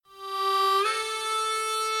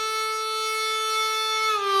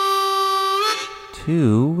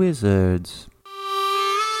Two wizards.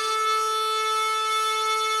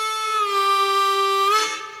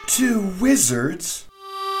 Two wizards?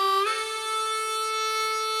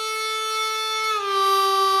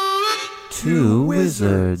 Two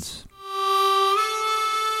wizards.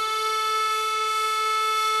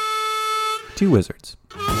 Two wizards.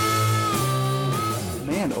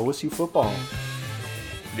 Man, OSU football.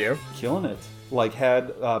 Yeah. Killing it. Like,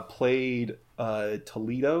 had played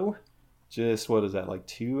Toledo, just, what is that, like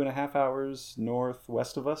 2.5 hours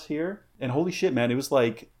northwest of us here? And holy shit, man, it was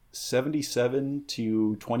like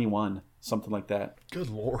 77-21, something like that. Good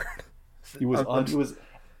lord. It was, it was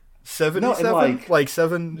 77? No, and like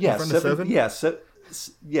 7 yeah, in front of 7?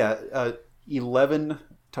 Yeah, 11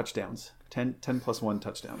 touchdowns. 10 plus 1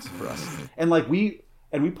 touchdowns for us. And like we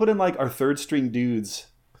put in like our third string dudes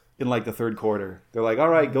in like the third quarter. They're like, all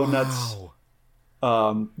right, go nuts.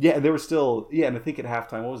 Yeah, they were still, and I think at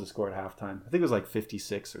halftime, what was the score at halftime? I think it was like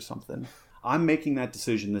 56 or something. I'm making that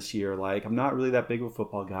decision this year. Like, I'm not really that big of a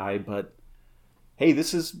football guy, but hey,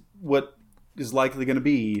 this is what is likely going to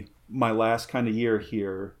be my last kind of year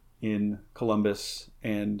here in Columbus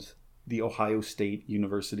and the Ohio State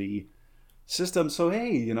University system. So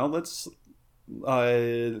hey, let's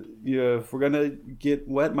if we're gonna get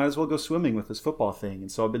wet, might as well go swimming with this football thing.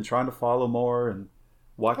 And so I've been trying to follow more and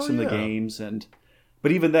watch some of the games.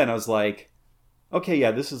 But even then, I was like, okay,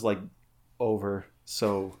 yeah, this is like over.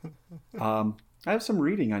 So I have some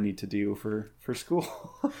reading I need to do for school.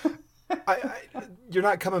 You're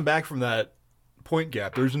not coming back from that point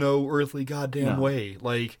gap. There's no earthly goddamn way.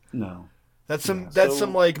 Like, no. That's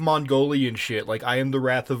some like Mongolian shit. Like, I am the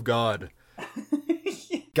wrath of God.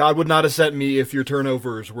 God would not have sent me if your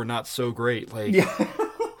turnovers were not so great. Like, yeah.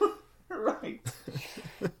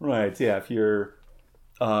 Right. Yeah. If your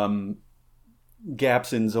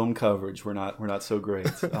gaps in zone coverage were not so great.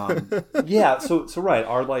 Yeah. So right.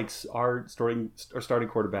 Our starting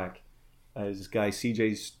quarterback is this guy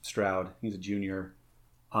C.J. Stroud. He's a junior.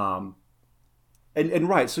 And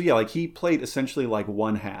right. So yeah, like he played essentially like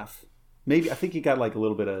one half. Maybe I think he got like a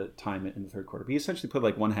little bit of time in the third quarter. But he essentially played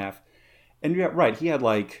like one half. And yeah, right, he had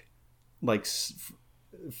like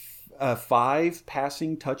 5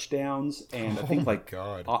 passing touchdowns and I think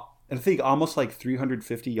I think almost like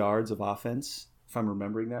 350 yards of offense, if I'm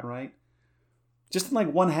remembering that right. Just in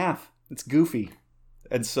like one half. It's goofy.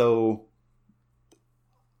 And so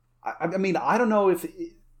I mean, I don't know if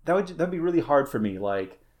that'd be really hard for me.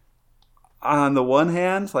 Like, on the one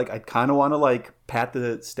hand, like I kind of want to like pat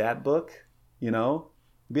the stat book, be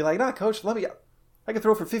like, "Nah, coach, I can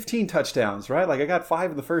throw for 15 touchdowns, right? Like I got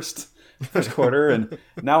 5 in the first quarter, and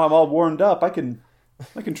now I'm all warmed up. I can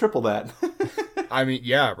triple that." I mean,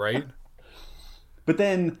 yeah, right. But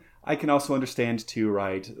then I can also understand too,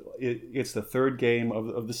 right? It's the third game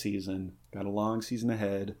of the season. Got a long season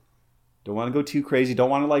ahead. Don't want to go too crazy.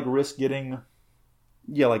 Don't want to like risk getting,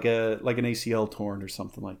 like an ACL torn or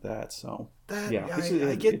something like that. So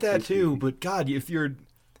I get that too. But God, if you're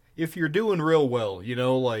doing real well,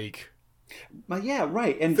 like. Yeah,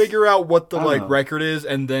 right. And figure out what the record is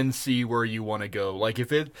and then see where you want to go. Like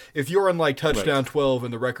if you're on like touchdown 12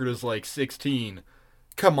 and the record is like 16,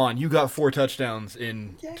 come on, you got 4 touchdowns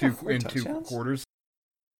in two quarters.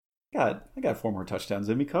 I got 4 more touchdowns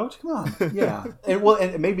in me, coach. Come on. Yeah.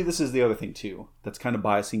 and maybe this is the other thing too that's kind of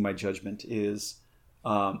biasing my judgment is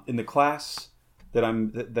in the class that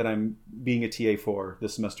I'm being a TA for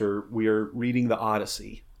this semester, we are reading the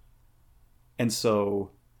Odyssey. And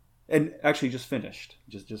so and actually just finished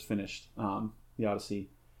the Odyssey.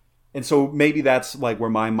 And so maybe that's like where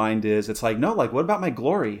my mind is. It's like, no, like what about my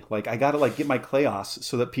glory? Like I got to like get my Kleos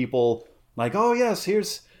so that people like, oh yes,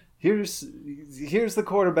 here's the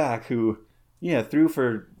quarterback who threw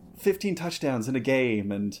for 15 touchdowns in a game,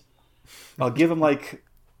 and I'll give him like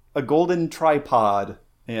a golden tripod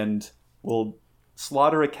and we'll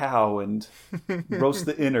slaughter a cow and roast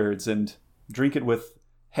the innards and drink it with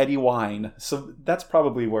heady wine. So that's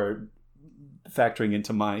probably where factoring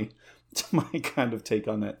into my kind of take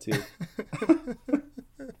on that too.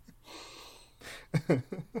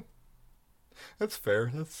 That's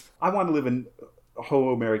fair. I want to live in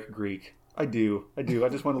Homeric Greek. I do. I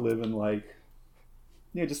just want to live in like,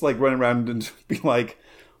 just like run around and be like,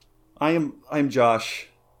 I am Josh,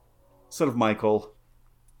 son of Michael.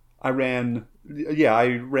 I ran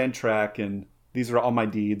track, and these are all my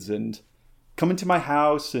deeds, and come into my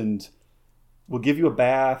house and we'll give you a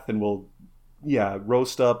bath and we'll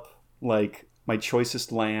roast up like my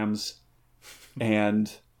choicest lambs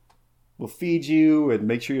and we'll feed you and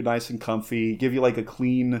make sure you're nice and comfy, give you like a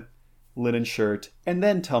clean linen shirt, and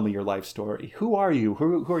then tell me your life story. Who are you?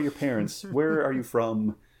 Who are your parents? Where are you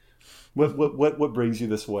from? What brings you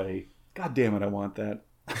this way? God damn it, I want that.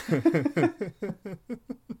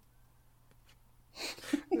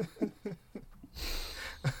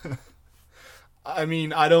 I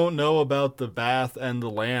mean, I don't know about the Bath and the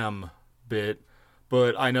Lamb bit,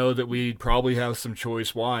 but I know that we'd probably have some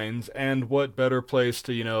choice wines, and what better place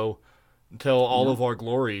to, tell all of our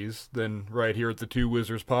glories than right here at the Two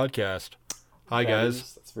Wizards podcast. Hi,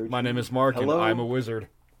 guys. My name is Mark, Hello. and I'm a wizard.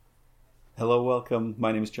 Hello, welcome.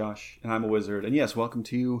 My name is Josh, and I'm a wizard. And yes, welcome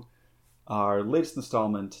to our latest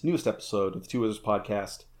installment, newest episode of the Two Wizards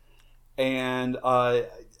podcast. And,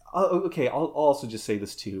 okay, I'll also just say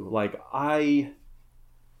this too. Like, my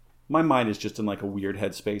mind is just in like a weird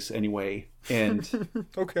headspace anyway. And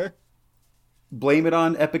Okay. blame it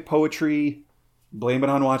on epic poetry, blame it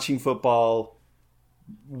on watching football,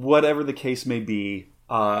 whatever the case may be.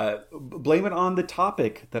 Blame it on the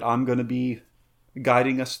topic that I'm going to be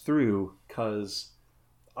guiding us through, because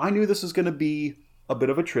I knew this was going to be a bit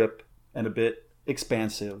of a trip and a bit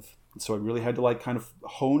expansive. So I really had to like kind of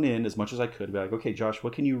hone in as much as I could. Be like, okay, Josh,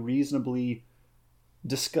 what can you reasonably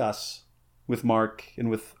discuss with Mark and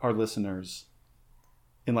with our listeners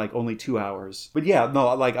in like only 2 hours? But yeah,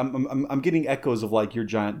 no, like I'm getting echoes of like your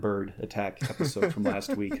giant bird attack episode from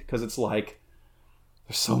last week, because it's like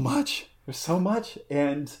there's so much,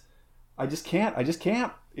 and I just can't.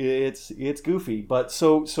 It's goofy, but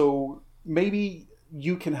so maybe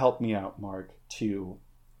you can help me out, Mark, too.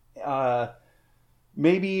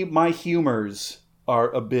 Maybe my humors are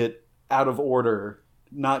a bit out of order,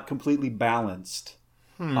 not completely balanced.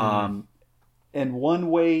 And one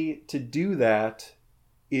way to do that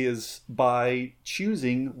is by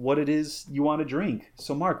choosing what it is you want to drink.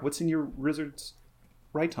 So, Mark, what's in your Wizard's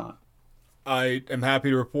Raiton? I am happy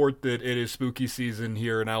to report that it is spooky season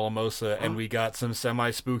here in Alamosa, and we got some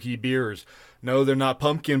semi-spooky beers. No, they're not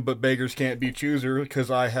pumpkin, but beggars can't be chooser, because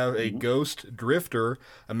I have a Ghost Drifter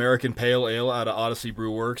American Pale Ale out of Odyssey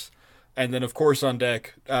Brewworks, and then, of course, on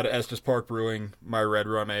deck, out of Estes Park Brewing, my Red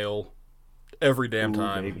Rum Ale. Every damn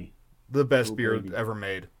time. Baby. The best beer ever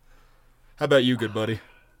made. How about you, good buddy?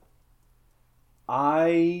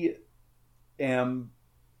 I am,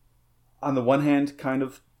 on the one hand, kind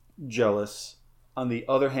of jealous. On the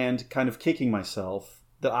other hand, kind of kicking myself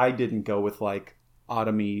that I didn't go with like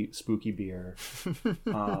autumny spooky beer.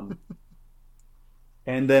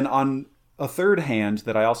 And then on a third hand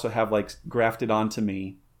that I also have like grafted onto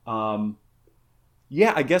me.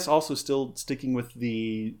 Yeah, I guess also still sticking with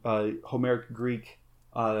the Homeric Greek.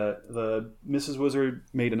 The Mrs. Wizard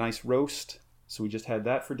made a nice roast, so we just had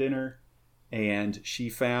that for dinner. And she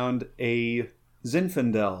found a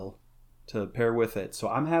Zinfandel to pair with it. So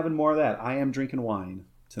I'm having more of that. I am drinking wine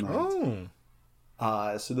tonight.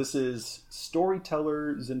 Oh. So this is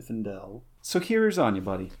Storyteller Zinfandel. So here's on you,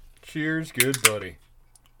 buddy. Cheers, good buddy.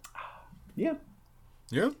 Yeah.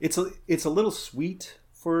 Yeah? It's a little sweet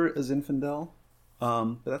for a Zinfandel,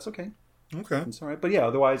 but that's okay. Okay. It's all right. But yeah,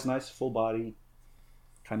 otherwise nice full body,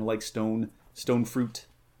 kind of like stone fruit,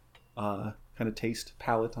 kind of taste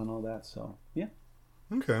palate on all that. So yeah.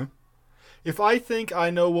 Okay. If I think I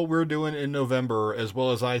know what we're doing in November, as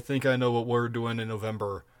well as I think I know what we're doing in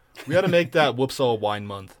November, we got to make that Whoopsall Wine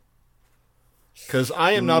Month. Because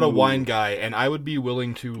I am not a wine guy, and I would be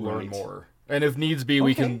willing to learn more. And if needs be,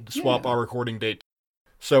 we can swap our recording date,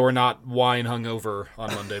 so we're not wine hungover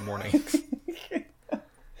on Monday morning.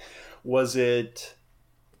 Was it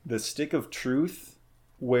the Stick of Truth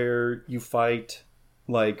where you fight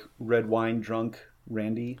like red wine drunk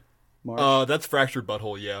Randy? Mark? That's Fractured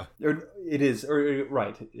Butthole, yeah. It is,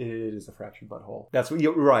 right. It is a Fractured Butthole. That's what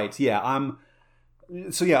you're right. Yeah, I'm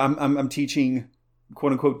teaching,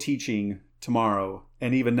 quote unquote, teaching tomorrow,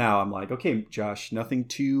 and even now I'm like, okay, Josh, nothing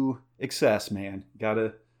too excess, man.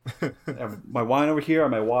 Gotta have my wine over here,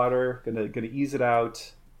 my water. Gonna ease it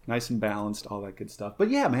out, nice and balanced, all that good stuff. But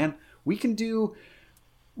yeah, man, we can do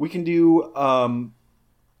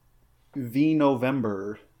V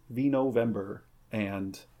November,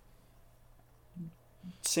 and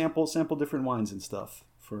sample different wines and stuff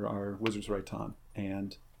for our Wizard's Raiton,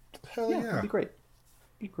 and Hell yeah. it'd be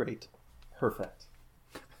great. Perfect.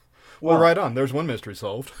 Well, right on. There's one mystery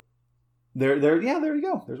solved. There you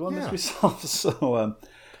go. There's one mystery solved. So,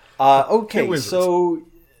 okay, so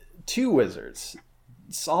two wizards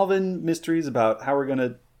solving mysteries about how we're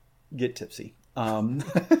gonna get tipsy.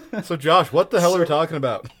 So, Josh, what the hell are we talking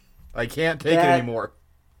about? I can't take it anymore.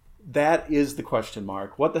 That is the question,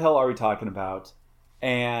 Mark. What the hell are we talking about?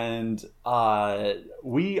 And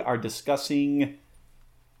we are discussing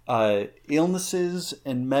illnesses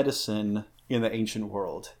and medicine in the ancient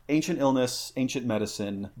world. Ancient illness, ancient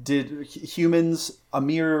medicine. Did humans a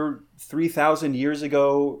mere 3,000 years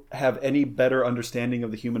ago have any better understanding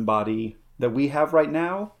of the human body that we have right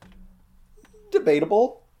now?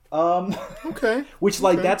 Debatable. Okay. Which,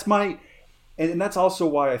 like, that's my... And that's also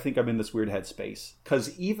why I think I'm in this weird headspace.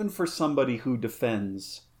 Because even for somebody who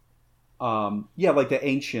defends... like the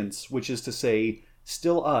ancients, which is to say,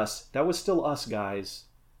 still us. That was still us, guys.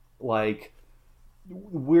 Like,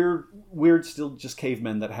 we're still just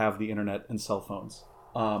cavemen that have the internet and cell phones.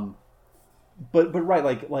 But right,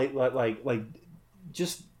 like,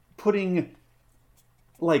 just putting,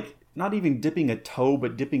 like, not even dipping a toe,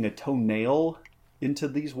 but dipping a toenail into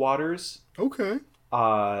these waters. Okay.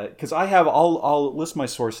 Because I'll list my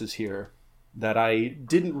sources here that I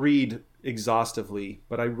didn't read exhaustively,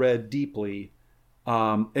 but I read deeply.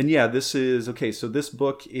 And yeah, this is okay. So this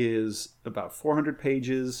book is about 400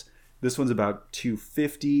 pages. This one's about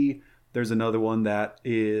 250. There's another one that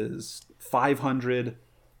is 500.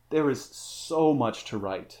 There is so much to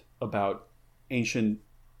write about ancient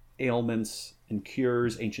ailments and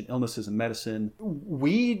cures, ancient illnesses and medicine.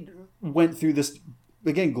 We went through this,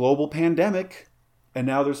 again, global pandemic, and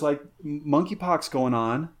now there's like monkeypox going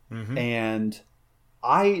on. Mm-hmm. And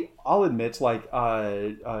I'll admit, like,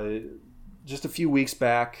 just a few weeks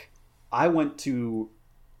back, I went to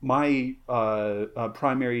my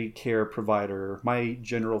primary care provider, my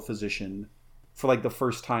general physician, for like the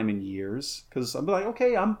first time in years. Because I'm like,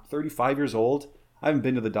 okay, I'm 35 years old. I haven't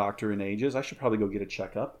been to the doctor in ages. I should probably go get a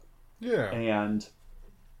checkup. Yeah. And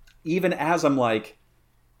even as I'm like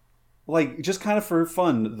just kind of for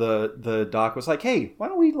fun, the doc was like, hey, why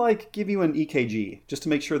don't we like give you an EKG just to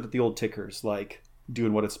make sure that the old ticker's like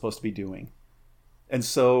doing what it's supposed to be doing. And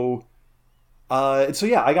so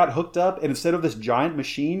yeah, I got hooked up, and instead of this giant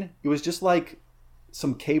machine, it was just like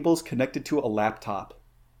some cables connected to a laptop.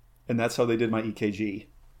 And that's how they did my EKG.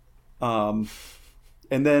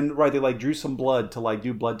 And then, right, they like drew some blood to like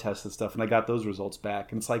do blood tests and stuff, and I got those results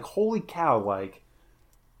back. And it's like, holy cow, like,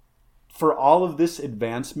 for all of this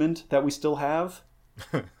advancement that we still have,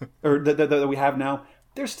 or that we have now,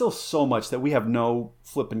 there's still so much that we have no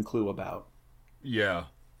flipping clue about. Yeah.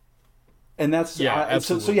 And that's... Yeah,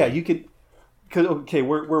 absolutely. So yeah, you could... Okay,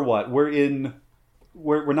 we're what?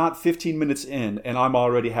 We're not 15 minutes in, and I'm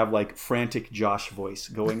already have like frantic Josh voice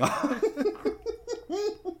going on.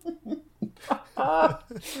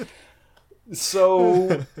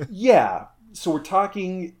 So yeah, so we're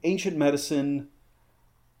talking ancient medicine.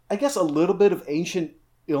 I guess a little bit of ancient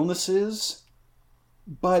illnesses,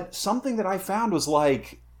 but something that I found was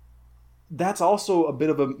like that's also a bit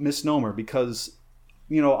of a misnomer because,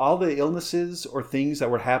 you know, all the illnesses or things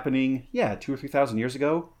that were happening, 2,000 or 3,000 years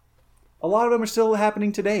ago, a lot of them are still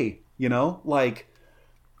happening today. You know, like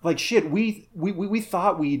shit. We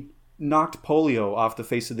thought we knocked polio off the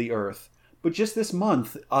face of the earth, but just this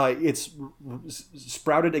month, it's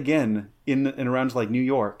sprouted again in and around like New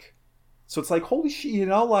York. So it's like, holy shit, you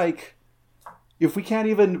know, like if we can't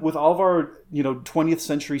even with all of our 20th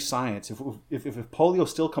century science, if polio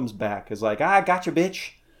still comes back as like, gotcha,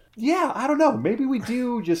 bitch. Yeah, I don't know. Maybe we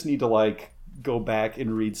do just need to like go back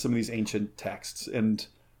and read some of these ancient texts and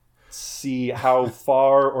see how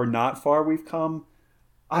far or not far we've come.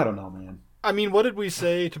 I don't know, man. I mean, what did we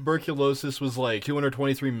say? Tuberculosis was like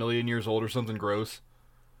 223 million years old or something gross.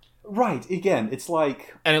 Right. Again, it's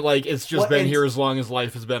like... And it's just been here as long as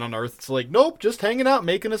life has been on Earth. It's like, nope, just hanging out,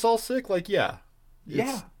 making us all sick. Like, yeah.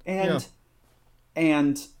 Yeah.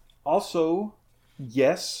 And also,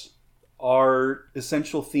 yes, our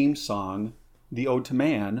essential theme song, The Ode to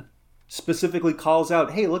Man, specifically calls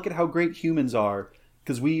out, hey, look at how great humans are.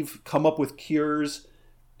 Because we've come up with cures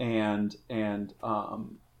and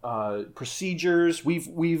procedures.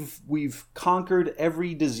 We've conquered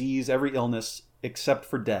every disease, every illness, except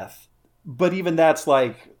for death. But even that's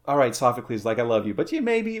like, all right, Sophocles, like, I love you, but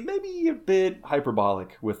maybe a bit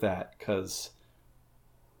hyperbolic with that, because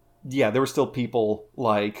there were still people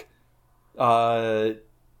like, sorry,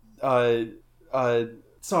 I'm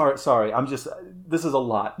just, this is a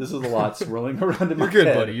lot swirling around in my head. You're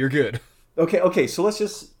good, buddy. You're good. Okay. So let's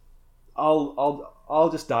just, I'll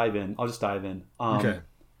just dive in. Okay.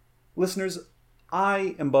 Listeners,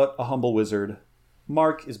 I am but a humble wizard.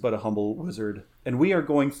 Mark is but a humble wizard. And we are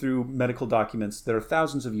going through medical documents that are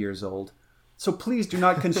thousands of years old. So please do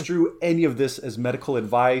not construe any of this as medical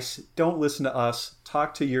advice. Don't listen to us.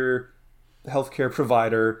 Talk to your healthcare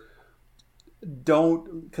provider.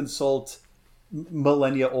 Don't consult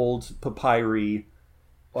millennia-old papyri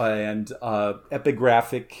and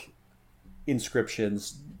epigraphic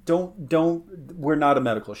inscriptions. Don't. We're not a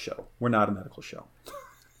medical show.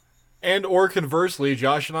 And or conversely,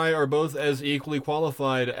 Josh and I are both as equally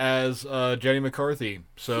qualified as Jenny McCarthy.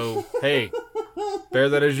 So, hey, bear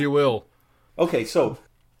that as you will. Okay, so,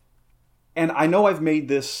 and I know I've made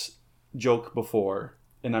this joke before,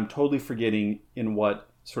 and I'm totally forgetting in what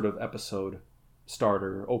sort of episode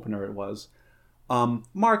starter, opener it was.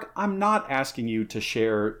 Mark, I'm not asking you to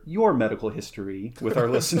share your medical history with our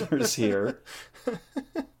listeners here.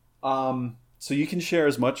 So you can share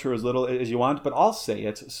as much or as little as you want, but I'll say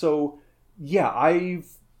it. So, yeah, I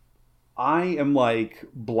am like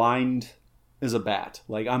blind as a bat.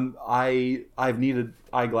 Like I've needed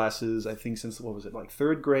eyeglasses, I think since, what was it, like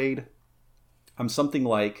third grade. I'm something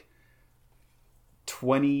like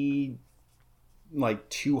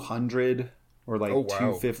 200 or like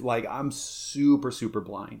 250. Like I'm super, super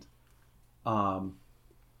blind. And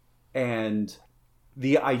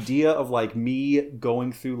the idea of like me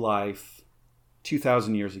going through life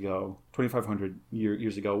 2,000 years ago, 2,500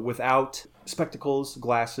 years ago, without spectacles,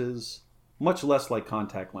 glasses, much less like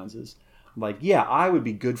contact lenses. Like, yeah, I would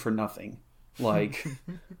be good for nothing. Like,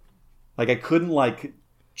 like I couldn't like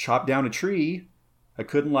chop down a tree. I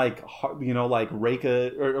couldn't like, like rake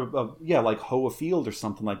like hoe a field or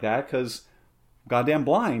something like that because goddamn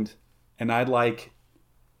blind. And I'd like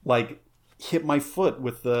hit my foot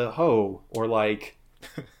with the hoe or like,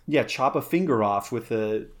 chop a finger off with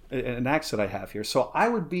an axe that I have here. So I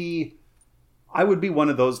would be one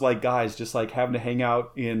of those like guys just like having to hang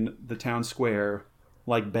out in the town square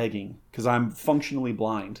like begging because I'm functionally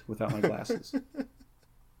blind without my glasses.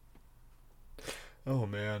 Oh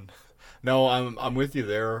man. No, I'm with you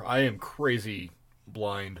there. I am crazy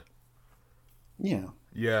blind. Yeah.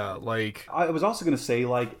 Yeah, like I was also going to say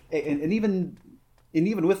like and even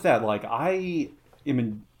with that, like I am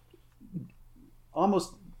in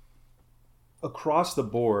almost across the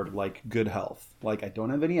board, like good health. Like I don't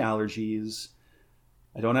have any allergies.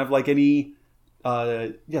 I don't have like any,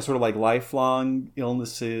 sort of like lifelong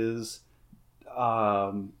illnesses.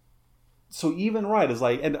 So even is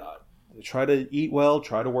like, and try to eat well,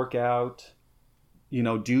 try to work out,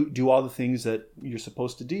 do all the things that you're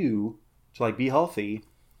supposed to do to like be healthy.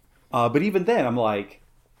 But even then I'm like,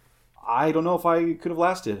 I don't know if I could have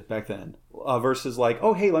lasted back then versus like,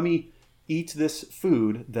 oh, hey, let me eat this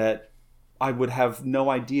food that I would have no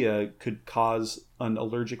idea could cause an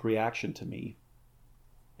allergic reaction to me.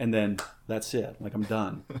 And then that's it. Like I'm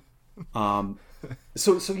done.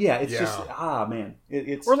 So yeah, it's just, man,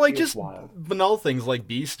 it's or like it's just wild. Banal things like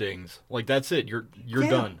bee stings. Like that's it. You're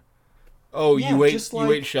done. Oh, you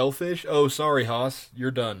ate shellfish? Oh, sorry, Haas. You're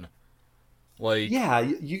done. Like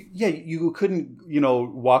you couldn't,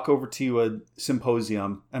 walk over to a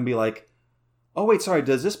symposium and be like, oh wait, sorry,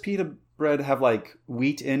 does this pita bread have like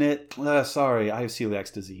wheat in it? Sorry, I have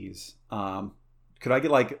celiac disease. Could I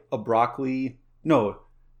get like a broccoli? No,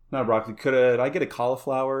 not a broccoli. Could I get a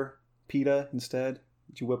cauliflower pita instead?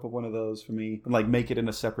 Would you whip up one of those for me and like make it in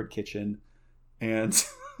a separate kitchen? And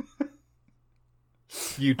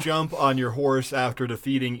you jump on your horse after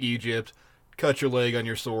defeating Egypt, cut your leg on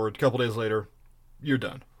your sword. A couple days later, you're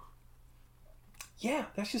done. Yeah,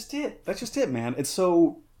 that's just it. That's just it, man. It's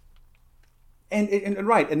so, and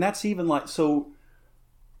right, and that's even like so.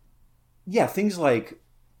 Yeah, things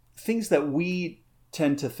that we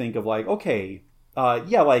tend to think of like, okay,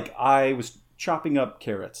 like I was chopping up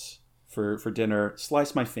carrots for dinner,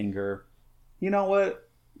 sliced my finger. You know what?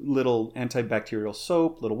 Little antibacterial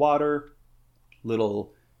soap, little water,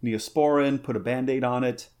 little Neosporin, put a Band-Aid on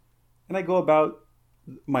it, and I go about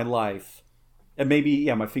my life. And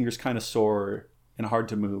maybe, my finger's kind of sore and hard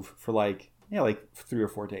to move for like 3 or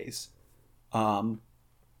 4 days. And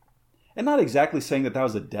not exactly saying that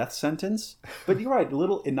was a death sentence, but you're right,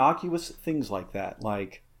 little innocuous things like that.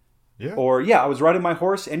 Like, or I was riding my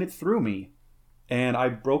horse and it threw me and I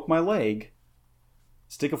broke my leg.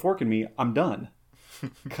 Stick a fork in me, I'm done.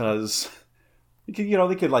 Because,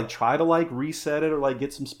 they could like try to like reset it or like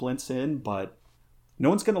get some splints in, but no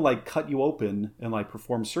one's going to like cut you open and like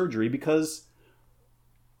perform surgery because,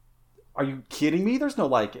 are you kidding me? There's no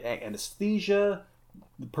like anesthesia.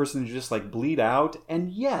 The person just like bleed out.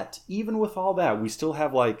 And yet, even with all that, we still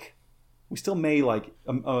made like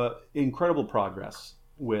incredible progress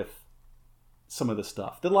with some of the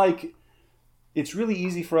stuff that like, it's really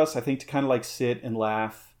easy for us, I think, to kind of like sit and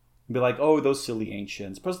laugh and be like, oh, those silly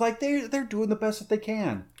ancients. But it's like, they're doing the best that they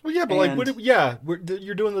can. Well, yeah, but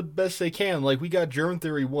you're doing the best they can. Like, we got germ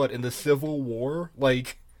theory, in the Civil War?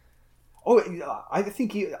 Like, oh, I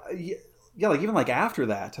think like even like after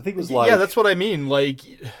that, I think it was like, that's what I mean. Like,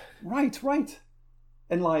 right,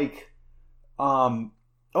 and like,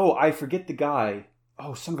 I forget the guy.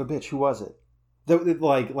 Oh, son of a bitch, who was it?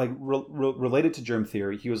 related to germ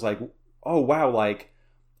theory, he was like, oh wow, like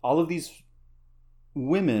all of these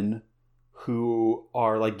women who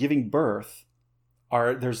are like giving birth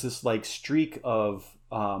there's this like streak of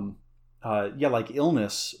like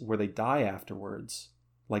illness where they die afterwards.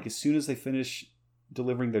 Like as soon as they finish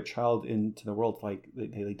delivering their child into the world, like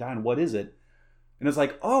they die. And what is it? And it's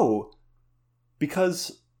like, oh,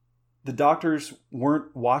 because the doctors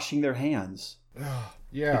weren't washing their hands.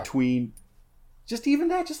 Yeah. Between just even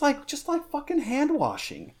that, just like fucking hand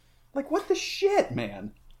washing. Like what the shit,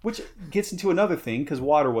 man? Which gets into another thing, because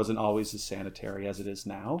water wasn't always as sanitary as it is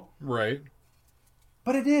now. Right.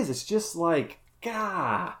 But it is. It's just like,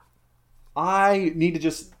 God, I need to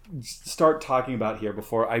just start talking about here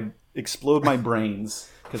before I explode my brains,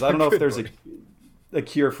 because I don't know if there's a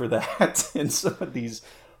cure for that in some of these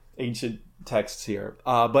ancient texts here.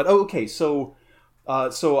 But okay, so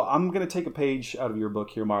I'm going to take a page out of your book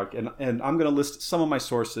here, Mark, and I'm going to list some of my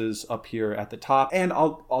sources up here at the top, and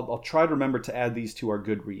I'll try to remember to add these to our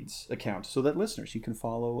Goodreads account so that listeners, you can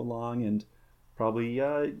follow along and probably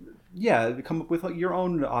come up with your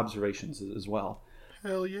own observations as well.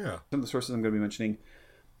 Hell yeah. Some of the sources I'm going to be mentioning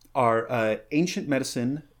are Ancient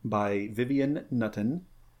Medicine by Vivian Nutten,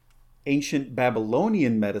 Ancient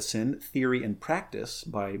Babylonian Medicine, Theory and Practice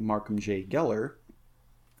by Markham J. Geller,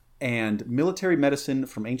 and Military Medicine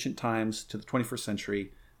from Ancient Times to the 21st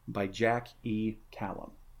Century by Jack E.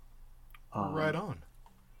 Callum. Right on.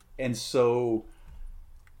 And so,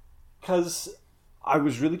 because I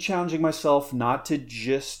was really challenging myself not to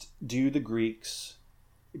just do the Greeks,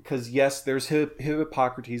 because yes, there's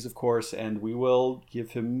Hippocrates, of course, and we will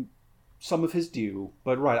give him some of his due.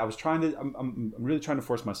 But right, I'm really trying to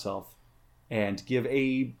force myself and give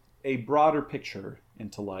a broader picture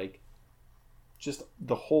into like just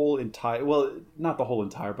the whole entire, well, not the whole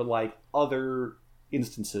entire, but like other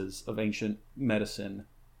instances of ancient medicine.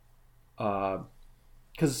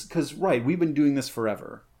 Because right, we've been doing this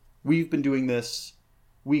forever. We've been doing this,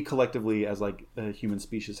 we collectively as like a human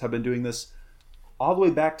species have been doing this all the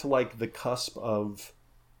way back to like the cusp of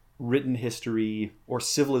written history or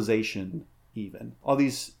civilization even. All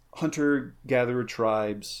these hunter-gatherer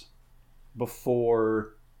tribes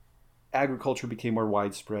before agriculture became more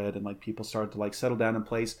widespread and like people started to like settle down in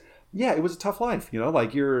place. Yeah, it was a tough life, you know,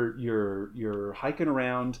 like you're hiking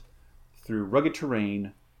around through rugged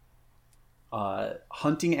terrain,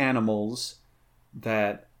 hunting animals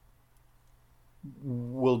that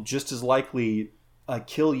will just as likely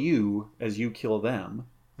kill you as you kill them.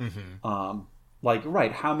 Mm-hmm. Like,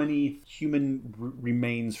 right, how many human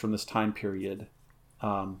remains from this time period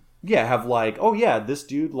have like, oh yeah, this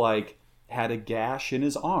dude like had a gash in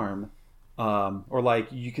his arm, or like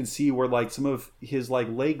you can see where like some of his like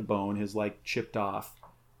leg bone is like chipped off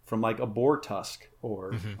from like a boar tusk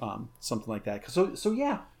or something like that. So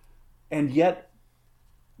yeah, and yet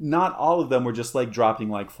not all of them were just like dropping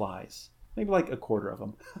like flies. Maybe like a quarter of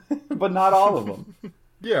them, but not all of them.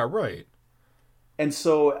 Yeah, right. And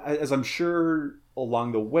so, as I'm sure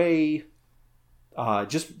along the way,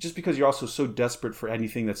 just because you're also so desperate for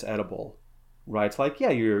anything that's edible, right? It's like,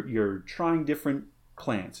 yeah, you're trying different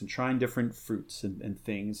plants and trying different fruits and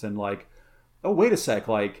things, and like, oh, wait a sec,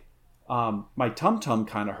 like, my tum-tum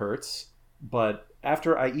kind of hurts, but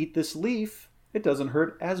after I eat this leaf, it doesn't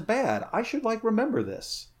hurt as bad. I should like remember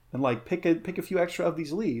this. And like pick a few extra of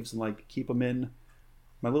these leaves and like keep them in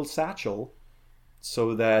my little satchel,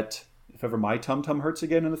 so that if ever my tum-tum hurts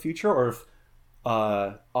again in the future, or if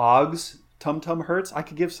Og's tum-tum hurts, I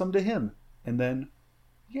could give some to him. And then,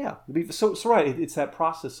 yeah. So right, it's that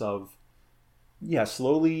process of, yeah,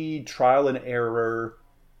 slowly trial and error,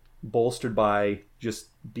 bolstered by just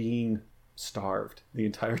being starved the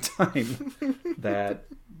entire time. that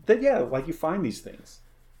yeah, like you find these things.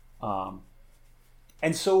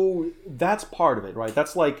 And so that's part of it, right?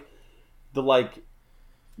 That's like the like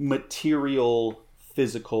material,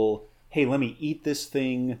 physical, hey, let me eat this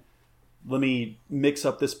thing, let me mix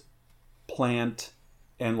up this plant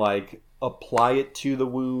and like apply it to the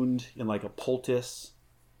wound in like a poultice.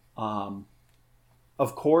 Of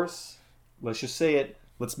course, let's just say it,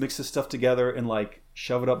 let's mix this stuff together and like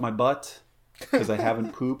shove it up my butt because I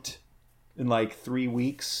haven't pooped in like 3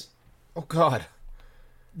 weeks. Oh God.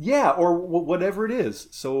 Yeah, or whatever it is.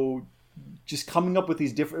 So just coming up with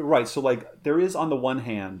these different, right, so like there is on the one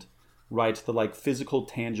hand, right, the like physical,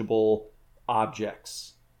 tangible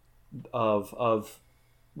objects of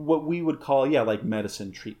what we would call, yeah, like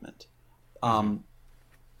medicine treatment. But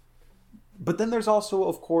then there's also,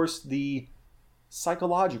 of course, the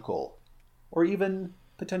psychological, or even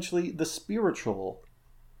potentially the spiritual,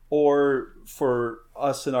 or for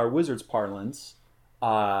us in our wizards parlance,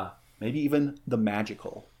 maybe even the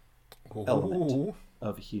magical element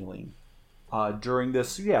of healing during this,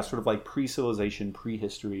 sort of like pre-civilization,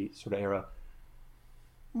 prehistory sort of era.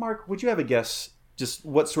 Mark, would you have a guess just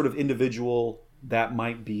what sort of individual that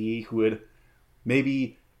might be who would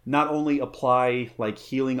maybe not only apply like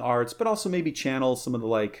healing arts, but also maybe channel some of the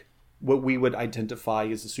like what we would identify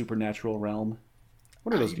as the supernatural realm?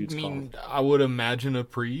 What are those dudes called? I would imagine a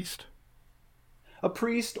priest. A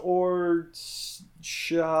priest or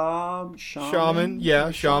shaman?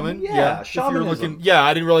 Yeah, shaman. Yeah, If you're looking,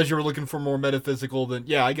 I didn't realize you were looking for more metaphysical than.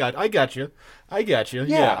 Yeah, I got you.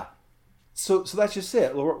 Yeah. So that's just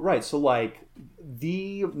it, right? So like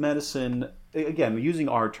the medicine, again, using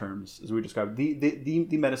our terms as we described, the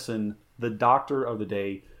medicine, the doctor of the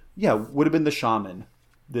day, would have been the shaman,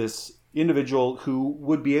 this individual who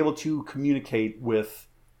would be able to communicate with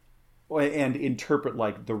and interpret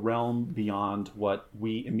like the realm beyond what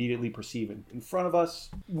we immediately perceive in front of us.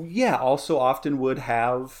 Also often would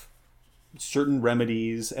have certain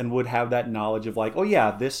remedies and would have that knowledge of like,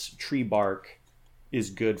 this tree bark is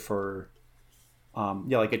good for,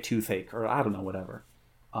 like a toothache or I don't know, whatever.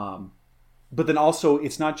 But then also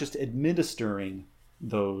it's not just administering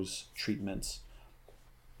those treatments,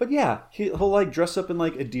 but he'll like dress up in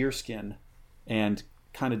like a deer skin and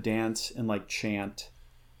kind of dance and like chant.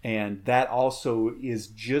 And that also is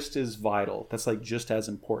just as vital. That's like just as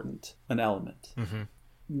important an element. Mm-hmm.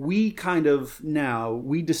 We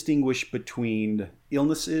distinguish between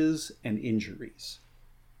illnesses and injuries.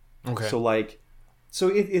 Okay. So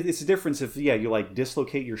it's a difference if you like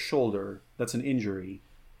dislocate your shoulder, that's an injury,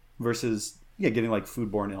 versus getting like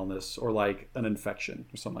foodborne illness or like an infection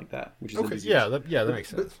or something like that, which is a disease. That makes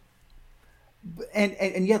sense.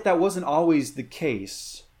 And yet that wasn't always the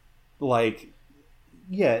case. Like,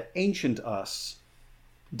 ancient us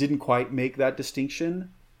didn't quite make that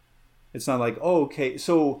distinction. It's not like,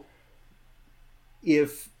 so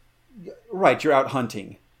if you're out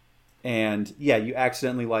hunting and you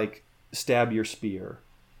accidentally like stab your spear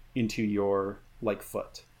into your like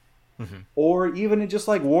foot. Mm-hmm. Or even in just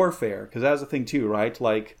like warfare, because that's a thing too, right?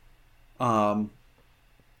 Like Og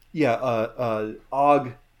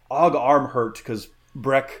arm hurt because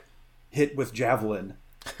Breck hit with javelin.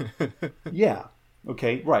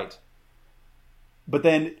 Okay, right. But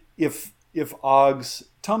then if Og's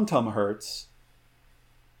tum-tum hurts,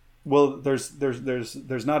 well,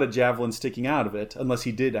 there's not a javelin sticking out of it unless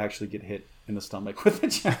he did actually get hit in the stomach with a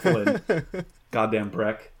javelin. Goddamn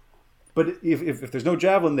Breck. But if there's no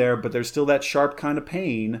javelin there, but there's still that sharp kind of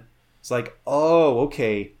pain, it's like,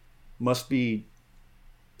 must be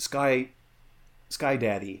Sky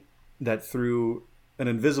Daddy that threw an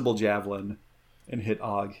invisible javelin and hit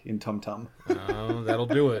Og in Tum Tum. Oh, that'll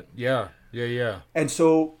do it. Yeah. And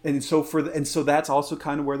so that's also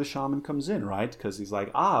kind of where the shaman comes in, right? Because he's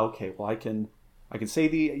like, well, I can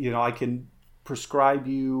say I can prescribe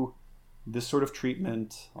you this sort of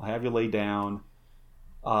treatment. I'll have you lay down.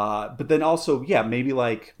 But then also, maybe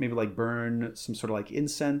like burn some sort of like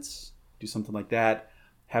incense, do something like that.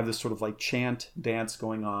 Have this sort of like chant dance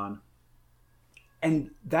going on.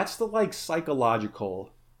 And that's the like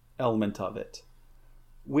psychological element of it,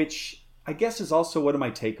 which I guess is also one of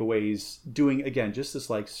my takeaways doing, again, just this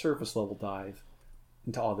like surface level dive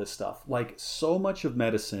into all this stuff. Like so much of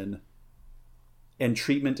medicine and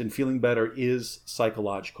treatment and feeling better is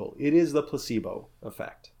psychological. It is the placebo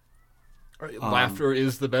effect. Laughter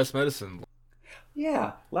is the best medicine.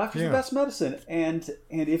 Yeah, laughter is the best medicine. And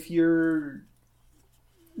if you're,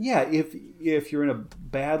 if you're in a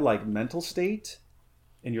bad like mental state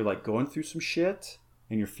and you're like going through some shit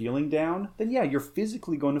and you're feeling down, then you're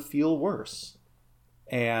physically going to feel worse.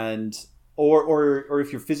 And or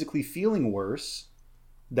if you're physically feeling worse,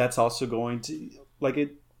 that's also going to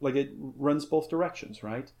it runs both directions,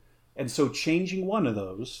 right? And so changing one of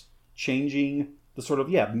those, changing the sort of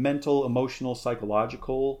mental, emotional,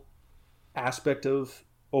 psychological aspect of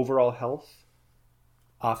overall health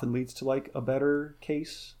often leads to like a better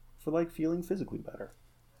case for like feeling physically better.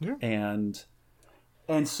 Yeah. And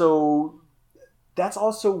so that's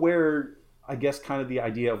also where I guess kind of the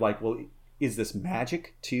idea of like, well, is this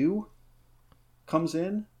magic too comes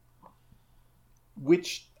in,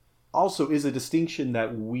 which also is a distinction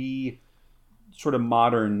that we sort of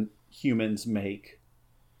modern humans make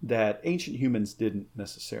that ancient humans didn't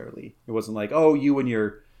necessarily. It wasn't like, you and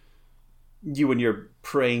your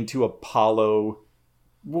praying to Apollo,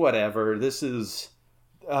 whatever. This is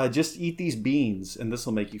just eat these beans and this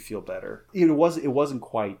will make you feel better. It wasn't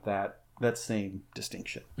quite that same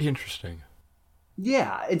distinction. Interesting.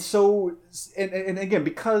 Yeah, and so and again,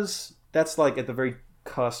 because that's like at the very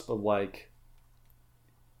cusp of like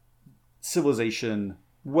civilization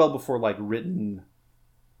well before like written,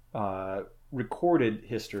 recorded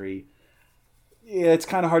history, it's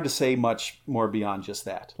kind of hard to say much more beyond just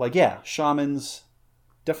that. Like, yeah, shamans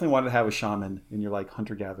definitely wanted to have a shaman in your like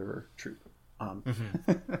hunter-gatherer troop.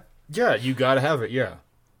 Yeah, you gotta have it. Yeah,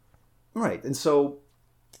 right. And so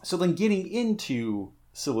then getting into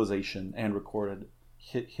civilization and recorded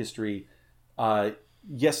history,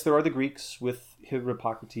 yes, there are the Greeks with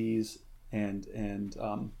Hippocrates and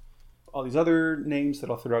all these other names that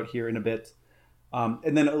I'll throw out here in a bit.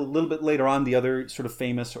 And then a little bit later on, the other sort of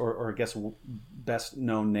famous or I guess best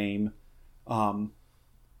known name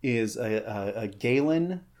is a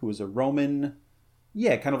Galen, who was a Roman,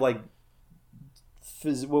 kind of like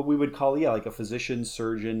what we would call, like a physician,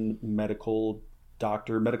 surgeon, medical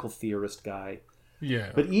doctor, medical theorist guy.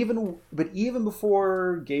 Yeah. But even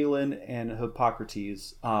before Galen and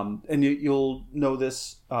Hippocrates, and you'll know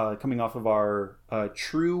this coming off of our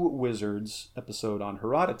True Wizards episode on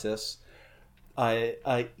Herodotus,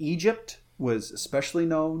 Egypt was especially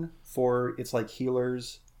known for its like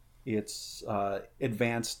healers, its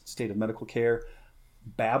advanced state of medical care.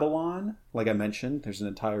 Babylon, like I mentioned, there's an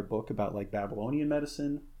entire book about like Babylonian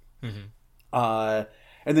medicine. And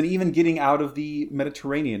then even getting out of the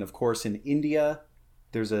Mediterranean, of course, in India,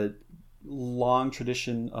 there's a long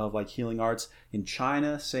tradition of like healing arts. In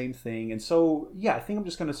China, same thing. And so, yeah, I think I'm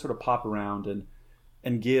just going to sort of pop around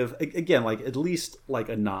and give, again, like at least like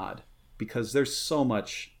a nod, because there's so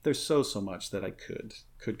much that I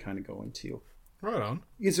could kind of go into. Right on.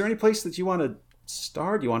 Is there any place that you want to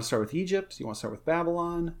start? Do you want to start with Egypt? Do you want to start with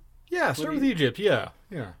Babylon? Yeah, start with Egypt. Yeah.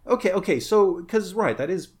 Okay. So, because that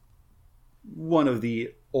is one of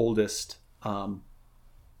the oldest,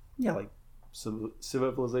 like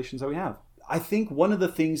civilizations that we have. I think one of the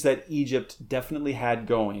things that Egypt definitely had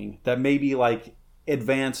going that maybe like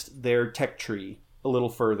advanced their tech tree a little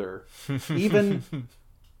further, even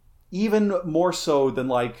more so than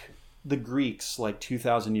like the Greeks, like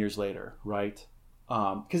 2,000 years later, right?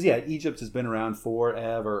 Because Egypt has been around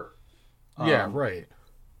forever. Right.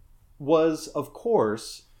 Was, of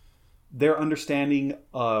course, their understanding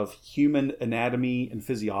of human anatomy and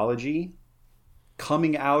physiology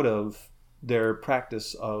coming out of their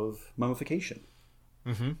practice of mummification.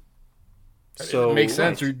 So it makes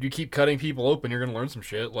sense. Right. You keep cutting people open, you're going to learn some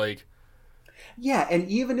shit. Like, yeah, and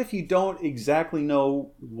even if you don't exactly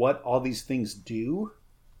know what all these things do,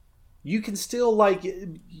 you can still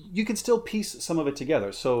piece some of it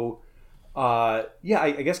together. So, I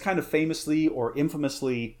guess kind of famously or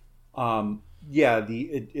infamously, the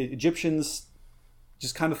Egyptians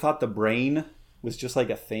just kind of thought the brain was just like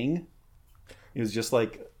a thing. It was just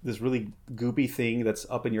like this really goopy thing that's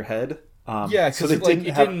up in your head. Because it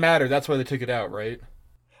didn't matter. That's why they took it out, right?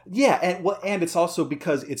 Yeah, and it's also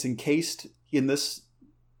because it's encased in this,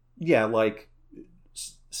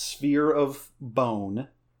 sphere of bone.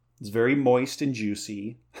 It's very moist and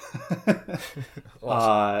juicy,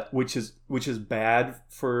 awesome. which is bad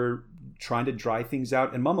for trying to dry things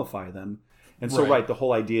out and mummify them. And so, the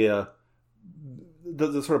whole idea,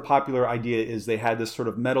 the sort of popular idea is they had this sort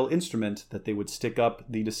of metal instrument that they would stick up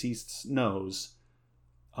the deceased's nose,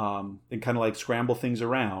 and kind of like scramble things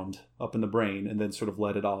around up in the brain, and then sort of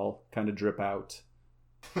let it all kind of drip out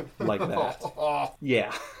like that.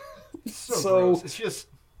 Yeah. So gross. It's just.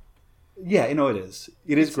 Yeah, it is.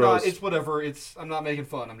 It is gross. It's whatever. I'm not making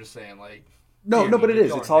fun. I'm just saying, like. No, but it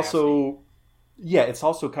is. It's also. Yeah, it's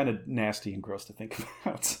also kind of nasty and gross to think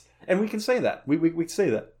about. And we can say that. We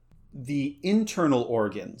say that. The internal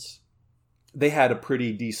organs, they had a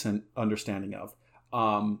pretty decent understanding of.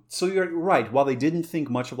 So you're right. While they didn't think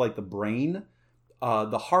much of like the brain,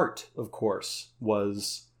 the heart, of course,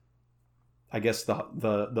 was, I guess,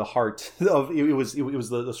 the heart of it was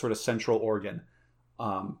the sort of central organ.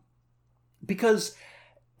 Because,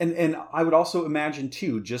 and I would also imagine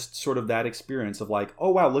too, just sort of that experience of like, oh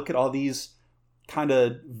wow, look at all these kind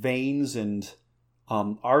of veins and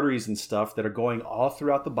arteries and stuff that are going all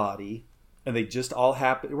throughout the body, and they just all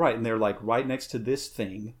happen right, and they're like right next to this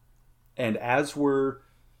thing, and as we're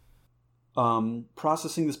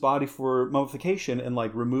processing this body for mummification and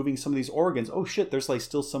like removing some of these organs, oh shit, there's like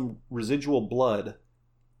still some residual blood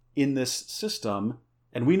in this system.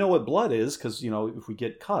 And we know what blood is because, if we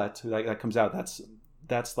get cut, that comes out.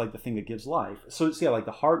 That's like the thing that gives life. So like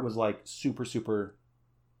the heart was like super, super.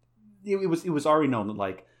 It was already known that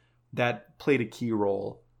like that played a key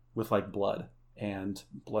role with like blood, and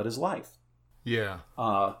blood is life. Yeah.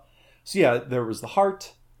 There was the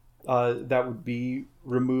heart that would be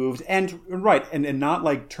removed and not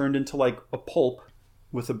like turned into like a pulp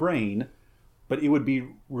with a brain, but it would be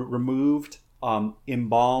removed,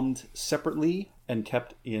 embalmed separately, and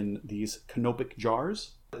kept in these canopic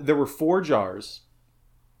jars. There were 4 jars,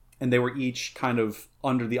 and they were each kind of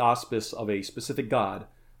under the auspice of a specific god.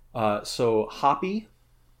 So Hapi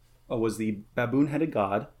was the baboon-headed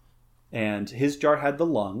god, and his jar had the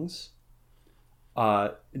lungs.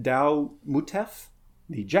 Dao Mutef,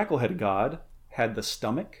 the jackal-headed god, had the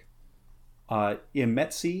stomach.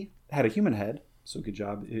 Imetsi had a human head, so good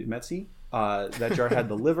job, Imetsi. That jar had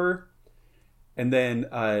the liver. And then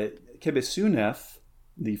Kebesunef,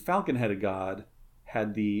 the falcon-headed god,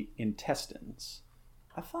 had the intestines.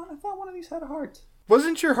 I thought one of these had a heart.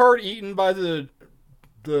 Wasn't your heart eaten by the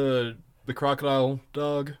crocodile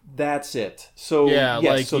dog? That's it. So yeah,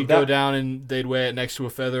 yes, like so you go down and they'd weigh it next to a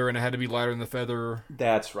feather, and it had to be lighter than the feather.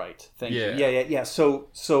 That's right. Thank you. Yeah. Yeah.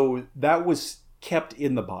 So that was kept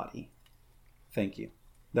in the body. Thank you.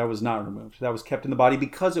 That was not removed. That was kept in the body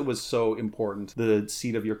because it was so important. The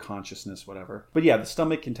seat of your consciousness, whatever. But yeah, the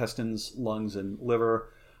stomach, intestines, lungs, and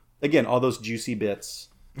liver. Again, all those juicy bits,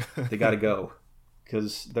 they got to go.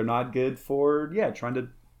 Because they're not good for, trying to,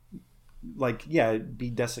 be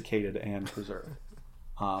desiccated and preserved.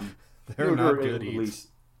 They're not good eats.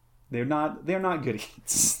 They're not good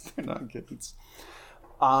eats. They're not good eats.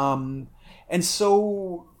 And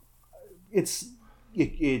so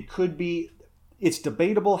it could be, it's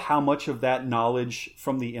debatable how much of that knowledge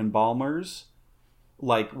from the embalmers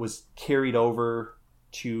was carried over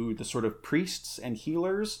to the sort of priests and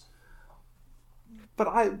healers. But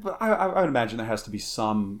I would imagine there has to be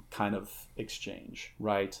some kind of exchange,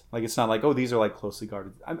 right? It's not like, oh, these are closely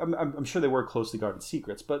guarded. I'm sure they were closely guarded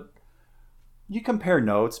secrets, but you compare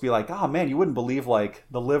notes, be like, oh man, you wouldn't believe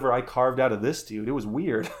the liver I carved out of this dude. It was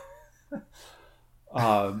weird.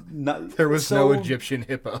 There was no Egyptian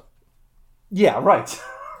hippo. Yeah, right.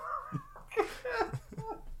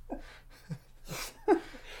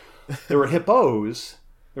 There were hippos.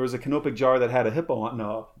 There was a canopic jar that had a hippo on.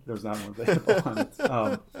 No, there was not one with a hippo on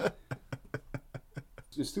it.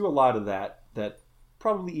 Just through a lot of that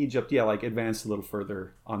probably Egypt, advanced a little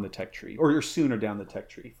further on the tech tree, or you're sooner down the tech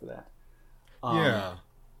tree for that. Yeah.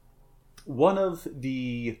 One of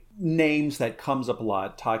the names that comes up a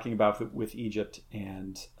lot talking about with Egypt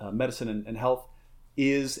and medicine and health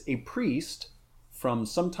is a priest from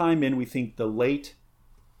sometime in, we think, the late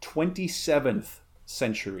 27th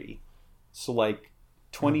century. So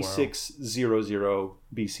 2600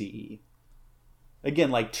 BCE.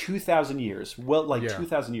 Again, 2,000 years. Well,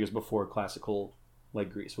 2,000 years before classical,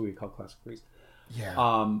 Greece, what we call classical Greece.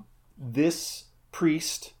 Yeah. This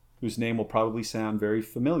priest, whose name will probably sound very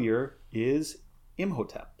familiar, is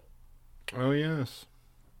Imhotep. Oh, yes.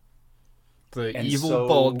 The evil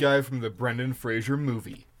bald guy from the Brendan Fraser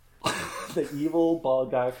movie. The evil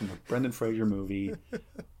bald guy from the Brendan Fraser movie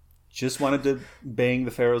just wanted to bang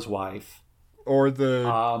the pharaoh's wife. Or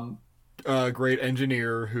the great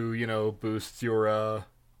engineer who, boosts your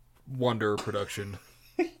wonder production.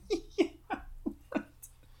 Yeah.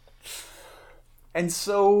 And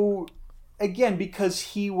so, again, because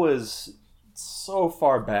he was so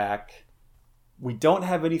far back, we don't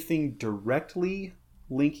have anything directly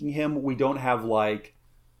linking him. We don't have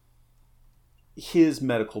his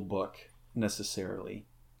medical book necessarily.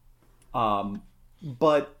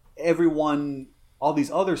 But everyone, all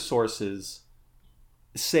these other sources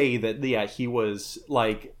say that, he was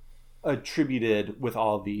attributed with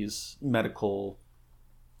all these medical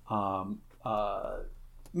not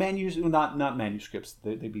manuscripts,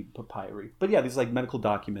 they'd be papyri, but these medical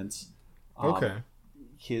documents. Okay.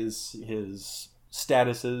 His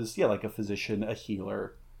status is a physician, a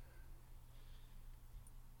healer.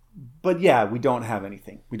 But we don't have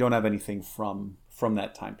anything. We don't have anything from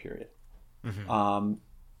that time period. Mm-hmm.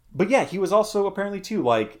 But he was also apparently too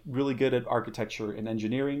really good at architecture and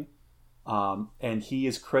engineering. And he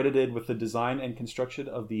is credited with the design and construction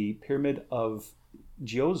of the Pyramid of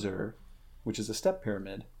Djoser, which is a step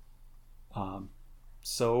pyramid.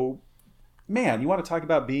 So, man, you want to talk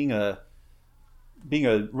about being a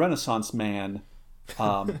Renaissance man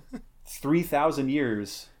 3,000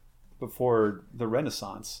 years before the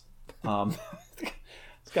Renaissance.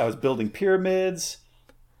 This guy was building pyramids,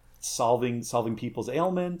 solving people's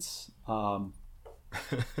ailments,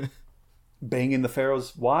 banging the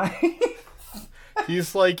pharaoh's wife.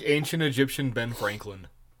 He's like ancient Egyptian Ben Franklin.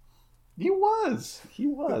 He was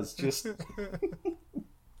just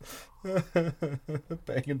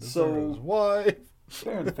banging the pharaoh's wife.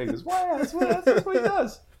 Banging the pharaoh's wife. That's what he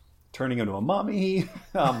does. Turning into a mummy.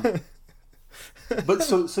 But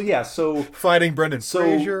so fighting Brendan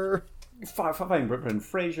Fraser. Fighting Brendan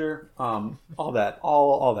Fraser. All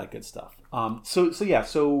that good stuff.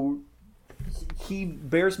 So he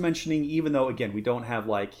bears mentioning, even though again we don't have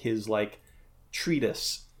his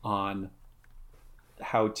treatise on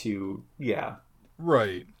how to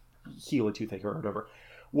right heal a toothache or whatever.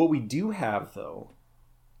 What we do have, though,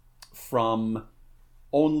 from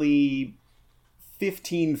only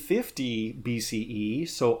 1550 BCE,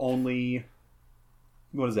 so only,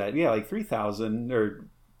 what is that? Yeah, like 3,000 or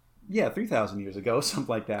 3,000 years ago, something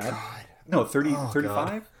like that. God. No,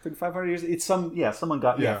 3,500 years. It's someone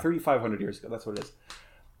got 3,500 years ago. That's what it is.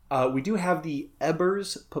 We do have the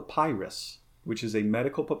Ebers Papyrus, which is a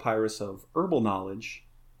medical papyrus of herbal knowledge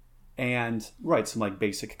and some like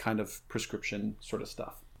basic kind of prescription sort of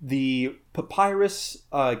stuff. The papyrus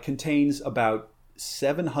contains about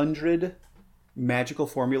 700 magical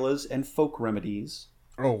formulas and folk remedies.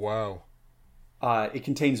 Oh, wow. It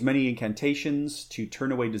contains many incantations to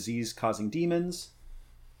turn away disease-causing demons.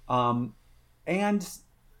 And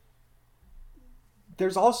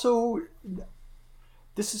there's also...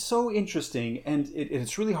 This is so interesting, and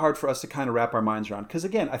it's really hard for us to kind of wrap our minds around. Because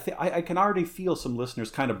again, I can already feel some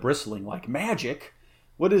listeners kind of bristling, like, magic?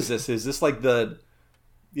 What is this? Is this like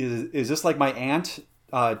is this like my aunt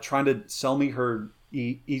trying to sell me her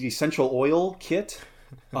essential oil kit?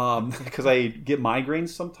 Because I get migraines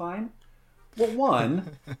sometime? Well,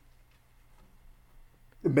 one,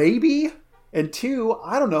 maybe. And two,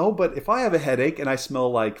 I don't know, but if I have a headache and I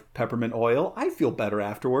smell like peppermint oil, I feel better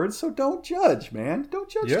afterwards. So don't judge, man. Don't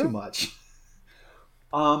judge too much.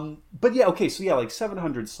 But yeah, okay, so yeah, like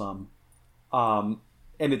 700 some. And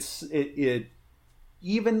it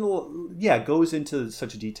even goes into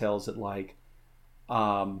such details that like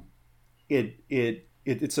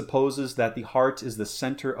it supposes that the heart is the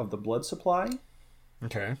center of the blood supply.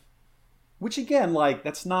 Okay. Which again, like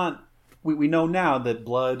that's not we know now that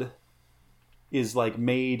blood is like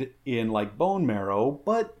made in like bone marrow,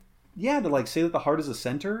 but to like say that the heart is the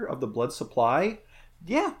center of the blood supply,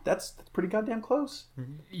 that's pretty goddamn close.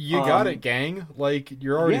 You got it, gang. Like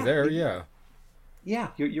you're already there.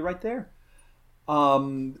 You're right there.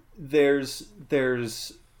 There's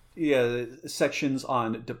sections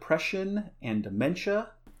on depression and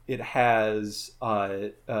dementia. It has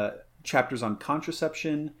chapters on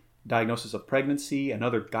contraception, diagnosis of pregnancy, and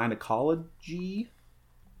other gynecology.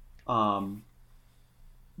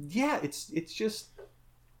 It's just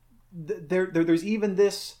there's even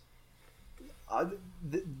this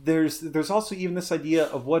there's also even this idea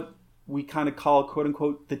of what we kind of call, quote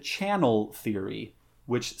unquote, the channel theory,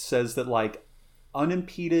 which says that like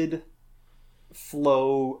unimpeded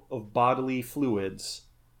flow of bodily fluids,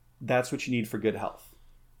 that's what you need for good health.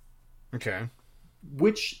 Okay.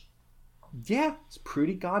 Which it's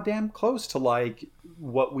pretty goddamn close to like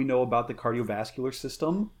what we know about the cardiovascular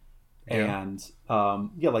system. And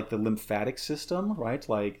like the lymphatic system, right?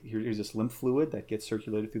 Like here's this lymph fluid that gets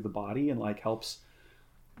circulated through the body and like helps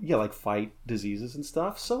like fight diseases and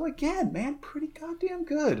stuff. So again, man, pretty goddamn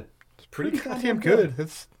good. It's pretty goddamn good.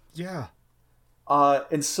 It's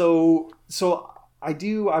and so I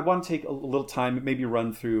want to take a little time, maybe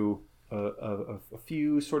run through a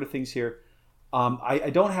few sort of things here. I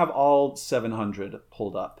don't have all 700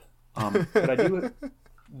 pulled up, but I do.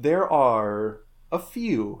 There are a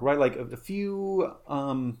few, right? Like a few,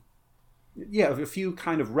 a few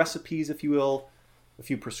kind of recipes, if you will, a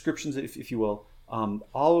few prescriptions, if you will.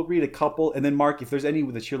 I'll read a couple, and then Mark, if there's any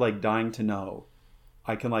that you're like dying to know,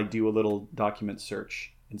 I can like do a little document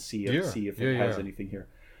search and see if it has anything here.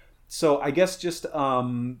 So I guess just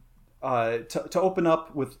to open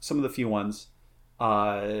up with some of the few ones,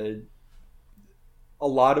 a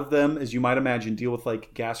lot of them, as you might imagine, deal with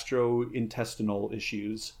like gastrointestinal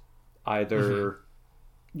issues. Either,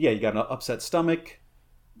 you got an upset stomach,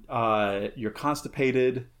 you're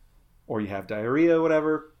constipated, or you have diarrhea,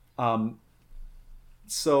 whatever.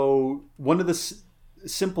 So one of the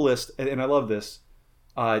simplest, and I love this,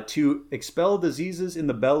 to expel diseases in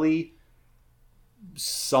the belly,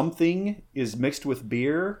 something is mixed with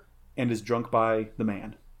beer and is drunk by the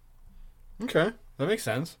man. Okay, that makes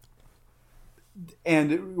sense.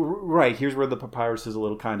 And right, here's where the papyrus is a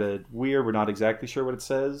little kind of weird. We're not exactly sure what it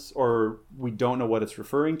says, or we don't know what it's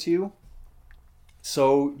referring to.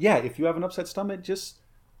 So if you have an upset stomach, just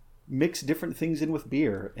mix different things in with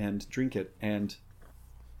beer and drink it, and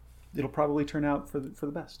it'll probably turn out for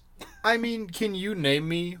the best. I mean, can you name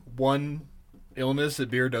me one illness that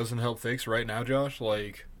beer doesn't help fix right now, Josh?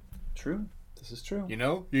 Like, true. This is true. You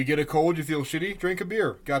know, you get a cold, you feel shitty, drink a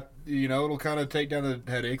beer. It'll kind of take down the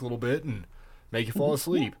headache a little bit and make you fall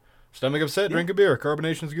asleep. Stomach upset, drink a beer.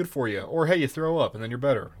 Carbonation's good for you. Or, hey, you throw up, and then you're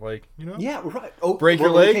better. Like, Yeah, right. Break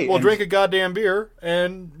your leg? Okay, drink a goddamn beer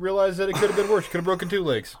and realize that it could have been worse. You could have broken 2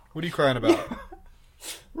 legs. What are you crying about?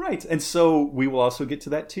 Right. And so we will also get to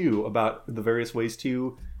that, too, about the various ways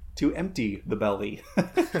to to empty the belly,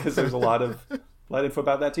 because there's a lot of info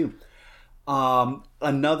about that too.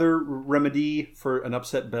 Another remedy for an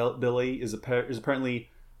upset belly is apparently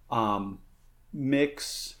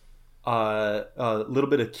mix a little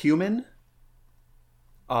bit of cumin,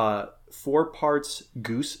 4 parts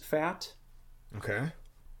goose fat, Okay.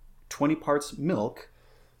 20 parts milk,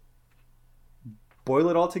 boil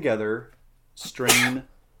it all together, strain,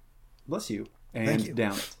 bless you, and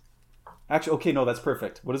down it. Actually, okay, no, that's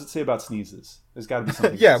perfect. What does it say about sneezes? There's got to be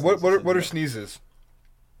something. Yeah, what are sneezes?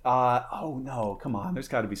 Oh no, come on. There's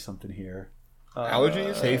got to be something here.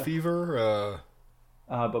 Allergies, hay fever.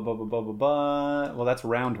 Well, that's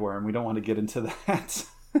roundworm. We don't want to get into that.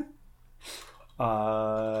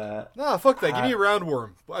 Nah, fuck that. Give me a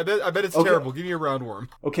roundworm. I bet it's terrible. Give me a roundworm.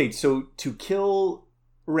 Okay, so to kill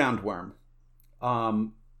roundworm,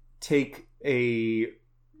 take a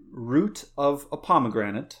root of a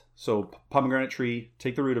pomegranate. So pomegranate tree,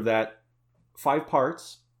 take the root of that, 5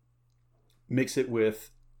 parts, mix it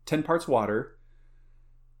with 10 parts water.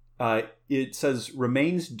 It says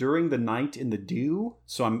remains during the night in the dew.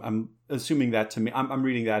 So I'm assuming that to me, I'm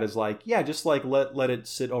reading that as like, yeah, just like let it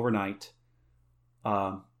sit overnight,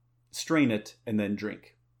 strain it, and then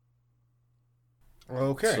drink.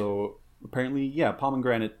 Okay. So apparently, yeah,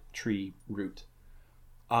 pomegranate tree root.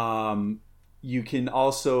 You can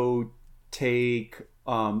also take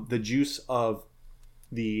the juice of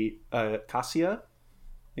the cassia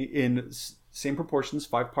in same proportions,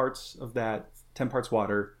 5 parts of that, 10 parts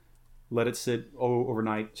water. Let it sit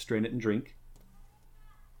overnight, strain it, and drink.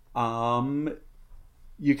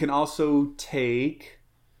 You can also take...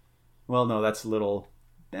 Well, no, that's a little...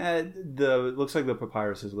 looks like the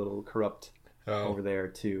papyrus is a little corrupt over there,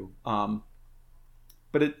 too.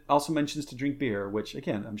 But it also mentions to drink beer, which,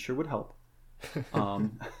 again, I'm sure would help.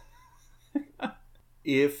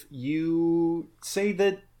 If you say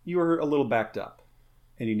that you were a little backed up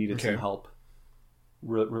and you needed some help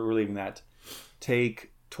relieving that,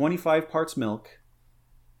 take 25 parts milk,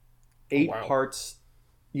 8 parts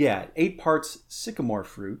sycamore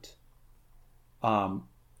fruit, and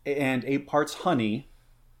 8 parts honey.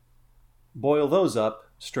 Boil those up,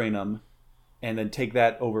 strain them, and then take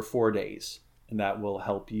that over 4 days, and that will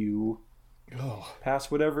help you pass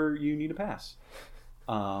whatever you need to pass.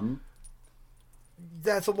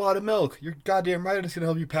 That's a lot of milk. You're goddamn right. It's gonna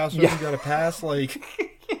help you pass whatever you gotta pass. Like,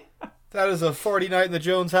 that is a farty night in the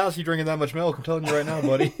Jones house. You drinking that much milk? I'm telling you right now,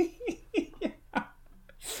 buddy.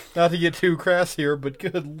 Not to get too crass here, but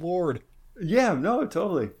good lord. Yeah, no,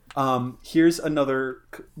 totally. Here's another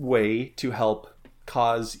way to help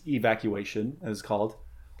cause evacuation, as it's called.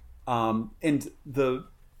 And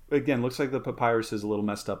again, looks like the papyrus is a little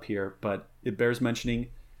messed up here, but it bears mentioning.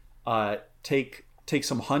 Take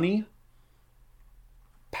some honey,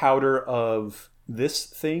 powder of this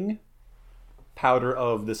thing, powder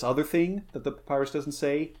of this other thing that the papyrus doesn't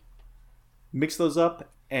say. Mix those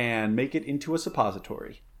up and make it into a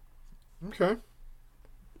suppository. Okay.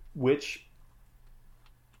 Which,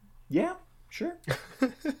 yeah, sure.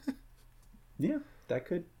 Yeah, that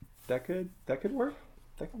could work.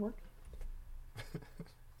 That could work.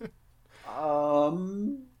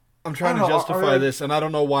 I'm trying to justify this, and I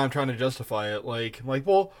don't know why I'm trying to justify it. Like,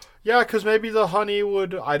 well, yeah, because maybe the honey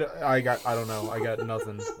would. I don't know. I got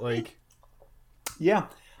nothing. Like, yeah,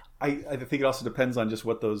 I think it also depends on just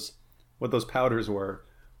what those powders were,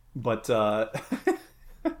 but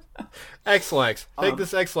X-Lax. Take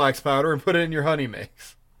this X-Lax powder and put it in your honey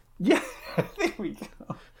mix. Yeah, there we go.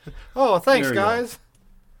 Oh, thanks, guys.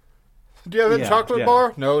 Do you have a chocolate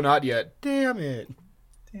bar? No, not yet. Damn it.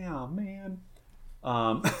 Damn, man.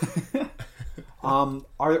 Are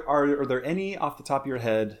there any off the top of your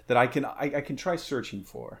head that I can try searching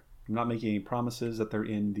for? I'm not making any promises that they're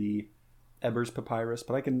in the Ebers Papyrus,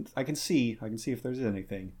 but I can see if there's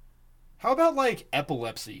anything. How about like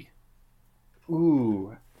epilepsy?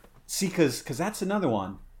 Ooh, see, because that's another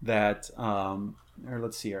one that or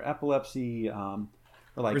let's see, or epilepsy, or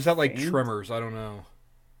like, or is that like tremors? I don't know.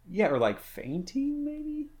 Yeah, or like fainting,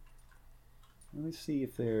 maybe. Let me see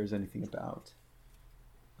if there's anything about.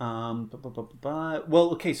 Well,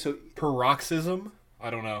 okay, so paroxysm.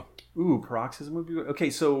 I don't know. Ooh, paroxysm would be good.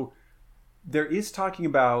 Okay, so there is talking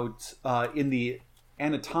about in the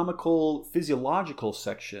anatomical physiological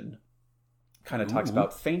section, kind of talks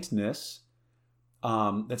about faintness.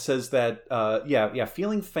 That says that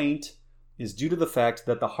feeling faint is due to the fact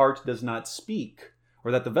that the heart does not speak,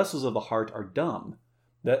 or that the vessels of the heart are dumb,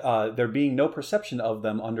 that there being no perception of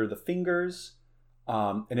them under the fingers,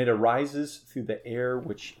 and it arises through the air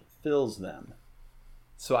which fills them.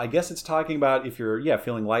 So I guess it's talking about if you're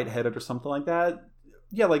feeling lightheaded or something like that.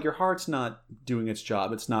 yeah, like your heart's not doing its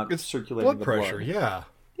job. It's not circulating blood pressure. Yeah,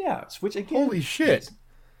 which again, holy shit.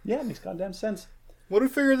 Makes goddamn sense. What do you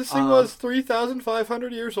figure this thing was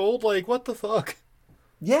 3,500 years old? Like, what the fuck?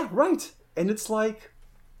 Yeah, right. And it's like,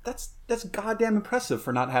 that's goddamn impressive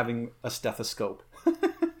for not having a stethoscope.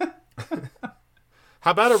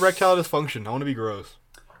 How about erectile dysfunction? I want to be gross.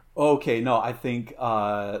 Okay, no, I think,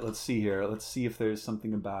 let's see here. Let's see if there's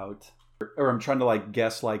something about, or I'm trying to like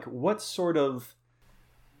guess like what sort of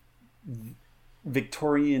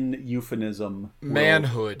Victorian euphemism.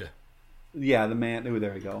 Manhood. Yeah, the man. Oh,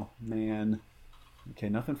 there we go. Man. Okay,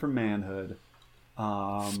 nothing for manhood.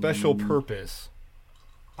 Special purpose.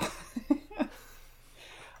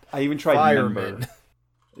 I even tried fireman.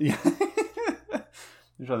 Yeah.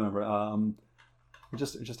 I'm trying to remember.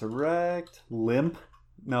 Just erect, limp.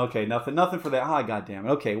 No, okay, nothing for that. Ah, goddamn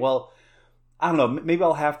it. Okay, well, I don't know. Maybe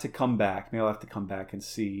I'll have to come back. Maybe I'll have to come back and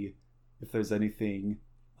see if there's anything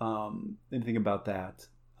about that.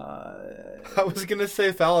 I was gonna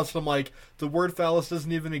say phallus. I'm like, the word phallus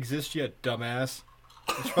doesn't even exist yet, dumbass.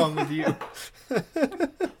 What's wrong with you?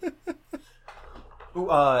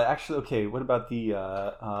 Ooh, actually, okay. What about the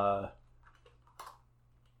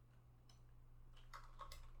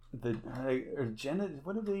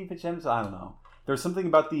what are the even gems? I don't know. There's something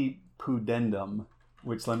about the pudendum,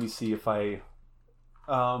 which let me see if I.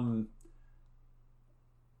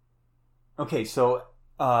 Okay, so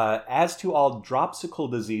as to all dropsical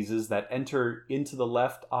diseases that enter into the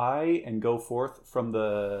left eye and go forth from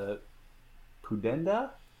the pudenda,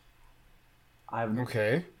 I'm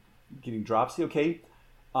getting dropsy. Okay,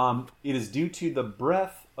 it is due to the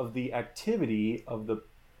breath of the activity of the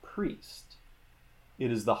priest.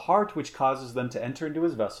 It is the heart which causes them to enter into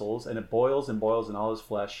his vessels, and it boils and boils in all his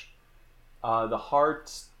flesh. The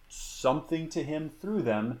heart something to him through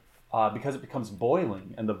them, because it becomes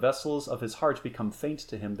boiling, and the vessels of his heart become faint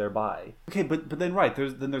to him thereby. Okay, but then right,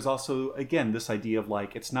 there's also again this idea of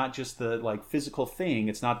like it's not just the like physical thing,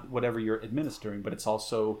 it's not whatever you're administering, but it's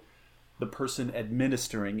also the person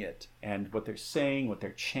administering it and what they're saying, what they're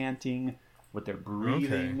chanting, what they're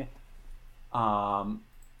breathing. Okay.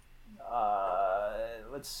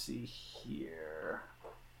 Let's see here.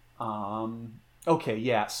 Okay,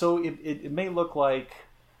 yeah. So it may look like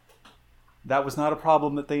that was not a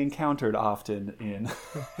problem that they encountered often in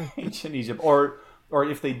ancient Egypt, or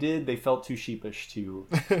if they did, they felt too sheepish to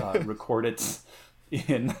record it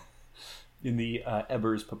in the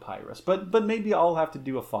Ebers papyrus. But maybe I'll have to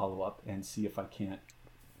do a follow up and see if I can't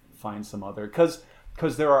find some other, because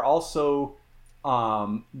there are also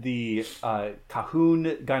the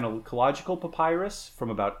Kahun gynecological papyrus from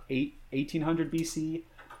about 1800 BC,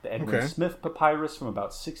 the Edwin Smith papyrus from about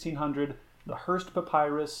 1600, the Hearst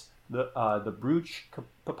papyrus, the Bruch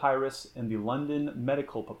papyrus, and the London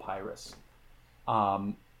medical papyrus.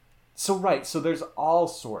 So there's all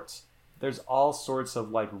sorts of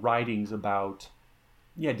like writings about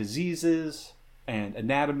diseases and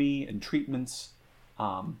anatomy and treatments.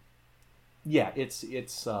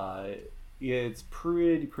 It's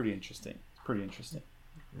pretty interesting. It's pretty interesting.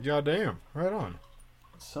 Yeah, damn. Right on.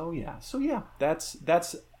 So yeah, that's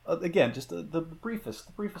again just the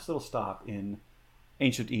briefest little stop in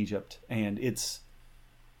ancient Egypt, and it's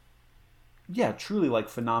truly like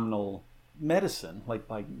phenomenal medicine, like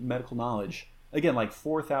medical knowledge. Again, like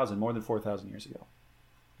more than 4,000 years ago.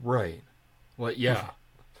 Right. Well, yeah.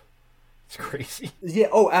 It's crazy. Yeah.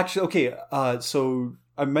 Oh, actually, okay. So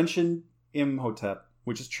I mentioned Imhotep,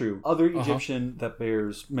 which is true. Other Egyptian that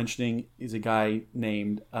bears mentioning is a guy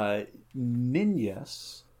named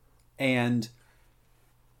Ninus. And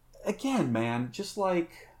again, man, just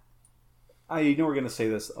like, I know we're going to say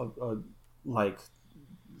this like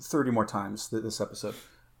 30 more times this episode.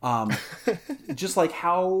 Just like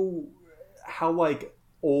how like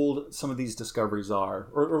old some of these discoveries are,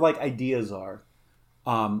 or like ideas are.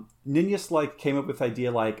 Ninus like came up with the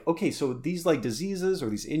idea like, okay, so these like diseases or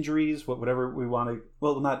these injuries, whatever we want to,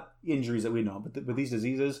 well, not injuries that we know, but these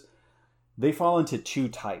diseases, they fall into two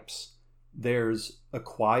types. There's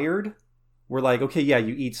acquired, where like, okay, yeah,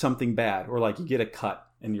 you eat something bad, or like you get a cut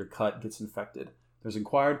and your cut gets infected. There's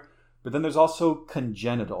acquired, but then there's also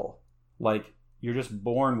congenital, like you're just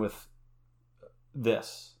born with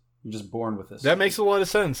this. You're just born with this. That makes a lot of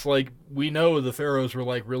sense. Like, we know the pharaohs were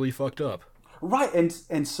like really fucked up. Right,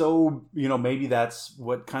 and so, maybe that's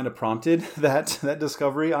what kind of prompted that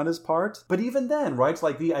discovery on his part. But even then, right, it's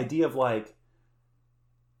like the idea of like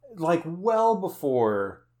well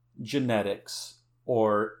before genetics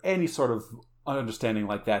or any sort of understanding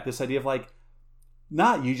like that, this idea of like,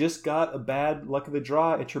 you just got a bad luck of the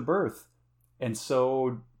draw at your birth. And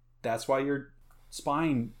so that's why your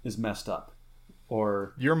spine is messed up.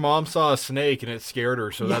 or your mom saw a snake and it scared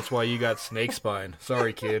her, so that's why you got snake spine.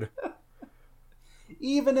 Sorry, kid.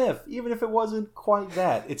 even if it wasn't quite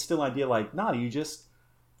that, it's still an idea like, nah, you just,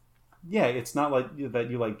 yeah, it's not like that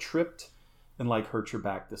you like tripped and like hurt your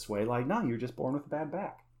back this way. Like, nah, you're just born with a bad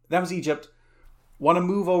back. That was Egypt. Want to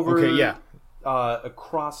move over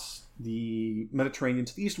across the Mediterranean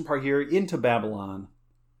to the eastern part here into Babylon.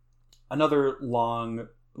 Another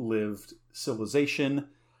long-lived civilization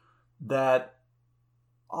that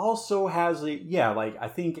also has I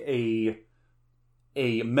think a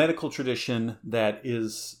medical tradition that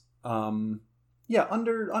is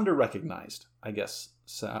under recognized, I guess,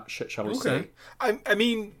 shall we say. I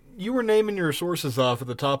mean, you were naming your sources off at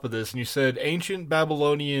the top of this, and you said ancient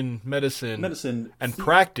Babylonian medicine and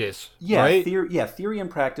practice, right? Theory and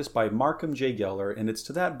Practice by Markham J. Geller, and it's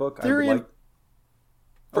to that book Theory I would like...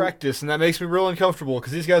 Practice, and that makes me real uncomfortable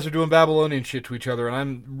because these guys are doing Babylonian shit to each other, and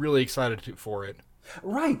I'm really excited for it.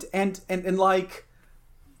 Right, and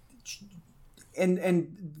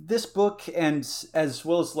this book, and as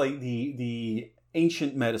well as like the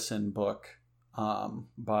Ancient Medicine book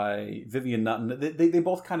by Vivian Nutton, they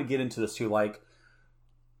both kind of get into this too. Like,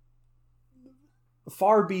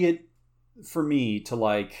 far be it for me to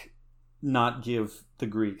like not give the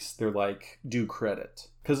Greeks their like due credit,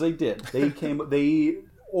 because they did. They came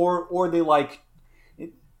or they like,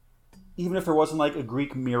 even if there wasn't like a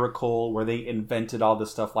Greek miracle where they invented all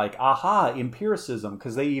this stuff like empiricism,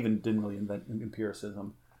 because they even didn't really invent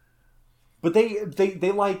empiricism, but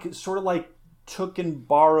they like sort of like took and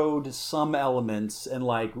borrowed some elements and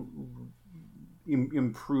like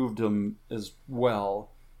improved them as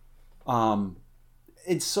well. And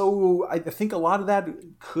so I think a lot of that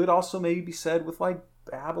could also maybe be said with like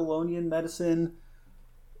Babylonian medicine.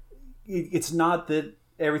 It's not that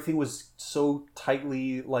everything was so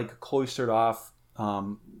tightly like cloistered off,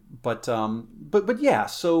 but yeah.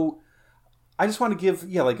 So I just want to give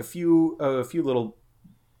like a few little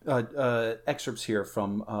excerpts here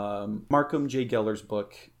from Markham J. Geller's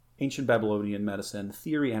book, Ancient Babylonian Medicine: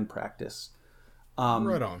 Theory and Practice.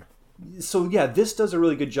 Right on. So yeah, this does a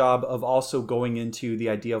really good job of also going into the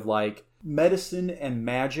idea of like medicine and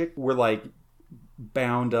magic were like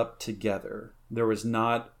bound up together. There was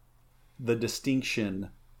not the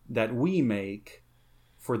distinction that we make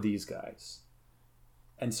for these guys.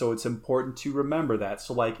 And so it's important to remember that.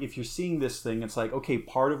 So like if you're seeing this thing, it's like, okay,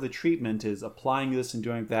 part of the treatment is applying this and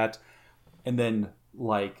doing that, and then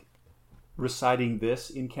like reciting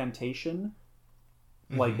this incantation.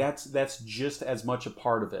 Mm-hmm. Like that's just as much a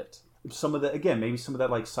part of it. Some of the, again, maybe some of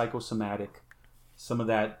that like psychosomatic, some of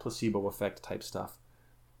that placebo effect type stuff.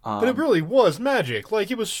 But it really was magic. Like,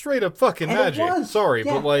 it was straight up fucking magic. Sorry,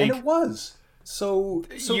 yeah, but like... And it was. So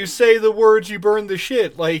you say the words, you burn the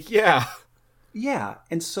shit. Like, yeah. Yeah,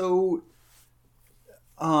 and so...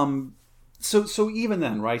 So even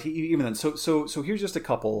then, right? Even then. So here's just a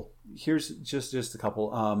couple. Here's just a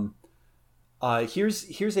couple.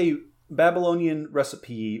 Here's a Babylonian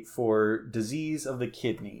recipe for disease of the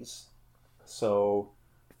kidneys. So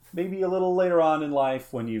maybe a little later on in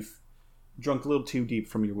life when you've drunk a little too deep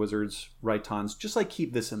from your wizard's Rhytons, just like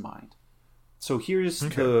keep this in mind. So here's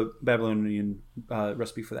the Babylonian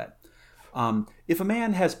recipe for that. If a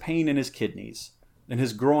man has pain in his kidneys and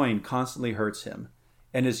his groin constantly hurts him,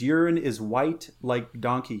 and his urine is white like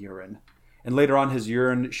donkey urine, and later on his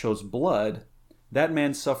urine shows blood, that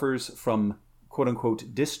man suffers from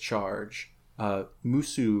quote-unquote discharge,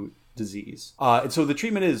 Musu disease. And so the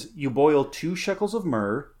treatment is you boil 2 shekels of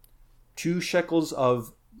myrrh, 2 shekels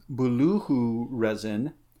of buluhu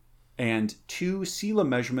resin, and 2 sela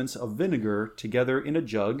measurements of vinegar together in a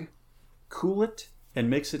jug. Cool it and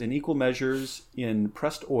mix it in equal measures in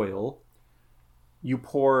pressed oil. You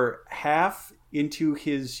pour half into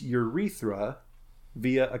his urethra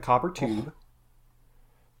via a copper tube.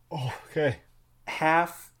 Oh, okay.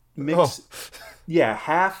 Half mix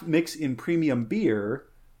in premium beer.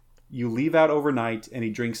 You leave out overnight, and he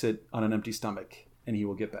drinks it on an empty stomach, and he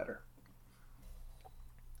will get better.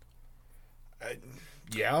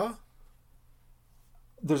 Yeah.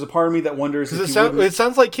 There's a part of me that wonders because it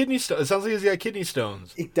sounds like kidney stones. It sounds like he's got kidney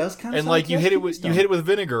stones. It does kind of, and like you hit it with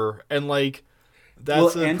vinegar, and like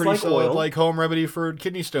that's a pretty solid like home remedy for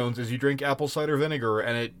kidney stones. Is you drink apple cider vinegar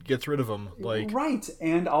and it gets rid of them. Like right,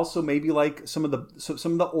 and also maybe like some of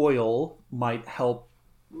the oil might help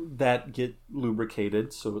that get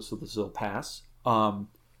lubricated, so this will pass.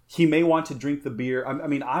 He may want to drink the beer. I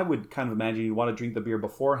mean, I would kind of imagine you want to drink the beer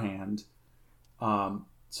beforehand.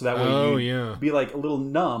 So that way you be like a little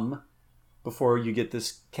numb before you get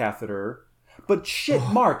this catheter. But shit,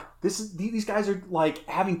 Mark, these guys are like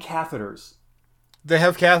having catheters. They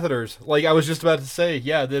have catheters. Like, I was just about to say,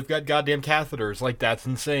 yeah, they've got goddamn catheters. Like, that's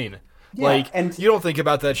insane. Yeah, like, and you don't think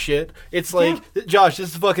about that shit. It's like, Josh,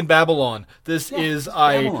 this is fucking Babylon. This is,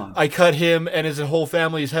 Babylon. I cut him and his whole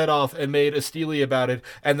family's head off and made a steely about it,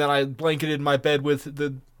 and then I blanketed my bed with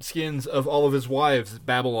the skins of all of his wives,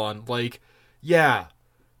 Babylon. Like, yeah.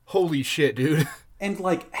 Holy shit, dude. And,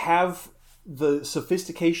 like, have the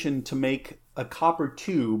sophistication to make a copper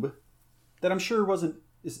tube that I'm sure wasn't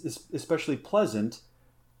especially pleasant,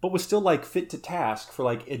 but was still, like, fit to task for,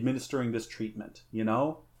 like, administering this treatment, you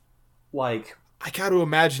know? Like, I gotta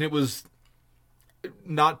imagine it was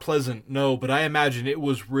not pleasant, no, but I imagine it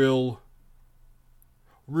was real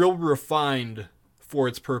refined for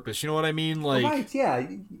its purpose. You know what I mean? Like, right, yeah.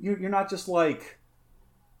 You're not just, like...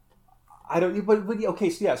 I don't... But okay,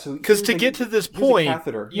 so yeah, so... Because to get to this point,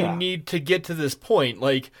 you yeah. need to get to this point.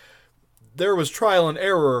 Like, there was trial and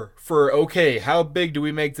error for, okay, how big do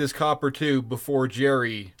we make this copper tube before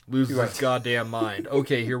Jerry loses his goddamn mind?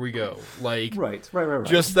 Okay, here we go. Like, right.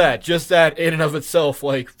 Just that in and of itself,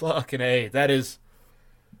 like, fucking A, that is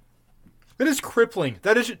crippling.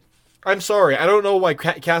 That is, I'm sorry, I don't know why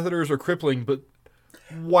catheters are crippling, but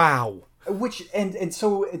wow. Which, and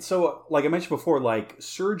so, like I mentioned before, like,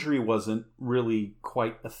 surgery wasn't really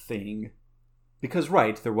quite a thing. Because,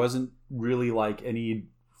 right, there wasn't really, like, any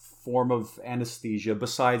form of anesthesia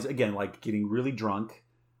besides, again, like, getting really drunk.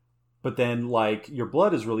 But then, like, your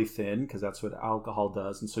blood is really thin, because that's what alcohol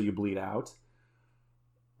does, and so you bleed out.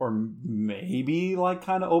 Or maybe, like,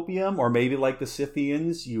 kind of opium, or maybe, like, the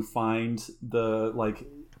Scythians, you find the, like...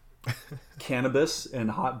 cannabis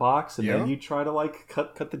and hot box, and then you try to, like,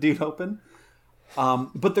 cut the dude open.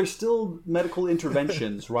 But there's still medical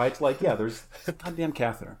interventions, right? Like, yeah, there's a goddamn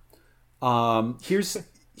catheter.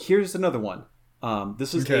 Here's another one.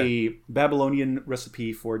 This is a Babylonian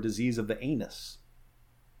recipe for disease of the anus.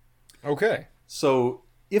 Okay. So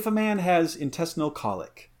if a man has intestinal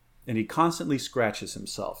colic and he constantly scratches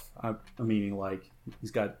himself, meaning, like,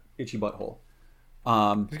 he's got itchy butthole.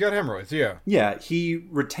 He's got hemorrhoids, yeah. Yeah, he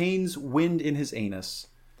retains wind in his anus.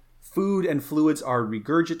 Food and fluids are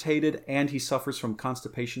regurgitated, and he suffers from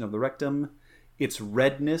constipation of the rectum. Its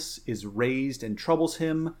redness is raised and troubles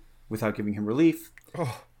him without giving him relief.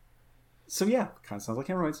 Oh. So yeah, kind of sounds like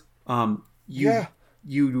hemorrhoids.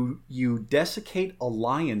 You desiccate a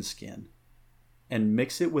lion skin and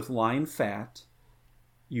mix it with lion fat.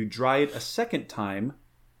 You dry it a second time,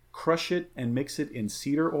 crush it and mix it in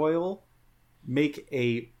cedar oil. Make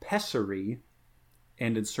a pessary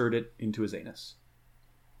and insert it into his anus.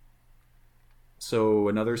 So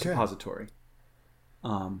another suppository.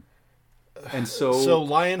 And so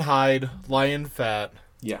lion hide, lion fat.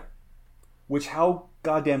 Yeah. Which, how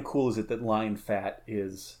goddamn cool is it that lion fat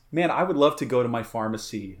is... Man, I would love to go to my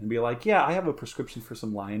pharmacy and be like, yeah, I have a prescription for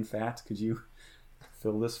some lion fat. Could you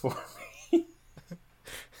fill this for me?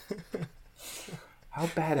 How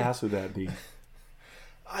badass would that be?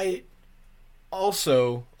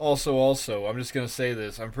 Also, I'm just gonna say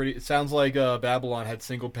this. It sounds like Babylon had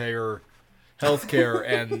single payer healthcare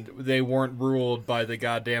and they weren't ruled by the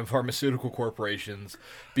goddamn pharmaceutical corporations.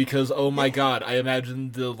 Because, oh my god, I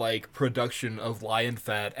imagine the, like, production of lion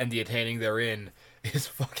fat and the attaining therein is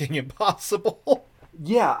fucking impossible.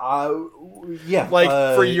 Yeah, yeah. Like,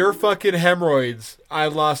 for your fucking hemorrhoids, I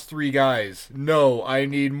lost 3 guys. No, I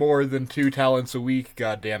need more than 2 talents a week,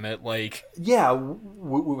 goddammit. Like... Yeah,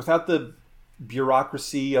 without the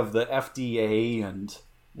bureaucracy of the FDA and,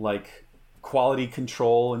 like, quality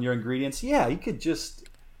control and your ingredients, yeah, you could just...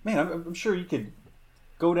 Man, I'm sure you could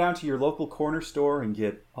go down to your local corner store and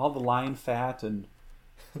get all the lion fat and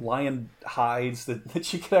lion hides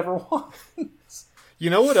that you could ever want. You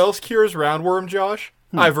know what else cures roundworm, Josh?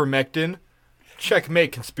 Ivermectin.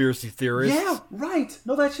 Checkmate, conspiracy theorists. Yeah, right.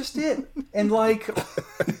 No, that's just it. And, like...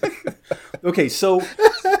 Okay, so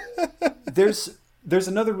there's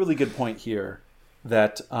another really good point here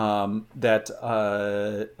that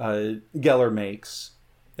Geller makes,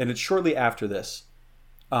 and it's shortly after this,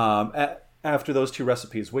 after those 2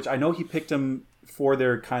 recipes, which I know he picked them for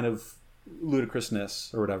their kind of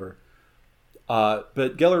ludicrousness or whatever.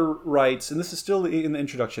 But Geller writes, and this is still in the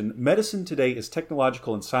introduction, medicine today is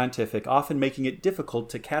technological and scientific, often making it difficult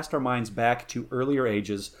to cast our minds back to earlier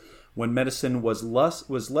ages when medicine was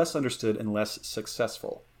less understood and less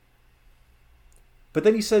successful. But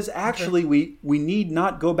then he says, actually, we need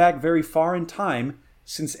not go back very far in time,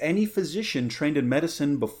 since any physician trained in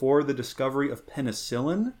medicine before the discovery of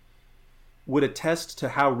penicillin would attest to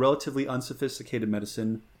how relatively unsophisticated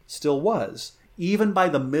medicine still was, even by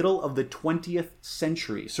the middle of the 20th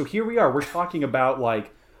century. So here we are. We're talking about,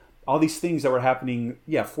 like, all these things that were happening,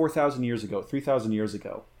 4,000 years ago, 3,000 years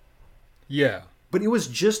ago. Yeah. But it was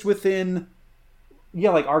just within,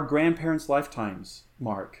 like our grandparents' lifetimes,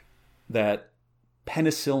 Mark, that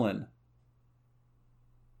penicillin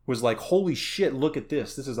was like, holy shit, look at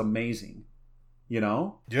this. This is amazing. Yeah.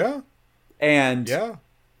 And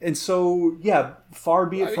so, far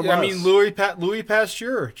be it from us. I mean, Louis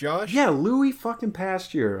Pasteur, Josh. Yeah, Louis fucking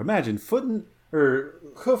Pasteur. Imagine hoof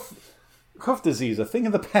disease, a thing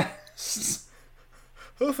of the past.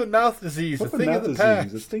 Hoof and mouth disease, a thing of the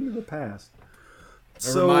past. A thing of the past.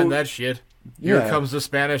 Never mind that shit. Here comes the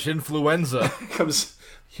Spanish influenza.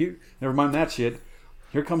 Never mind that shit.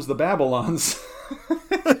 Here comes the Babylons.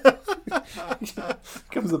 Here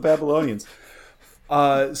comes the Babylonians.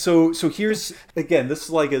 So here's, again, this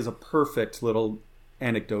is a perfect little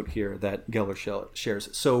anecdote here that Geller shares.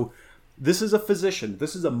 So this is a physician.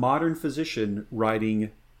 This is a modern physician writing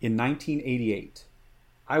in 1988.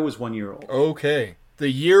 I was 1 year old. Okay. The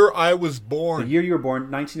year I was born. The year you were born,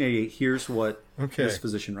 1988. Here's what this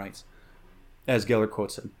physician writes, as Geller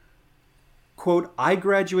quotes him. Quote, I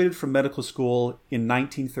graduated from medical school in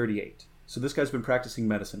 1938. So this guy's been practicing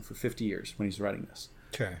medicine for 50 years when he's writing this.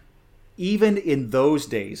 Okay. Even in those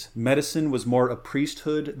days, medicine was more a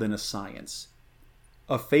priesthood than a science.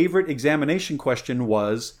 A favorite examination question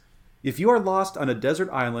was, if you are lost on a desert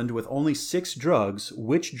island with only 6 drugs,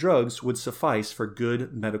 which drugs would suffice for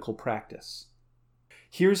good medical practice?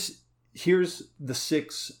 Here's the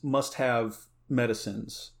 6 must-have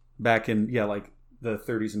medicines back in, the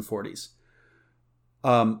 30s and 40s.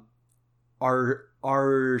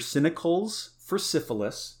 Arsenicals for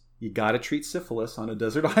syphilis. You got to treat syphilis on a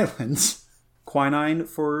desert island. Quinine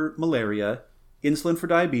for malaria. Insulin for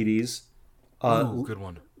diabetes. Good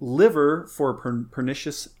one. Liver for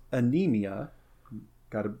pernicious anemia.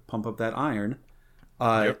 Got to pump up that iron.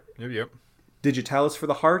 Yep. Digitalis for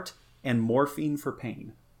the heart. And morphine for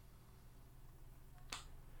pain.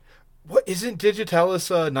 What, isn't digitalis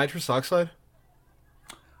nitrous oxide?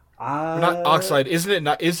 Not oxide, isn't it?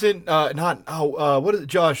 What is it,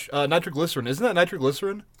 Josh? Nitroglycerin, isn't that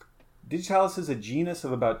nitroglycerin? Digitalis is a genus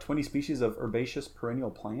of about 20 species of herbaceous perennial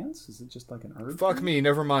plants. Is it just like an herb? Fuck me,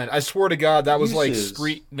 never mind. I swear to God, that was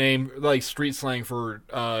street slang for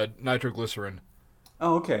nitroglycerin.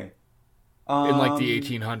 Oh, okay. In the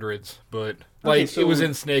 1800s, but it was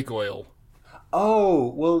in snake oil.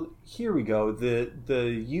 Oh, well, here we go.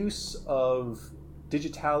 The use of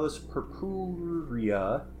Digitalis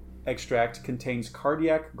purpurea extract contains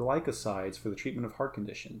cardiac glycosides for the treatment of heart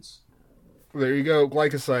conditions. There you go,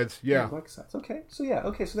 glycosides. Yeah, glycosides. Okay, so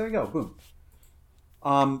there you go.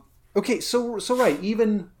 Boom. Okay, so right,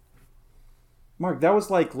 even Mark, that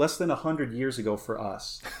was less than 100 years ago for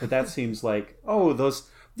us. But that seems like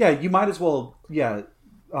you might as well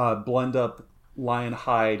blend up lion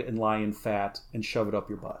hide and lion fat and shove it up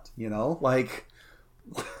your butt.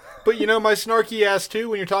 But my snarky ass too,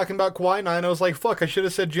 when you're talking about quinine, I was like, fuck, I should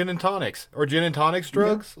have said gin and tonics. Or gin and tonics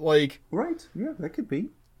drugs. Yeah. Right, yeah, that could be.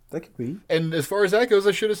 And as far as that goes,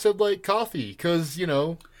 I should have said coffee, because, yeah,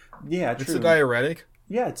 true. It's a diuretic.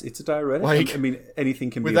 Yeah, it's a diuretic. I mean,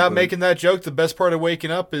 anything can be. Without making that joke, the best part of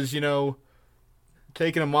waking up is,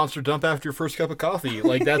 taking a monster dump after your first cup of coffee.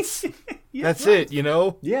 That's that's right.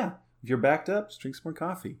 It, Yeah. If you're backed up, just drink some more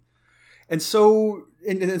coffee. And so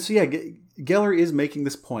Geller is making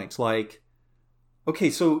this point.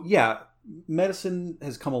 Medicine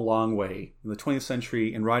has come a long way in the 20th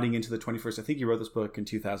century and riding into the 21st. I think he wrote this book in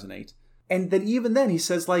 2008. And then even then he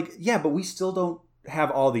says but we still don't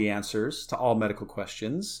have all the answers to all medical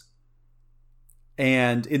questions.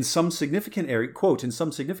 And in some significant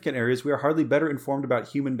areas, we are hardly better informed about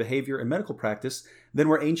human behavior and medical practice than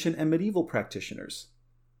were ancient and medieval practitioners.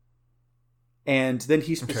 And then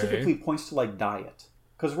he specifically points to diet.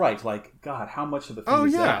 Because God, how much of the thing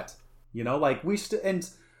is that?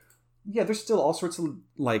 There's still all sorts of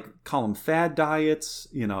call them fad diets.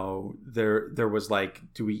 There was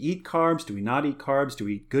do we eat carbs? Do we not eat carbs? Do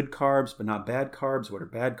we eat good carbs but not bad carbs? What are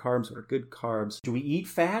bad carbs? What are good carbs? Do we eat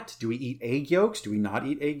fat? Do we eat egg yolks? Do we not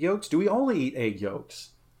eat egg yolks? Do we only eat egg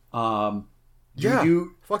yolks? Fucking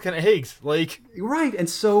eggs. Right, and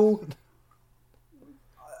so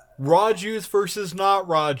raw juice versus not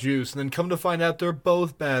raw juice, and then come to find out they're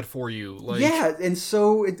both bad for you. And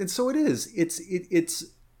so it is.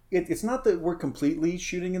 It's not that we're completely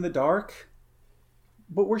shooting in the dark,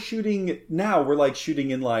 but we're shooting now. We're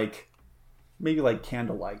shooting in maybe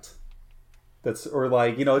candlelight. Just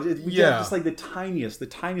the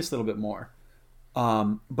tiniest little bit more.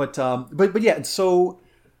 But yeah. And so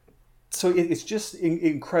it's just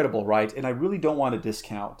incredible, right? And I really don't want to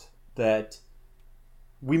discount that.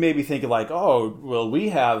 We may be thinking we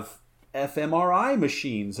have fMRI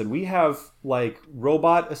machines, and we have like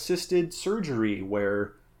robot assisted surgery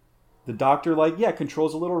where the doctor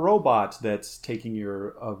controls a little robot that's taking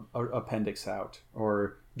your appendix out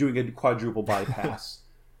or doing a quadruple bypass.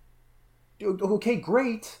 Okay,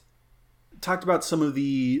 great. Talked about some of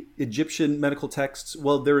the Egyptian medical texts.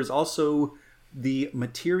 Well, there is also the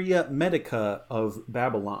Materia Medica of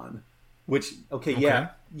Babylon, which yeah,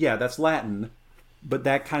 that's Latin, but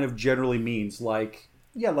that kind of generally means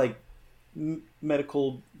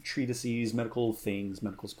medical treatises, medical things,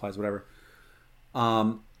 medical supplies, whatever.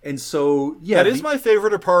 And so, that is my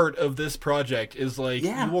favorite part of this project is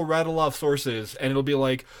you will rattle off sources and it'll be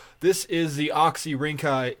like, this is the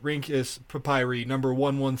Oxyrhynchus papyri number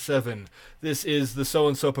 117. This is the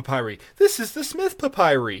so-and-so papyri. This is the Smith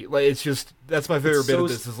papyri. It's just, that's my favorite bit of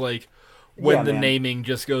this is when the naming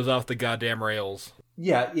just goes off the goddamn rails.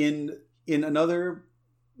 Yeah, in another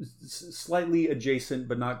slightly adjacent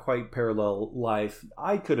but not quite parallel life,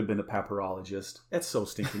 I could have been a papyrologist. That's so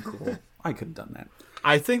stinking cool. I could have done that.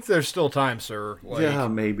 I think there's still time, sir. Yeah,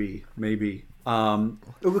 maybe.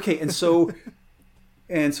 Okay, and so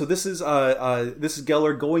this is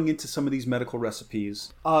Geller going into some of these medical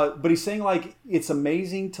recipes, but he's saying it's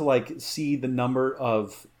amazing to see the number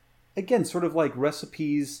of, again, sort of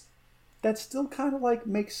recipes that still kind of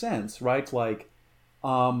make sense, right? If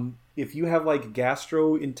you have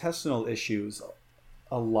gastrointestinal issues,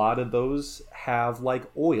 a lot of those have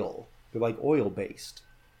oil. They're oil based.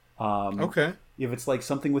 Okay. If it's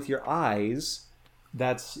something with your eyes,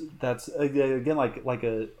 that's again like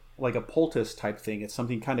a poultice type thing. It's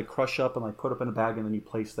something kind of crush up and put up in a bag, and then you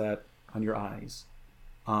place that on your eyes.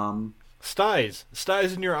 Styes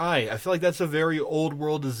in your eye. I feel like that's a very old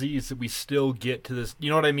world disease that we still get to this. You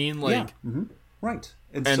know what I mean? Right.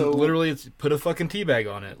 And so, literally, it's put a fucking tea bag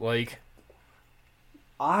on it.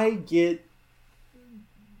 I get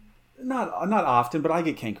not often, but I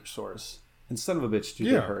get canker sores, and son of a bitch, do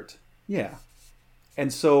they hurt? Yeah.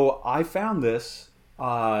 And so I found this,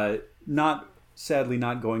 sadly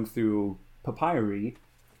not going through papyri,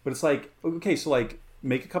 but it's okay, so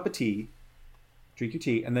make a cup of tea, drink your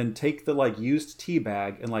tea, and then take the used tea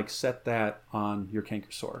bag and set that on your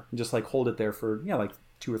canker sore and just hold it there for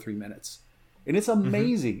 2 or 3 minutes, and it's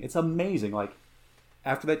amazing. Mm-hmm. It's amazing.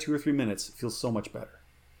 After that 2 or 3 minutes, it feels so much better.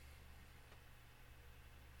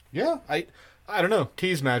 Yeah, I don't know.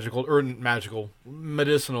 Tea's medicinal.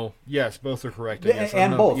 Yes, both are correct. I guess.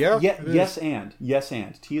 And both. Yeah. Yes, and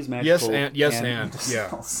tea is magical. Yes, and.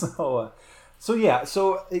 Yeah.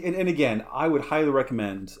 So again, I would highly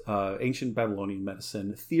recommend Ancient Babylonian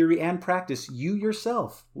Medicine Theory and Practice. You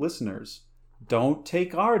yourself, listeners, don't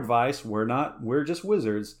take our advice. We're just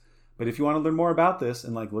wizards. But if you want to learn more about this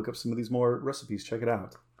and look up some of these more recipes, check it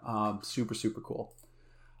out. Super, super cool.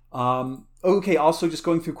 Okay. Also, just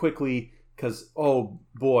going through quickly, because, oh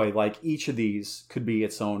boy, each of these could be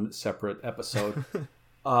its own separate episode.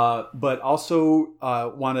 But also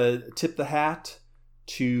want to tip the hat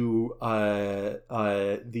to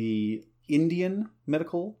the Indian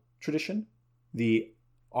medical tradition, the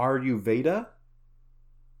Ayurveda,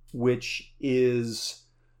 which is,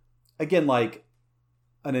 again,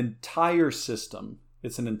 an entire system.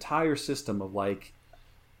 It's an entire system of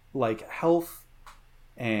health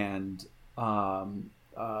and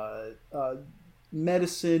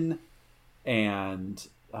medicine and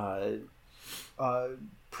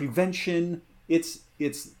prevention. It's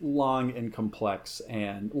long and complex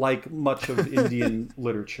and much of Indian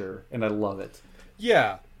literature, and I love it.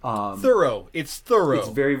 Yeah, thorough. It's thorough. It's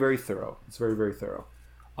very, very thorough.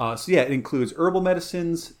 It includes herbal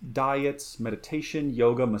medicines, diets, meditation,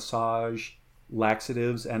 yoga, massage,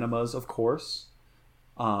 laxatives, enemas, of course.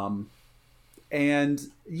 And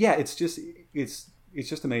yeah, it's just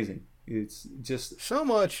amazing. It's just so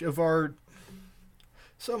much of our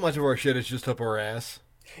shit is just up our ass.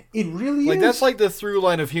 It really is. That's the through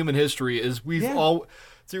line of human history is we've all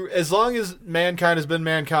through, as long as mankind has been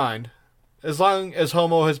mankind, as long as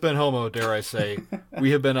homo has been homo, dare I say,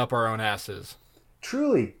 we have been up our own asses.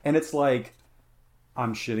 Truly. And it's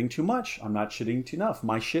I'm shitting too much. I'm not shitting enough.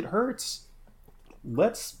 My shit hurts.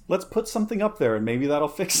 Let's put something up there and maybe that'll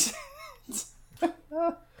fix it.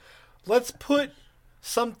 Let's put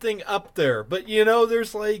something up there. But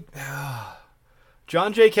there's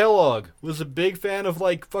John J. Kellogg was a big fan of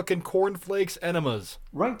fucking cornflakes enemas.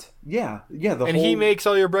 Right. Yeah. He makes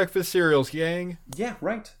all your breakfast cereals, gang. Yeah,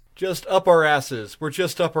 right. Just up our asses. We're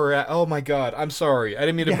just up our Oh my god. I'm sorry. I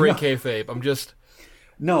didn't mean to break kayfabe. I'm just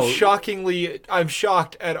I'm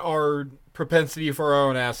shocked at our propensity for our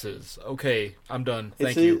own asses. Okay, I'm done.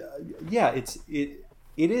 Thank you. It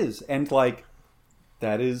is. And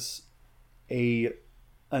that is a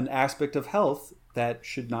an aspect of health that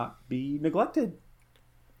should not be neglected.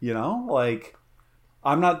 You know, like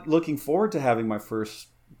I'm not looking forward to having my first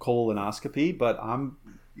colonoscopy, but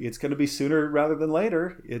it's going to be sooner rather than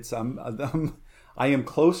later. I am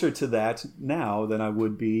closer to that now than I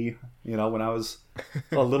would be, you know, when I was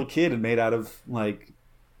a little kid and made out of like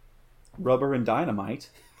rubber and dynamite.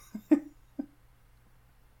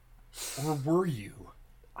 Or were you?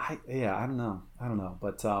 I don't know,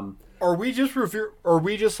 but are we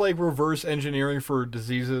just like reverse engineering for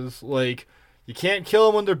diseases? Like, you can't kill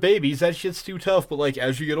them when they're babies. That shit's too tough. But like,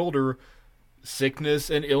 as you get older, sickness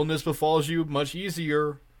and illness befalls you much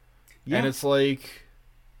easier. Yeah. And it's like,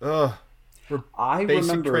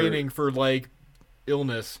 basic training for like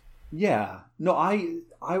illness. Yeah. No, I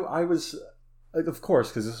was, of course,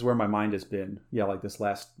 because this is where my mind has been. Yeah, like this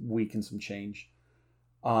last week and some change.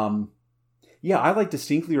 Yeah, I like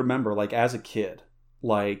distinctly remember, like as a kid,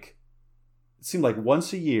 like it seemed like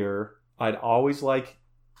once a year I'd always like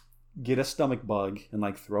get a stomach bug and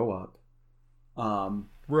like throw up.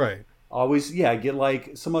 Right. Always, yeah, get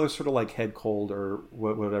like some other sort of like head cold or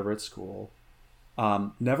whatever at school.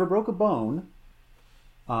 Never broke a bone.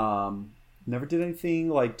 Never did anything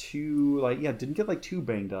like too like didn't get like too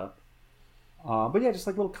banged up. But yeah, just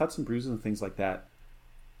like little cuts and bruises and things like that.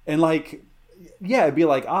 And like, yeah, it'd be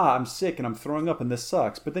like, I'm sick and I'm throwing up and this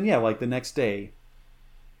sucks. But then yeah, like the next day,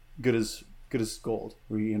 good as gold,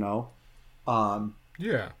 you know.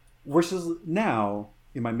 Yeah. Versus now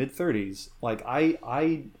in my mid 30s, like I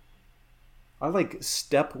like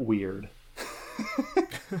step weird.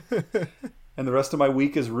 And the rest of my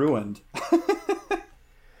week is ruined.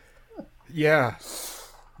 Yeah.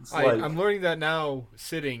 I'm learning that now,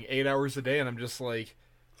 sitting 8 hours a day, and I'm just like,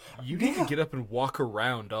 you need to get up and walk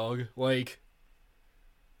around, dog. Like,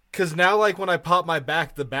 because now, like, when I pop my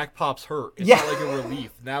back, the back pops hurt. It's not like a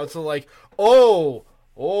relief. Now it's like, oh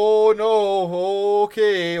no,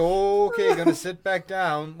 okay, gonna sit back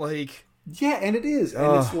down. Like, yeah, and it is.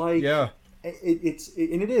 And it's like, yeah.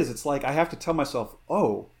 It's like I have to tell myself,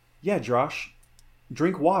 oh, yeah, Josh,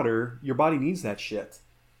 drink water. Your body needs that shit.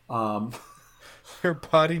 Your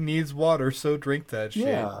body needs water, so drink that shit.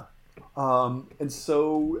 Yeah. And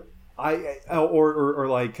so or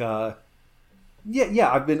like, I've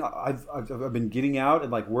been getting out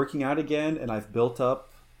and like working out again, and I've built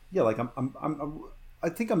up. Yeah, like I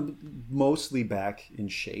think I'm mostly back in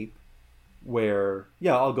shape. Where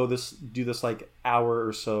I'll do this like hour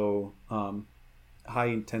or so high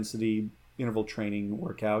intensity interval training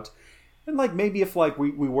workout, and like maybe if like we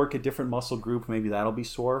work a different muscle group, maybe that'll be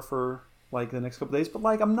sore for like the next couple days. But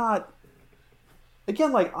like I'm not,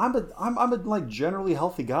 again, like I'm a like generally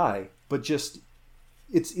healthy guy, but just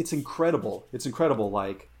it's incredible. It's incredible.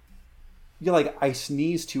 Like like I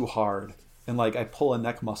sneeze too hard and like I pull a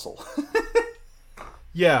neck muscle.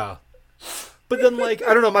 Yeah. But then, like,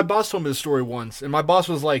 I don't know, my boss told me this story once, and my boss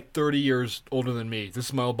was, like, 30 years older than me. This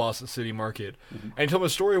is my old boss at City Market. Mm-hmm. And he told me a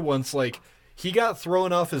story once, like, he got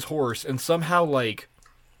thrown off his horse and somehow, like,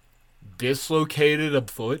 dislocated a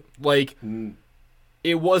foot. Like,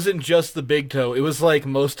 it wasn't just the big toe. It was, like,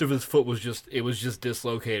 most of his foot was just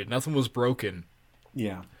dislocated. Nothing was broken.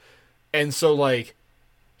 Yeah. And so, like,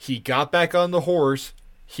 he got back on the horse.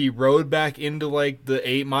 He rode back into, like, the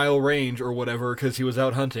 8-mile range or whatever because he was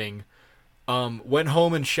out hunting. Went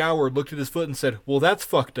home and showered, looked at his foot and said, well, that's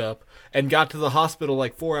fucked up, and got to the hospital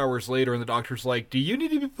like 4 hours later, and the doctor's like, do you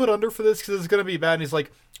need to be put under for this because it's going to be bad? And he's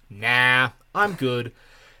like, nah, I'm good.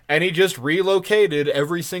 And he just relocated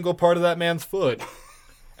every single part of that man's foot.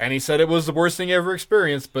 And he said it was the worst thing he ever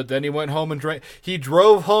experienced, but then he went home and he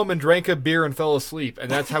drove home and drank a beer and fell asleep, and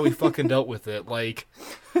that's how he fucking dealt with it. Like,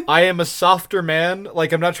 I am a softer man.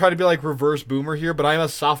 Like, I'm not trying to be like reverse boomer here, but I am a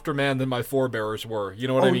softer man than my forebears were. You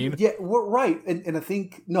know what I mean? Yeah, well, right. And I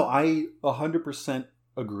think, no, I 100%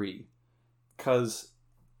 agree. Because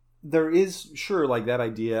there is, sure, like that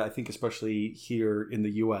idea, I think especially here in the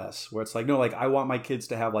U.S., where it's like, no, like, I want my kids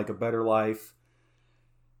to have like a better life.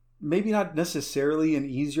 Maybe not necessarily an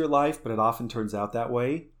easier life, but it often turns out that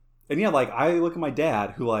way. And yeah, like I look at my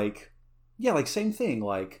dad who like, like same thing.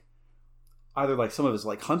 Like either like some of his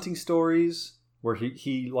like hunting stories where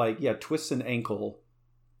he like, twists an ankle,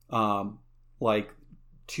 like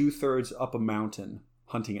 2/3 up a mountain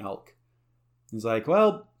hunting elk. He's like,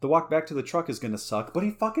 well, the walk back to the truck is going to suck, but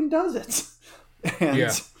he fucking does it.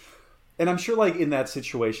 And I'm sure like in that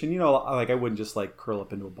situation, you know, like I wouldn't just like curl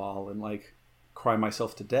up into a ball and like cry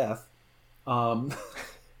myself to death.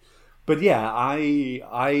 But yeah,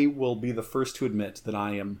 I will be the first to admit that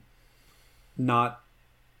I am not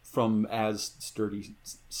from as sturdy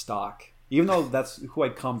stock, even though that's who I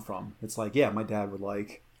come from. It's like, yeah, my dad would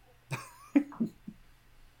like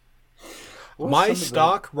My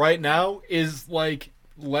stock right now is like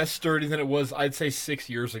less sturdy than it was, I'd say, 6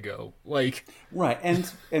 years ago. Like, right,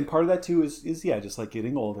 and part of that too is just like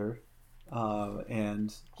getting older,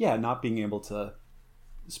 and not being able to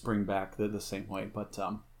spring back the same way. But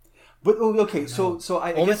okay, so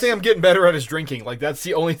I only guess... thing I'm getting better at is drinking. Like, that's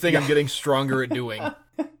the only thing I'm getting stronger at doing.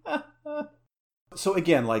 So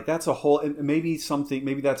again, like that's a whole, and maybe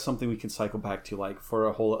that's something we can cycle back to, like for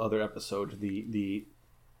a whole other episode. The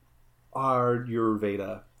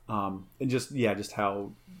Ayurveda, and just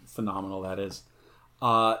how phenomenal that is.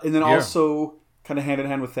 And then also, kind of hand in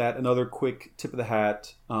hand with that, another quick tip of the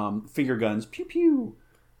hat: finger guns, pew pew,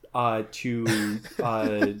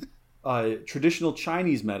 to traditional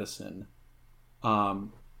Chinese medicine.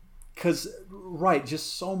 Because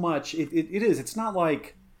just so much it is. It's not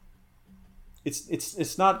like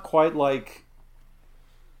it's not quite like.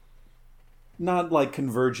 Not like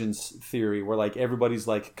convergence theory where like everybody's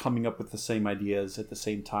like coming up with the same ideas at the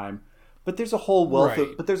same time, but there's a whole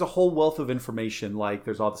wealth of information. Like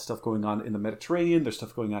there's all this stuff going on in the Mediterranean, there's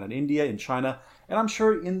stuff going on in India, in China, and I'm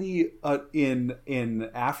sure in the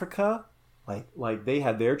in Africa, like they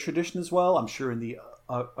had their tradition as well. I'm sure in the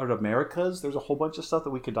Americas there's a whole bunch of stuff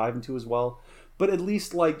that we could dive into as well. But at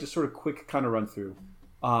least like just sort of quick kind of run through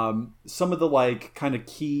some of the like kind of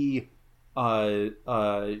key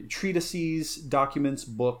treatises, documents,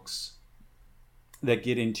 books that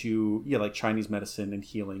get into like Chinese medicine and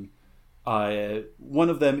healing. One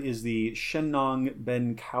of them is the Shennong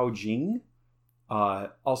Ben Kao Jing,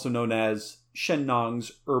 also known as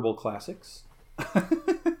Shennong's Herbal Classics.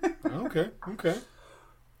 Okay.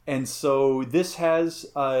 And so this has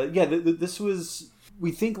this was,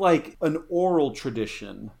 we think, like an oral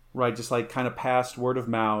tradition, right? Just like kind of passed word of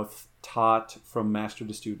mouth, taught from master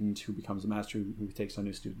to student, who becomes a master who takes on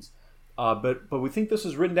new students. But we think this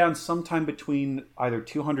was written down sometime between either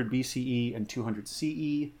 200 BCE and 200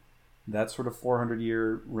 CE, that sort of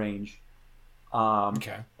 400-year range.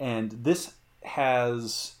 And this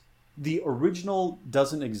has... The original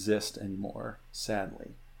doesn't exist anymore,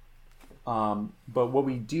 sadly. But what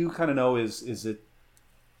we do kind of know is it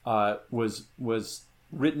was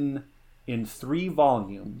written in 3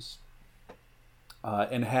 volumes,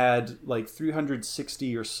 and had like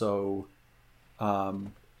 360 or so,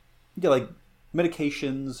 like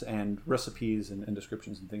medications and recipes and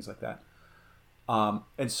descriptions and things like that.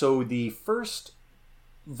 And so the first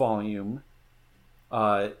volume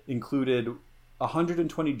included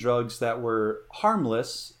 120 drugs that were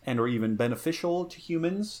harmless and or even beneficial to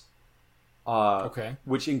humans.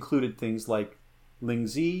 Which included things like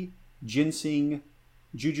lingzi, ginseng,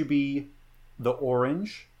 jujube, the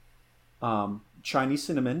orange, Chinese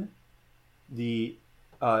cinnamon, the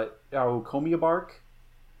Araucomia bark,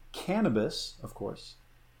 cannabis, of course.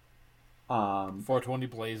 420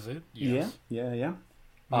 blaze it. Yes. Yeah.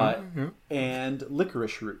 And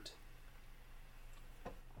licorice root.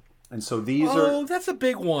 And so these are... Oh, that's a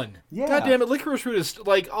big one. Yeah. God damn it, licorice root is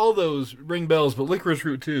like all those ring bells, but licorice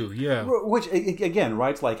root too. Yeah. Which again,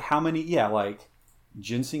 right? Like how many? Yeah, like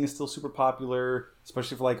ginseng is still super popular,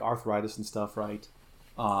 especially for like arthritis and stuff, right?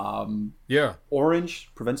 Orange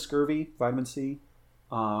prevents scurvy, vitamin C,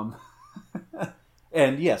 and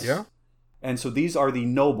yes, and so these are the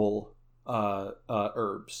noble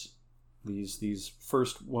herbs. These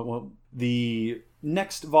first the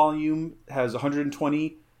next volume has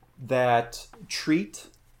 120 that treat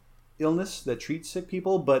illness, that treat sick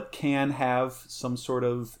people, but can have some sort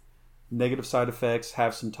of negative side effects,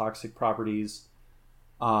 have some toxic properties.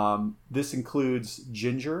 This includes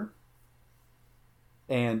ginger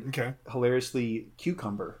and hilariously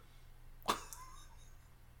cucumber.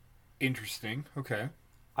 Interesting. Okay.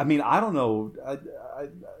 I mean, I don't know.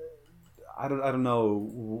 I don't know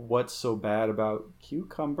what's so bad about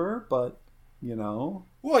cucumber, but you know.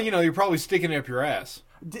 Well, you know, you're probably sticking it up your ass.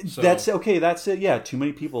 So. That's okay. That's it. Yeah, too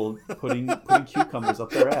many people putting cucumbers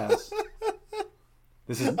up their ass.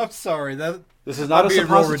 I'm sorry. This is not a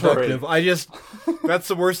suppository. That's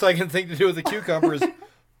the worst I can think to do with a cucumber is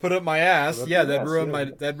put up my ass. Yeah, that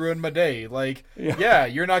ruined my day. Like, yeah,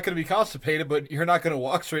 you're not going to be constipated, but you're not going to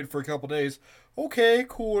walk straight for a couple days. Okay,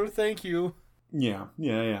 cool. Thank you. Yeah.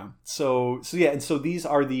 So these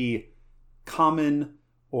are the common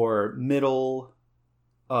or middle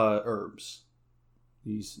herbs.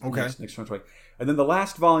 These next 20. And then the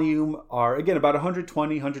last volume are, again, about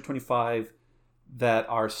 120, 125 that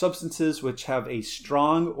are substances which have a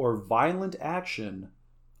strong or violent action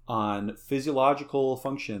on physiological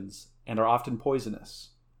functions and are often poisonous.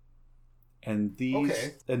 And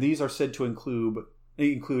these are said to include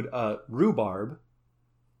rhubarb,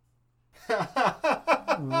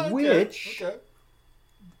 which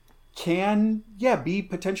can be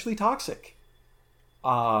potentially toxic.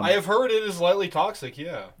 I have heard it is slightly toxic.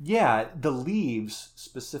 Yeah, the leaves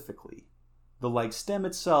specifically. The like stem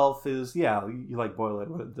itself is you like boil it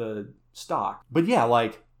with the stalk. But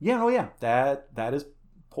that is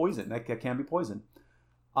poison. That can be poison.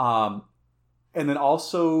 And then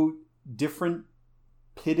also different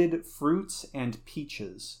pitted fruits and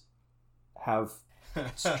peaches have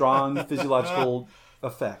strong physiological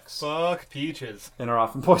effects. Fuck peaches. And are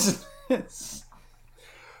often poisonous.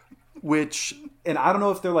 Which, and I don't know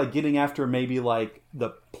if they're like getting after maybe like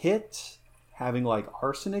the pit having like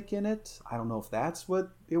arsenic in it. I don't know if that's what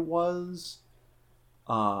it was.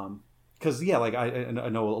 Because like I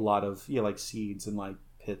know a lot of like seeds and like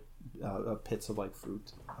pits of like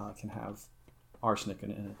fruit can have arsenic in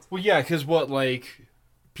it. Well, yeah, because what like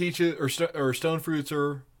peaches or stone fruits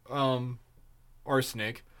are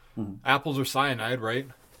arsenic. Mm-hmm. Apples are cyanide, right?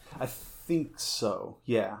 I think so.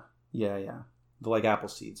 Yeah. The like apple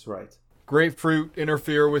seeds, right? Grapefruit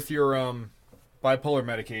interfere with your bipolar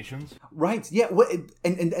medications, right? Yeah,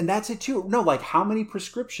 and that's it too. No, like how many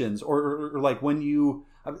prescriptions or like when you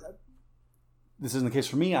this isn't the case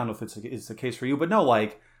for me. I don't know if it's the case for you, but no,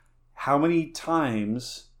 like how many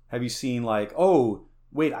times have you seen like, oh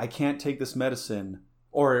wait, I can't take this medicine,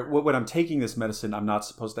 or when I'm taking this medicine, I'm not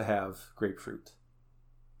supposed to have grapefruit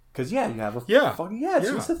because you have a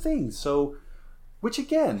it's a thing. So. Which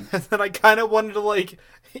again... And then I kind of wanted to, like,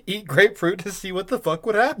 eat grapefruit to see what the fuck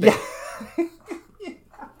would happen.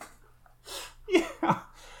 Yeah.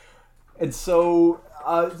 And so...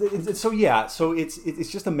 So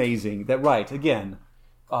it's just amazing that, right, again,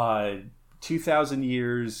 2,000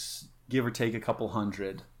 years, give or take a couple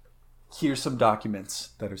hundred, here's some documents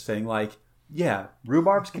that are saying, like,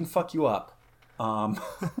 rhubarbs can fuck you up.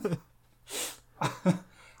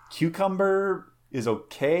 Cucumber... is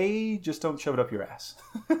okay, just don't shove it up your ass.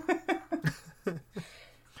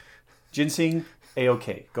 Ginseng,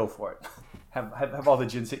 A-okay, go for it. Have all the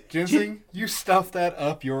ginseng. Ginseng, you stuff that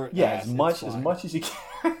up your ass. As much as you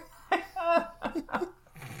can.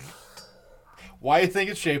 Why do you think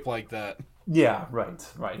it's shaped like that? Yeah, right,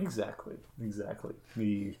 exactly.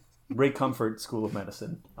 The Ray Comfort School of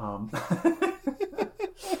Medicine.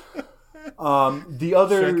 The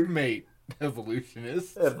other... Checkmate.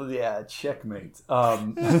 Evolutionist. Checkmate.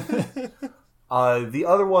 The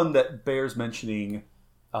other one that bears mentioning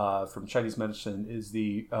from Chinese medicine is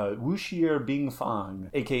the Wuxia Bing Fang,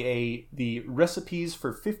 aka the recipes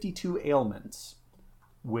for 52 ailments,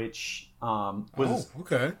 which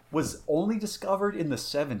was only discovered in the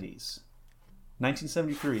 70s.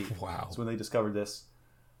 1973. Wow. That's when they discovered this.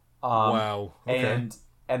 Wow. Okay.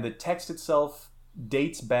 And the text itself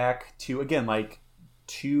dates back to, again, like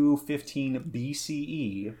 215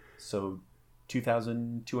 BCE, so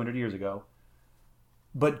 2,200 years ago.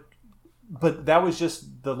 But that was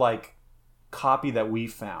just the like copy that we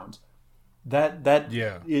found. The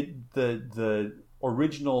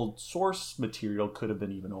original source material could have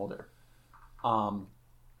been even older.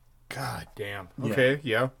 God damn. Okay,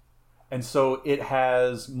 yeah. And so it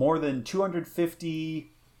has more than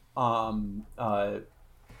 250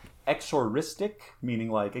 exoristic,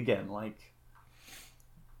 meaning like, again, like,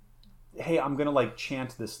 hey, I'm going to like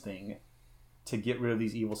chant this thing to get rid of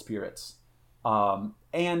these evil spirits.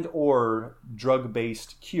 And or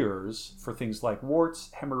drug-based cures for things like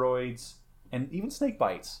warts, hemorrhoids, and even snake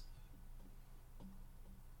bites.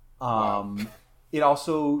 It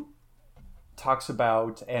also talks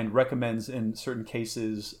about and recommends in certain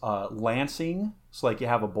cases lancing. So like you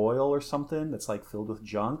have a boil or something that's like filled with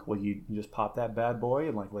junk. Well, you just pop that bad boy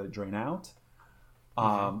and like let it drain out.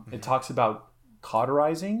 It talks about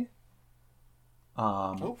cauterizing.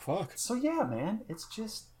 Oh fuck! So yeah, man, it's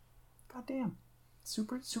just goddamn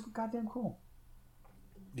super goddamn cool.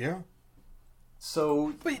 Yeah.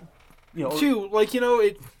 So, but too like it.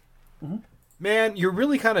 Mm-hmm. Man, you're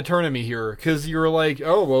really kind of turning me here because you're like,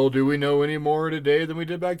 oh well, do we know any more today than we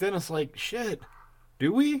did back then? It's like shit.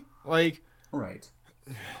 Do we like? Right.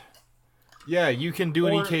 Yeah, you can do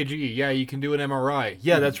an EKG. Yeah, you can do an MRI.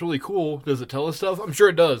 Yeah, that's really cool. Does it tell us stuff? I'm sure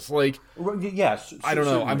it does. Like, yes, I don't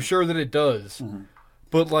know. Certainly. I'm sure that it does. Mm-hmm.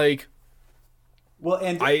 But like, well,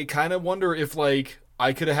 and I kind of wonder if like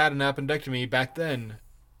I could have had an appendectomy back then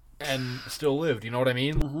and still lived. You know what I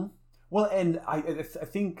mean? Mm-hmm. Well, and I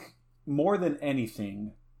think more than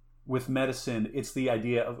anything with medicine, it's the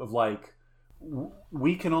idea of like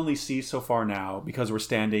we can only see so far now because we're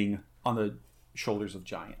standing on the shoulders of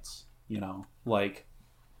giants. Like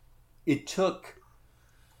it took,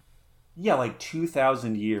 like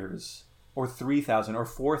 2,000 years or 3,000 or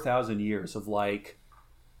 4,000 years of like,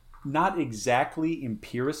 not exactly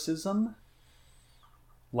empiricism,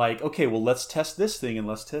 like, okay, well, let's test this thing and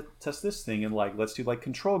let's test this thing and like let's do like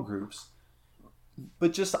control groups,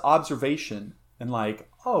 but just observation and like,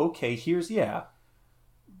 oh, okay, here's this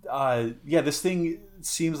thing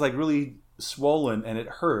seems like really swollen and it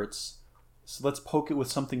hurts, so let's poke it with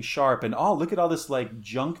something sharp, and oh, look at all this like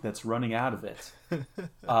junk that's running out of it.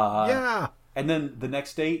 And then the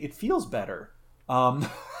next day it feels better. And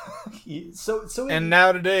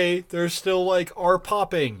now today there's still like R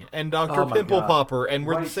popping and Dr. Pimple Popper, and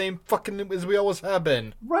we're the same fucking as we always have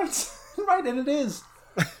been. Right, and it is.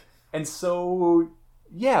 And so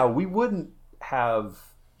we wouldn't have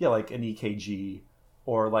like an EKG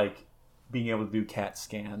or like being able to do CAT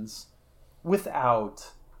scans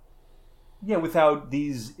without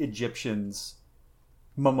these Egyptians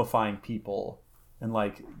mummifying people and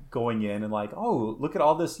like going in and like, oh, look at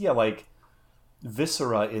all this like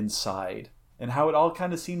viscera inside and how it all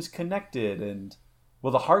kind of seems connected, and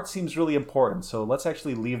well, the heart seems really important, so let's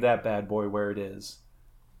actually leave that bad boy where it is.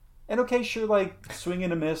 And okay, sure, like swing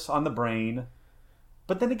and a miss on the brain,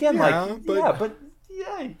 but then again, you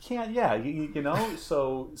can't, you know.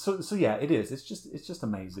 So it is. It's just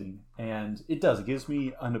amazing, and it gives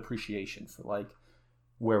me an appreciation for like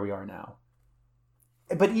where we are now.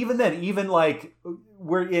 But even then, even like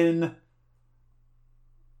we're in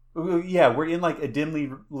like a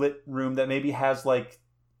dimly lit room that maybe has like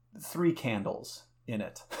 3 candles in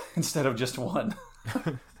it instead of just 1.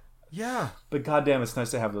 Yeah. But goddamn, it's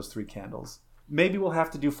nice to have those 3 candles. Maybe we'll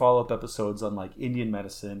have to do follow-up episodes on like Indian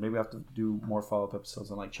medicine. Maybe we'll have to do more follow-up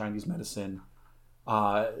episodes on like Chinese medicine.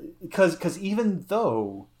 Because even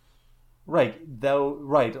though, like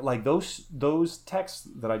those texts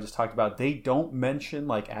that I just talked about, they don't mention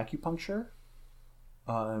like acupuncture.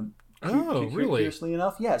 Really? Curiously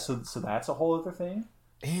enough, yeah. So that's a whole other thing.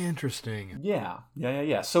 Interesting. Yeah.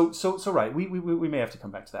 So right, we may have to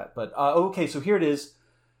come back to that. But okay, so here it is.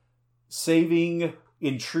 Saving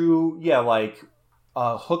in true,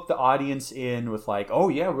 hook the audience in with like, oh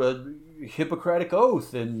yeah, Hippocratic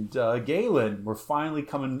Oath and Galen. We're finally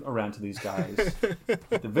coming around to these guys.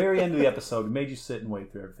 At the very end of the episode, we made you sit and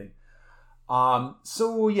wait through everything.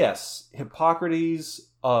 So yes, Hippocrates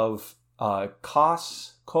of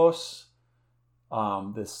Kos,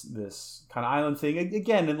 this kind of island thing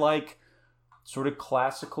again in like sort of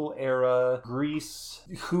classical era Greece,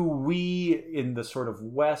 who we in the sort of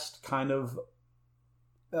West kind of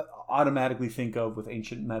automatically think of with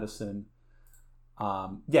ancient medicine.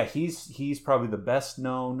 He's probably the best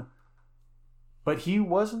known, but he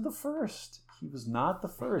wasn't the first. He was not the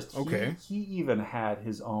first. Okay. He even had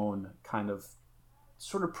his own kind of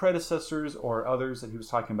sort of predecessors or others that he was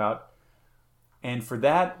talking about. And for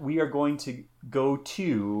that, we are going to go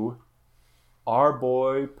to our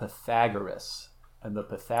boy Pythagoras and the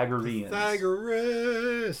Pythagoreans.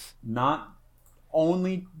 Pythagoras! Not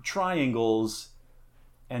only triangles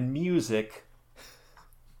and music,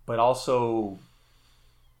 but also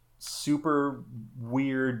super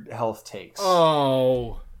weird health takes.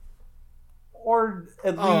 Oh. Or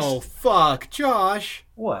at least... Oh, fuck. Josh.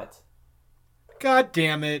 What? God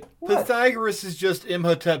damn it. What? Pythagoras is just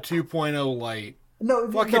Imhotep 2.0 light. No,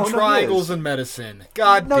 fucking triangles and medicine.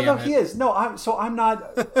 God damn it. No, he is. No, I'm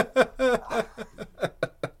not...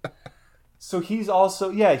 So he's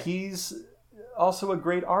also... Yeah, he's also a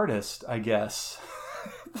great artist, I guess.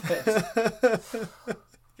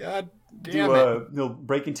 God damn it. He'll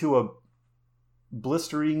break into a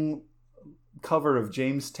blistering cover of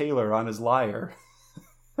James Taylor on his lyre.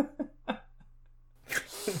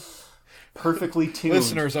 Perfectly tuned.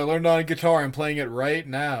 Listeners, I learned on guitar. I'm playing it right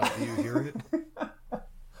now. Do you hear it?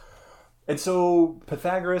 And so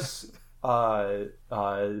Pythagoras,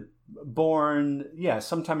 born,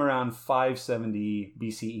 sometime around 570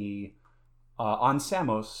 BCE, on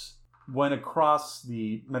Samos, went across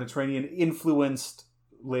the Mediterranean, influenced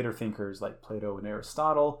later thinkers like Plato and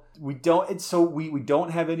Aristotle. We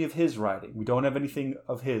don't have any of his writing. We don't have anything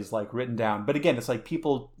of his like written down. But again, it's like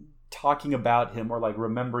people talking about him or like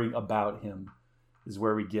remembering about him is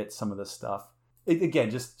where we get some of this stuff. Again,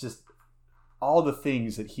 just all the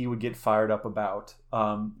things that he would get fired up about.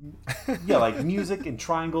 Like music and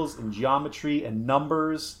triangles and geometry and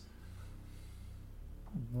numbers,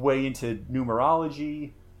 way into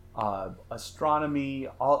numerology, astronomy,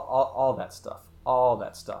 all that stuff. All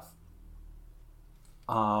that stuff.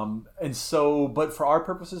 And so, but for our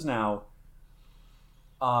purposes now,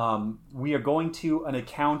 we are going to an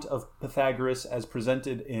account of Pythagoras as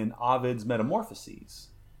presented in Ovid's Metamorphoses,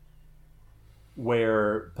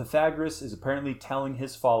 where Pythagoras is apparently telling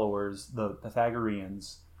his followers, the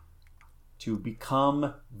Pythagoreans, to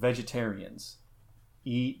become vegetarians.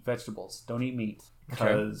 Eat vegetables. Don't eat meat.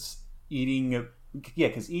 Because eating yeah,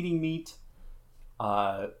 because eating meat,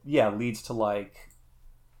 leads to like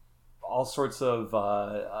all sorts of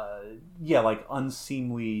like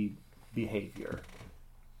unseemly behavior.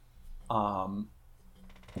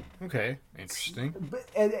 Okay, interesting.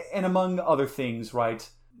 And among other things, right?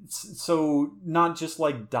 So not just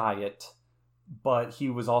like diet, but he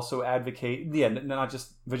was also not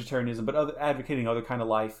just vegetarianism, but advocating other kind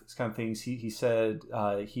of things. He said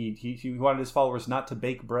he wanted his followers not to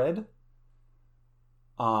bake bread.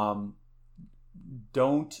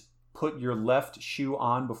 Don't put your left shoe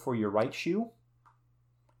on before your right shoe.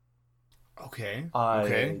 Okay.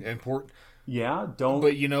 Okay. Important. Yeah. Don't.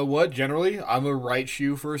 But you know what? Generally, I'm a right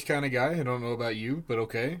shoe first kind of guy. I don't know about you, but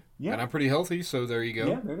okay. Yeah. And I'm pretty healthy, so there you go.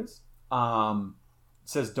 Yeah, there it is. It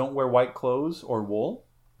says don't wear white clothes or wool.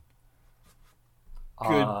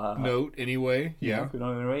 Good note, anyway. Yeah. Good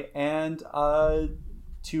note, anyway. And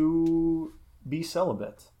to be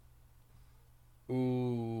celibate.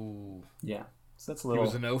 Ooh. Yeah. So that's a little. He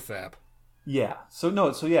was a no-fap. Yeah. So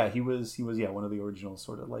no. So yeah, he was one of the original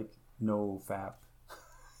sort of like no fap.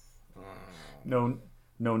 No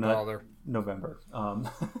nut. Bother. November.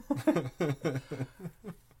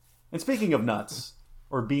 And speaking of nuts,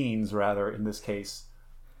 or beans rather in this case,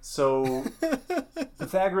 so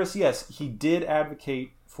Pythagoras, yes, he did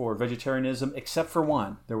advocate for vegetarianism, except for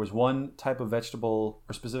one. There was one type of vegetable,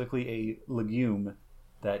 or specifically a legume,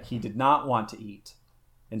 that he did not want to eat,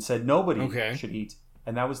 and said nobody should eat,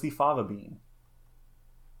 and that was the fava bean.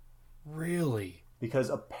 Really? Because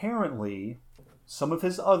apparently, some of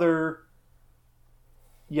his other,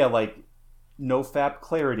 like no fap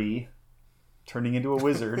clarity, turning into a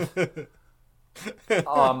wizard,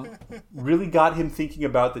 really got him thinking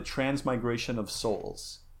about the transmigration of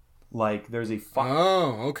souls. Like there's a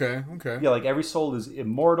okay. Yeah, like every soul is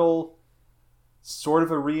immortal, sort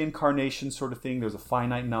of a reincarnation sort of thing. There's a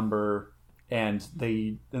finite number, and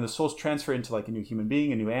the souls transfer into like a new human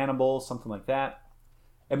being, a new animal, something like that.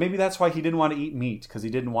 And maybe that's why he didn't want to eat meat, because he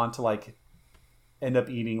didn't want to like end up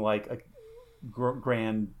eating like a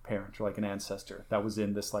grandparent or like an ancestor that was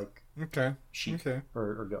in this like sheep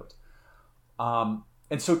or goat.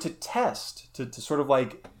 And so to test, to sort of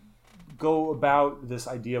like go about this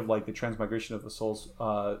idea of like the transmigration of the souls,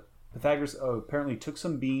 Pythagoras apparently took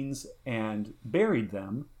some beans and buried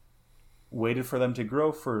them, waited for them to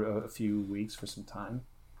grow for a few weeks, for some time,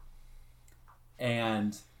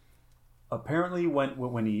 and apparently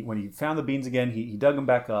when he found the beans again, he dug them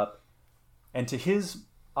back up, and to his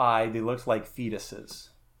eye they looked like fetuses.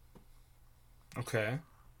 Okay.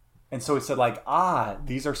 And so it said like,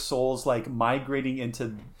 these are souls like migrating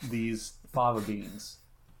into these fava beans.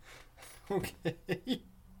 Okay.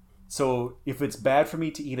 So if it's bad for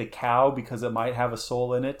me to eat a cow because it might have a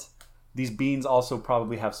soul in it, these beans also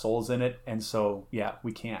probably have souls in it, and so yeah,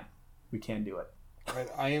 we can't do it. Right,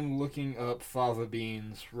 I am looking up fava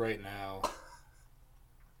beans right now.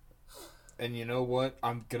 And you know what?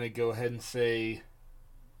 I'm going to go ahead and say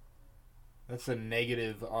that's a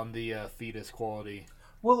negative on the fetus quality.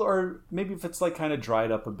 Well, or maybe if it's like kind of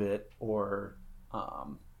dried up a bit, or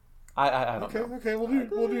I don't know. Okay, we'll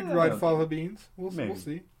do dried fava beans. We'll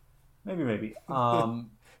see. Maybe.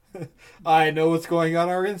 I know what's going on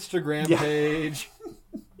our Instagram page.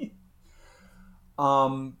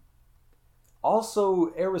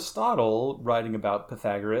 Also, Aristotle, writing about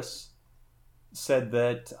Pythagoras, said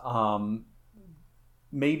that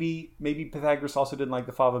maybe Pythagoras also didn't like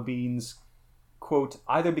the fava beans, quote,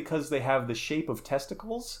 either because they have the shape of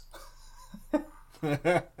testicles,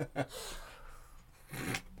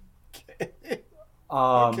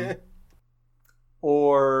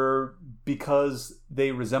 or because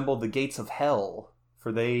they resemble the gates of hell,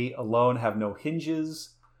 for they alone have no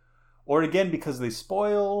hinges, or again because they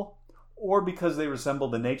spoil, or because they resemble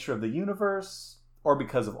the nature of the universe, or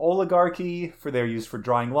because of oligarchy, for they're used for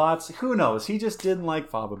drawing lots. Who knows? He just didn't like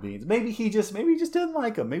fava beans. Maybe he just didn't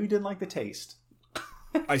like them. Maybe he didn't like the taste.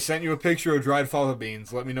 I sent you a picture of dried fava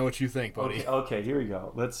beans. Let me know what you think, buddy. Okay, here we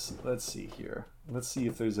go. Let's see here. Let's see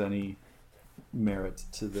if there's any merit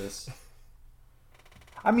to this.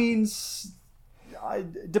 I mean,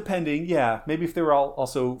 depending, yeah. Maybe if they were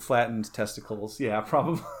also flattened testicles, yeah,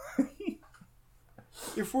 probably.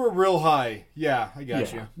 If we're real high, yeah, I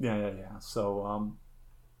got you. Yeah. So,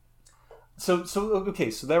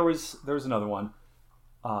 okay. So there was another one,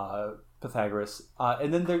 Pythagoras,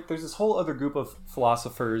 and then there's this whole other group of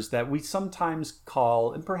philosophers that we sometimes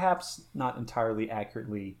call, and perhaps not entirely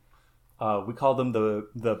accurately, we call them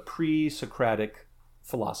the pre-Socratic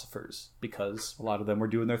philosophers, because a lot of them were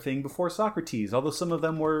doing their thing before Socrates, although some of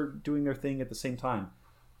them were doing their thing at the same time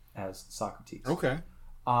as Socrates. Okay.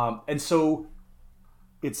 And so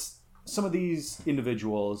it's some of these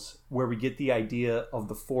individuals where we get the idea of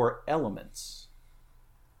the four elements.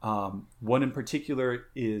 One in particular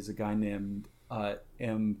is a guy named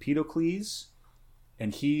Empedocles,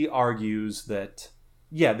 and he argues that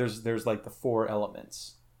there's like the four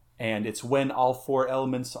elements, and it's when all four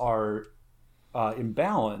elements are in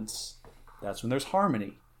balance that's when there's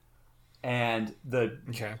harmony. And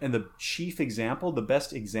the chief example, the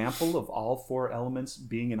best example of all four elements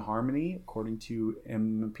being in harmony, according to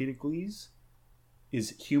Empedocles,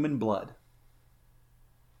 is human blood.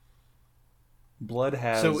 Blood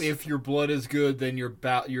has. So if your blood is good, then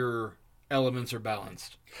your elements are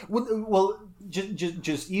balanced. Well,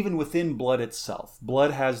 just even within blood itself,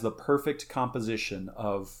 blood has the perfect composition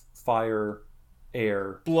of fire,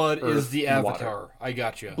 air. Blood earth, is the and avatar. water. I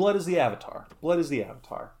got you. Blood is the avatar. Blood is the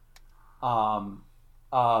avatar.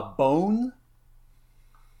 Bone,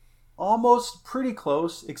 almost pretty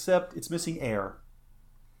close, except it's missing air.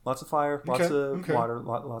 Lots of fire, lots of water,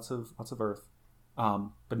 lots of earth,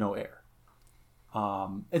 but no air.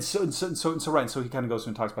 And so he kind of goes through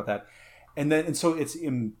and talks about that, and so it's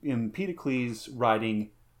in Empedocles'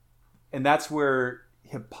 writing, and that's where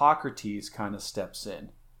Hippocrates kind of steps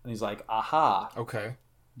in, and he's like, aha, okay,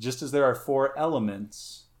 just as there are four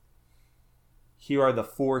elements, here are the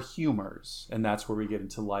four humors, and that's where we get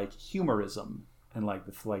into like humorism and like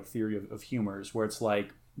the theory of humors, where it's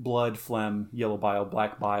like blood, phlegm, yellow bile,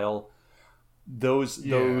 black bile, those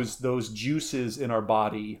juices in our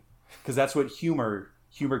body, because that's what humor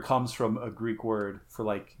comes from, a Greek word for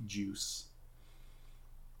like juice.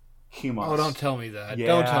 Humus. Oh, don't tell me that. Yeah,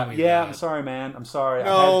 don't tell me that. Yeah, I'm sorry, man. I'm sorry.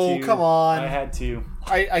 No, I had to. come on. I had to.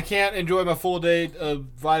 I can't enjoy my full day of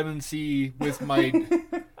vitamin C with my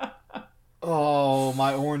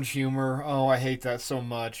my orange humor. Oh, I hate that so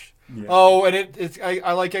much. Yeah. Oh, and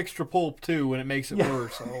I like extra pulp too, and it makes it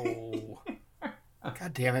worse. Oh,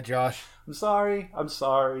 God damn it, Josh. I'm sorry.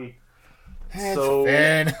 It's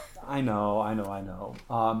Finn. I know.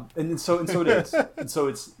 And so it is. And so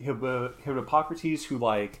it's Hippocrates who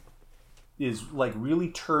like is like really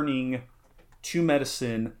turning to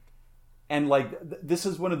medicine, and like this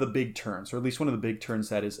is one of the big turns, or at least one of the big turns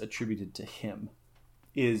that is attributed to him,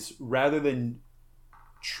 is rather than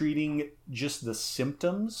treating just the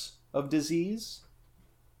symptoms of disease,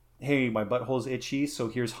 hey, my butthole's itchy, so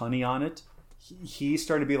here's honey on it. He's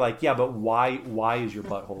starting to be like, yeah, but why is your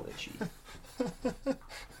butthole itchy?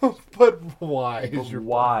 But why?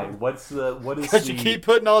 What is because you keep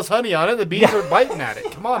putting all this honey on it, the bees are biting at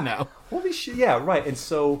it. Come on now. Holy shit! Yeah, right. And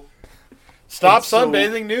so stop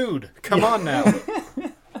sunbathing nude. Come on now.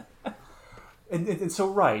 and so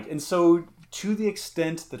right. And so to the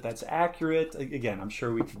extent that that's accurate, again, I'm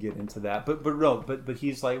sure we could get into that. But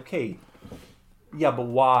he's like, okay, yeah, but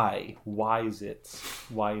why? Why is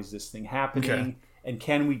this thing happening? Okay. And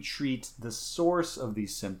can we treat the source of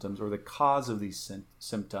these symptoms or the cause of these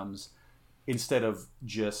symptoms instead of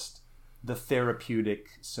just the therapeutic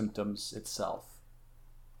symptoms itself?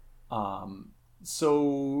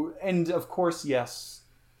 So, and of course, yes,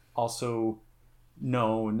 also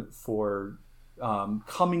known for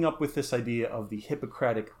coming up with this idea of the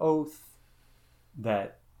Hippocratic Oath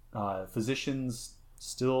that physicians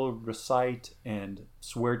still recite and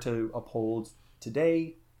swear to uphold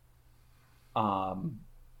today.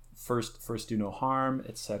 First do no harm,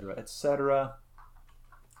 etc., etc.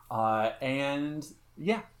 And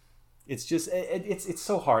yeah, it's just it's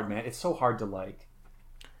so hard, man. It's so hard to like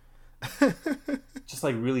just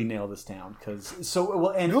like really nail this down, because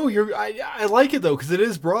I like it though, because it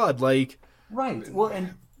is broad, like right. Well,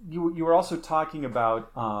 and you were also talking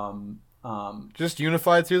about just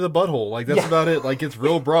unified through the butthole, like that's about it. Like it's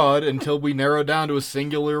real broad until we narrow it down to a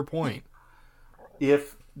singular point.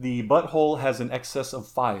 If the butthole has an excess of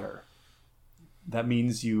fire, that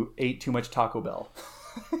means you ate too much Taco Bell.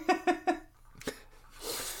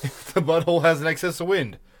 If the butthole has an excess of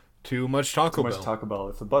wind, too much Taco Bell.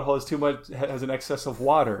 If the butthole has an excess of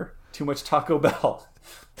water, too much Taco Bell.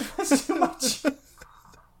 That's too much.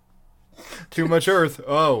 Too much earth.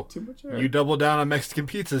 Oh, too much earth. You doubled down on Mexican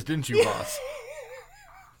pizzas, didn't you, boss?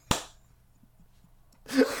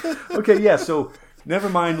 Okay, yeah. So never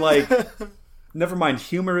mind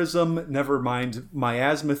humorism, never mind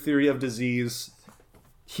miasma theory of disease.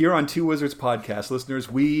 Here on Two Wizards Podcast, listeners,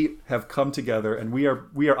 we have come together and we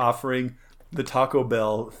are offering the Taco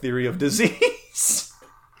Bell theory of disease.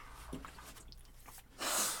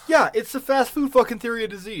 Yeah, it's the fast food fucking theory of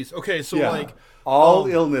disease. Okay, so like all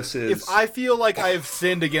illnesses. If I feel like I have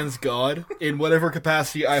sinned against God in whatever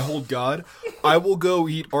capacity I hold God, I will go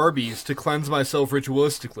eat Arby's to cleanse myself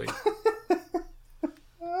ritualistically.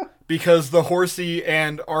 because the horsey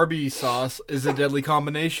and Arby's sauce is a deadly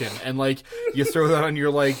combination, and like you throw that on your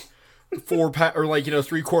like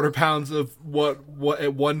 3/4 pounds of what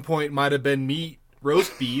at one point might have been meat,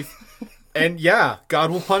 roast beef, and yeah,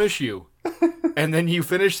 God will punish you. And then you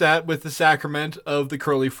finish that with the sacrament of the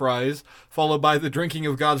curly fries, followed by the drinking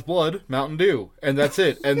of God's blood, Mountain Dew, and that's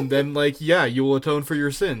it. And then like you will atone for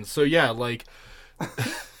your sins. So yeah, like.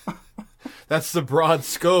 That's the broad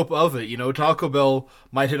scope of it. Taco Bell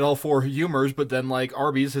might hit all 4 humors, but then, like,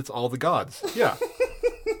 Arby's hits all the gods. Yeah.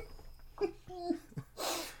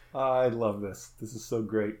 I love this. This is so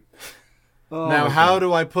great. Oh, now, how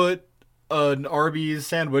do I put an Arby's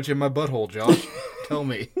sandwich in my butthole, Josh? Tell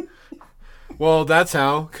me. Well, that's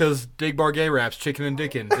how, because Dig Bar Gay Raps, Chicken and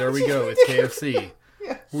Dickin'. There we go. It's KFC.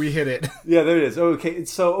 Yes. We hit it. Yeah, there it is. So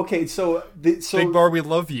Big Bar, we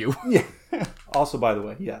love you. Yeah. Also, by the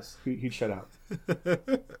way, yes, he'd shut out.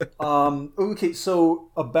 Okay, so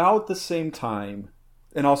about the same time,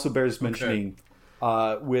 and also bears mentioning,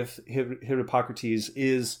 with Hippocrates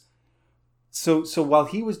is so while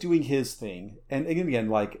he was doing his thing, and again,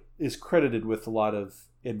 like is credited with a lot of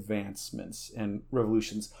advancements and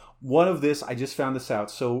revolutions. One of this, I just found this out.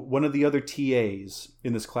 So one of the other TAs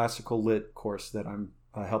in this classical lit course that I'm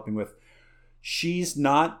helping with. She's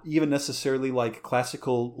not even necessarily like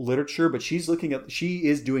classical literature, but she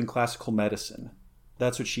is doing classical medicine.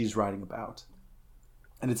 That's what she's writing about.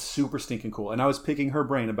 And it's super stinking cool. And I was picking her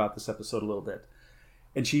brain about this episode a little bit.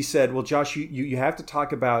 And she said, well, Josh, you have to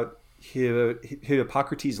talk about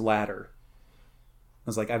Hippocrates' ladder. I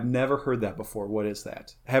was like, I've never heard that before. What is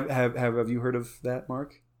that? Have you heard of that,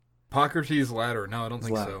 Mark? Hippocrates' ladder? No, I don't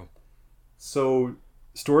think so. So,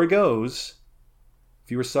 story goes, if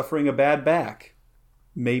you were suffering a bad back,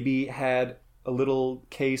 maybe had a little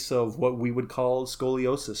case of what we would call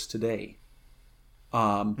scoliosis today.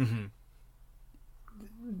 And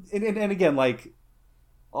again, like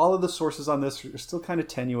all of the sources on this are still kind of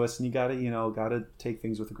tenuous, and you gotta take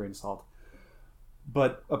things with a grain of salt.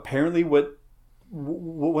 But apparently, what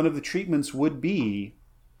one of the treatments would be,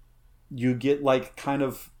 you get like kind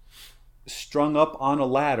of strung up on a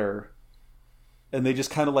ladder, and they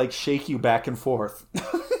just kind of like shake you back and forth.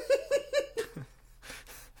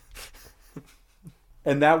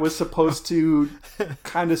 And that was supposed to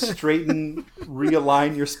kind of straighten,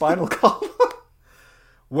 realign your spinal column.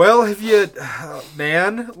 Well, if you,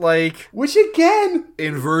 man, like... Which again...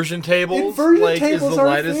 Inversion tables? Inversion like, tables is the are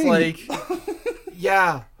lightest, a thing. like...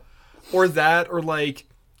 Yeah. Or that, or like...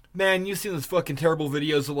 Man, you've seen those fucking terrible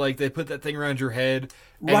videos of, like, they put that thing around your head,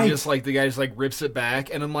 and just, like, the guy just, like, rips it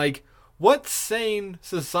back, and I'm like, what sane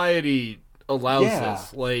society allows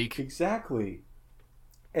this? Like... Exactly.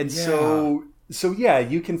 And so yeah,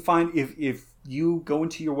 you can find, if you go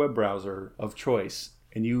into your web browser of choice,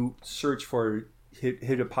 and you search for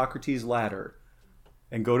Hippocrates' ladder,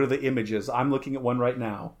 and go to the images, I'm looking at one right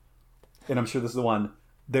now, and I'm sure this is the one,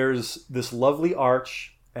 there's this lovely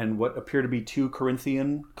arch, and what appear to be 2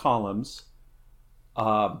 Corinthian columns.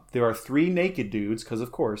 There are 3 naked dudes, because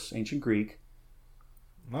of course, ancient Greek.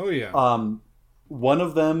 Oh yeah. One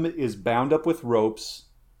of them is bound up with ropes,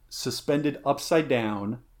 suspended upside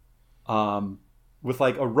down, with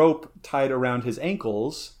like a rope tied around his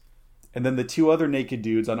ankles, and then the 2 other naked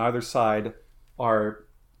dudes on either side are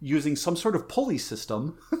using some sort of pulley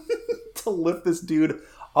system to lift this dude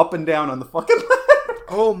up and down on the fucking ladder.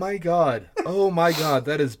 Oh my god. Oh my god.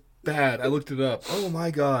 That is bad. I looked it up. Oh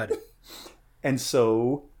my god. And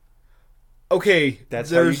so... Okay,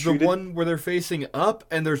 there's the one where they're facing up,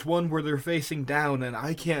 and there's one where they're facing down, and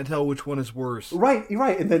I can't tell which one is worse. Right,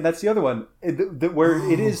 and then that's the other one, where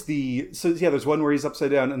it is the... So yeah, there's one where he's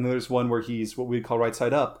upside down, and there's one where he's what we'd call right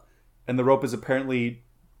side up. And the rope is apparently...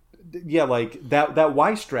 Yeah, like that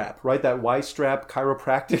Y-strap, right? That Y-strap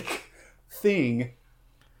chiropractic thing.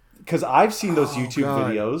 Because I've seen those YouTube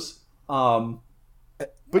videos.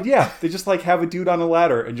 But yeah, they just like have a dude on a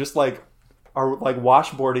ladder and just like are like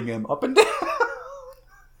washboarding him up and down.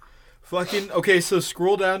 Fucking okay, so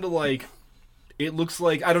scroll down to like it looks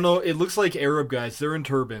like it looks like Arab guys. They're in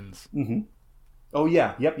turbans. Mm-hmm. Oh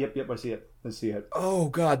yeah, yep. I see it. Oh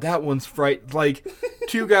god, that one's like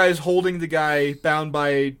 2 guys holding the guy bound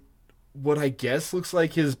by what I guess looks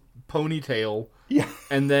like his ponytail. Yeah,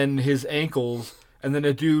 and then his ankles, and then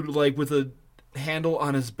a dude like with a handle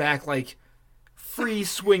on his back, like free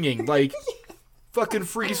swinging, like fucking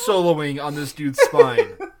free soloing on this dude's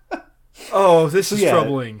spine. Oh, this is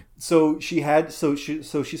troubling. So she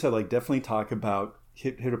said like definitely talk about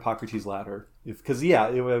Hippocrates' ladder, because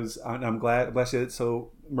it was. I'm glad she did.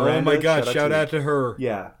 So Miranda, oh my god, shout out to her.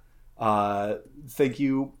 Yeah, Thank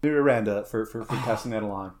you, Miranda, for passing that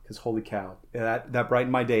along. Because holy cow, that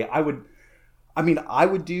brightened my day. I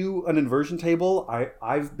would do an inversion table.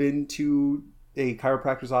 I've been to a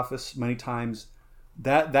chiropractor's office many times.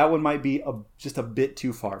 That one might be just a bit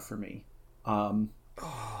too far for me.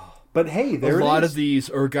 But hey, there it is. A lot of these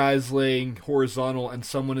are guys laying horizontal, and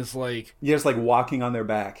someone is like, just like walking on their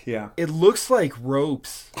back. Yeah, it looks like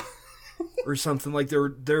ropes or something. Like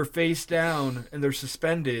they're face down and they're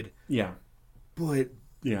suspended. Yeah, but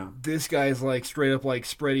yeah, this guy's like straight up like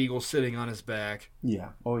spread eagle sitting on his back.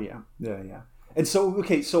 Yeah. Oh yeah. Yeah. And so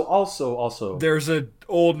okay. So also there's an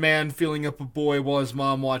old man filling up a boy while his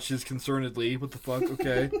mom watches concernedly. What the fuck?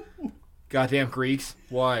 Okay. Goddamn Greeks!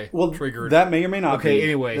 Why? Well, triggered. That may or may not be. Okay,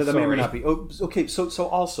 anyway, that may or may not be. Oh, okay, so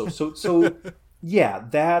yeah,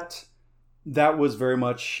 that was very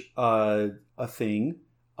much a thing,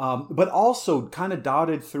 but also kind of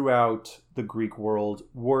dotted throughout the Greek world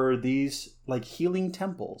were these like healing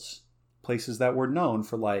temples, places that were known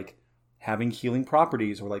for like having healing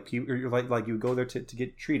properties, or like you go there to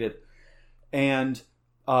get treated, and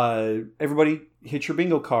everybody hit your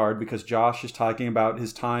bingo card because Josh is talking about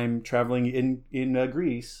his time traveling in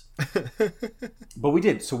Greece. But we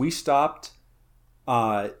did. So we stopped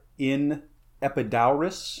in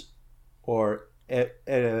Epidaurus or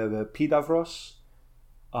Epidavros,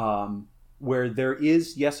 where there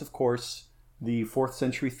is, yes, of course, the 4th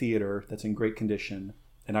century theater that's in great condition.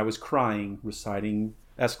 And I was crying reciting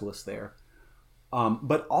Aeschylus there.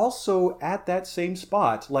 But also at that same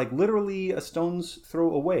spot, like literally a stone's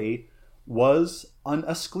throw away, was an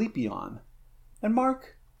Asclepion. And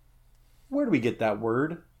Mark, where do we get that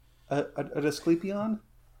word? An Asclepion?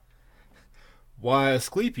 Why,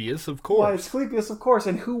 Asclepius, of course. Why, Asclepius, of course.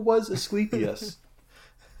 And who was Asclepius?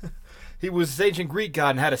 He was this ancient Greek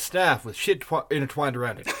god and had a staff with shit intertwined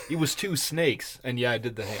around it. He was 2 snakes. And yeah, I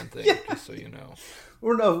did the hand thing, just so you know.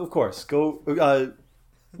 Well, no, of course. Go,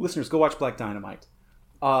 listeners, go watch Black Dynamite.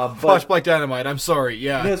 Watch Black Dynamite. I'm sorry.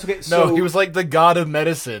 Yeah. No, it's okay. No, he was like the god of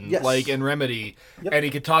medicine, yes. like in Remedy, Yep. and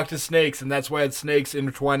he could talk to snakes, and that's why he had snakes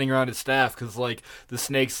intertwining around his staff, because like the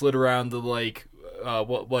snakes slid around the like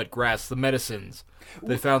what grass, the medicines.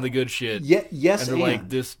 They found the good shit. Yes, and they're like,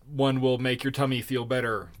 this one will make your tummy feel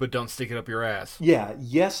better, but don't stick it up your ass. Yeah.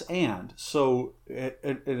 Yes, and so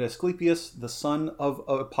Asclepius, the son of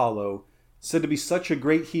Apollo, said to be such a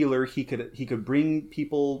great healer, he could bring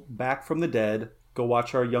people back from the dead. Go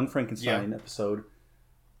watch our Young Frankenstein episode.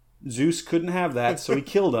 Zeus couldn't have that, so he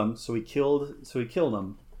killed him. So he killed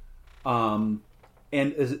him. And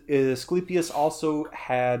Asclepius also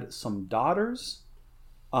had some daughters.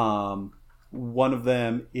 One of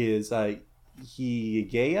them is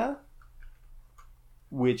Hygieia,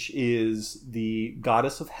 which is the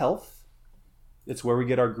goddess of health. It's where we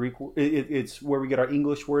get our Greek. It's where we get our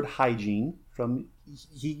English word hygiene from,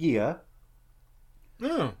 Hygieia.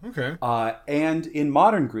 Oh, okay. And in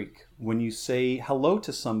modern Greek, when you say hello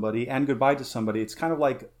to somebody and goodbye to somebody, it's kind of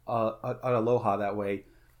like an aloha that way.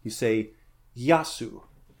 You say yasu,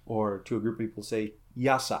 or to a group of people say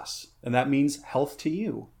yasas, and that means health to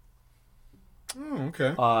you. Oh,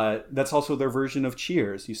 okay. That's also their version of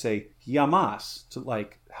cheers. You say yamas, to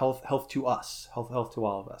like health to us, health to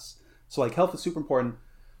all of us. So like health is super important.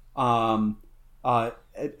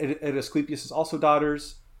 Asclepius' also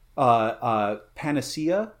daughters.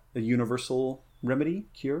 Panacea, a universal remedy,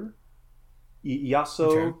 cure.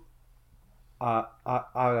 Iaso,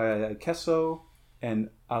 Keso, and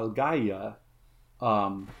Algaia.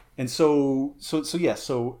 And so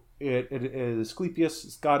Asclepius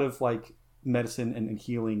is god of like medicine and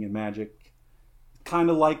healing and magic, kind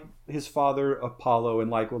of like his father Apollo,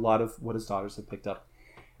 and like a lot of what his daughters have picked up.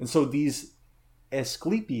 And so these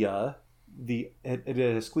Asclepia, the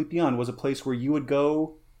Asclepion was a place where you would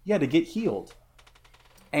go, to get healed.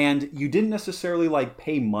 And you didn't necessarily like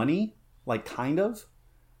pay money, like kind of,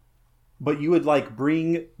 but you would like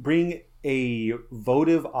bring a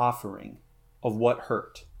votive offering of what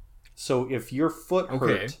hurt. So if your foot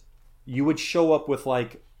hurt, you would show up with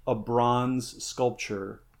like a bronze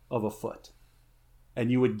sculpture of a foot, and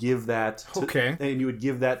you would give that to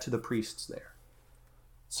the priests there.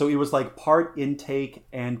 So it was like part intake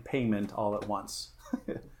and payment all at once.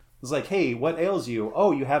 It was like, hey, what ails you?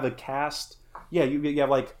 Oh, you have a cast. Yeah, you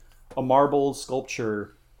have like a marble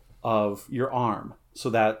sculpture of your arm.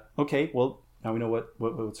 So that, okay, well, now we know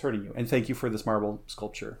what's hurting you. And thank you for this marble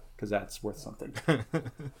sculpture, because that's worth something.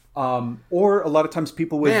 Or a lot of times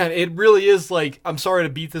people would... Man, it really is like, I'm sorry to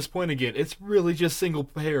beat this point again. It's really just single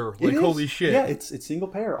pair. Like, holy shit. Yeah, it's single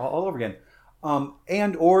pair all over again.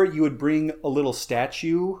 Or you would bring a little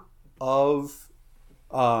statue of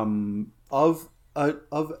an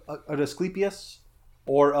Asclepius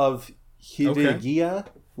or of Hydragia,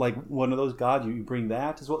 like one of those gods. You bring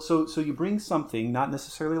that as well. So you bring something, not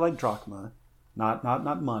necessarily like drachma,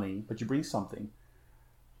 not money, but you bring something.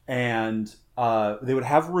 And they would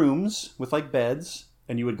have rooms with like beds,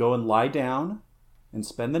 and you would go and lie down and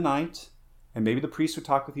spend the night, and maybe the priest would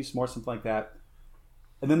talk with you some more, something like that.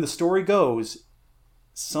 And then the story goes,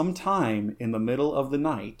 sometime in the middle of the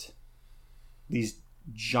night, these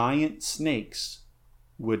giant snakes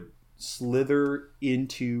would slither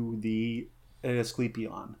into the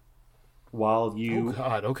Asclepion while you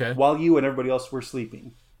while you and everybody else were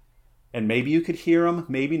sleeping. And maybe you could hear them,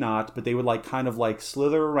 maybe not, but they would like kind of like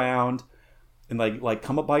slither around and like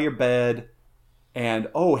come up by your bed, and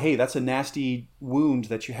oh hey, that's a nasty wound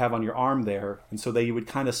that you have on your arm there. And so they would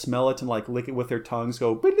kind of smell it and like lick it with their tongues,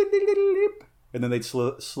 go and then they'd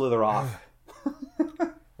slither off.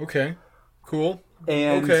 Okay, cool.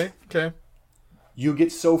 And okay. You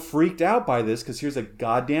get so freaked out by this because here's a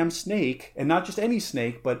goddamn snake, and not just any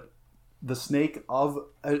snake, but the snake of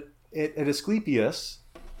an Asclepius,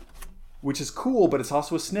 which is cool, but it's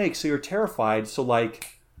also a snake, so you're terrified. So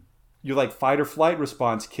like your like fight or flight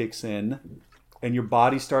response kicks in, and your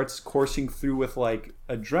body starts coursing through with like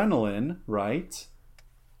adrenaline, right?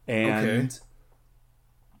 And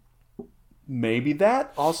maybe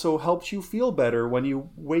that also helps you feel better when you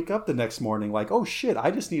wake up the next morning. Like, oh shit,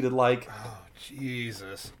 I just needed like... Oh,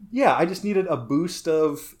 Jesus. Yeah, I just needed a boost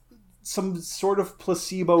of some sort of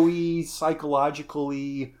placebo-y,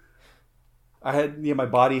 psychologically... my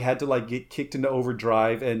body had to like get kicked into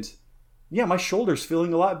overdrive, and yeah, my shoulder's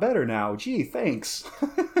feeling a lot better now. Gee, thanks.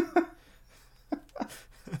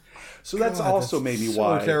 So that's also maybe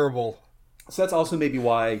why... So terrible. So that's also maybe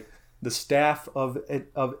why the staff of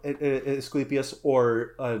Asclepius,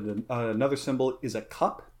 or another symbol, is a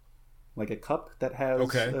cup, like a cup that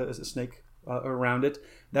has a snake around it.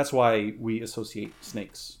 That's why we associate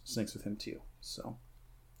snakes with him too. So,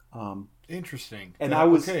 interesting. And I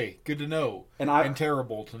was good to know, and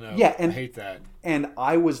terrible to know. Yeah, and I hate that. And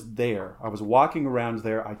I was there. I was walking around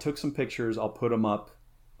there. I took some pictures. I'll put them up.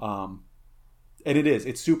 And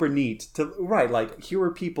it's super neat to like here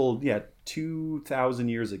were people 2,000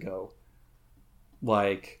 years ago.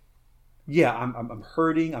 Like, yeah, I'm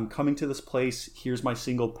hurting. I'm coming to this place. Here's my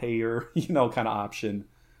single payer, kind of option.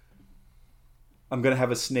 I'm gonna have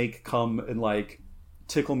a snake come and like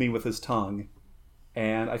tickle me with his tongue,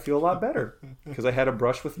 and I feel a lot better because I had a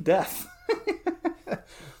brush with death.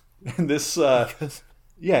 And this,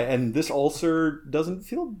 and this ulcer doesn't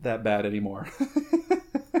feel that bad anymore.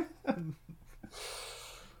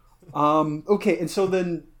 Okay, and so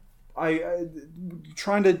then I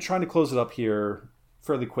trying to close it up here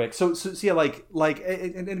fairly quick. So yeah, like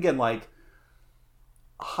and again, like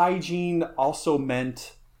hygiene also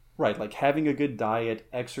meant like having a good diet,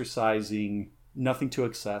 exercising, nothing to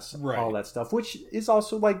excess, all that stuff, which is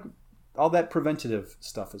also like all that preventative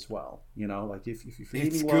stuff as well. Like if you're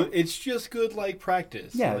eating well, it's just good like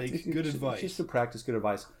practice. Yeah, like good advice. Just to practice good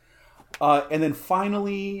advice. And then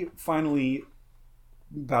finally,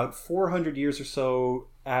 about 400 years or so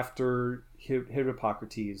after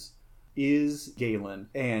Hippocrates is Galen,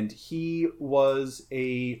 and he was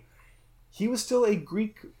still a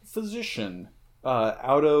Greek physician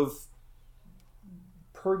out of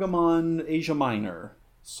Pergamon, Asia Minor,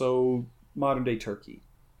 so modern day Turkey.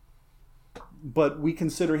 But we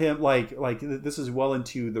consider him like this is well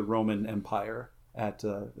into the Roman Empire at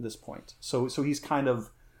this point. So he's kind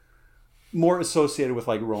of more associated with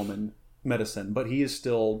like Roman medicine, but he is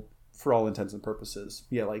still, for all intents and purposes,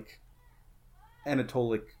 like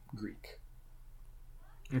Anatolic Greek.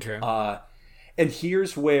 Okay. And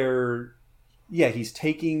here's where, he's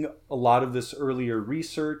taking a lot of this earlier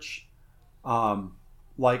research,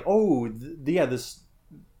 this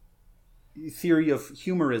theory of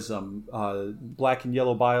humorism, black and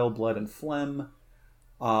yellow bile, blood and phlegm.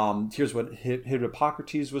 Here's what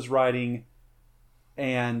Hippocrates was writing,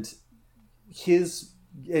 and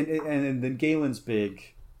and then Galen's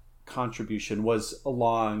big contribution was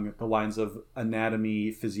along the lines of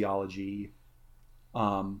anatomy, physiology,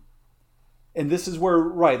 and this is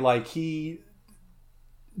where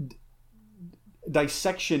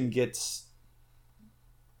dissection gets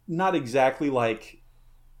not exactly like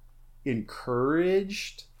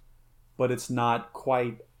encouraged, but it's not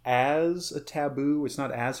quite as a taboo. It's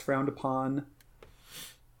not as frowned upon.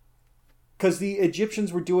 Because the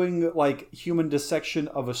Egyptians were doing like human dissection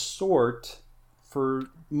of a sort for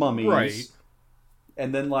mummies. Right.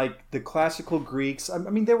 And then like the classical Greeks, I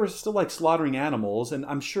mean, they were still like slaughtering animals, and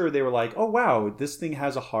I'm sure they were like, oh wow, this thing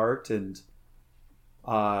has a heart, and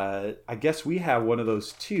I guess we have one of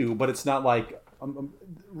those too, but it's not like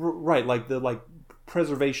right, like the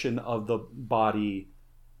preservation of the body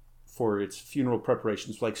for its funeral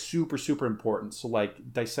preparations, like super super important. So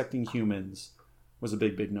like dissecting humans was a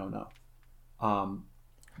big no.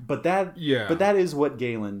 But that is what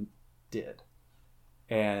Galen did,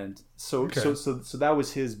 and so that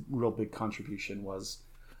was his real big contribution, was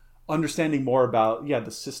understanding more about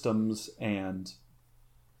the systems and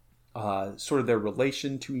sort of their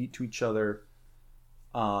relation to each other,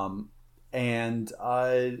 and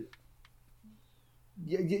so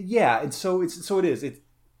it is. It's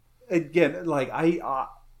again, like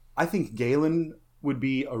I think Galen would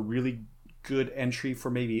be a really good entry for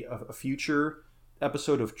maybe a future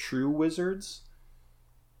episode of True Wizards.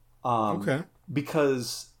 Okay.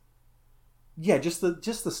 Because just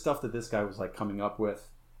the stuff that this guy was like coming up with,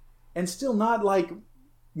 and still not like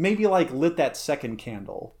maybe like lit that second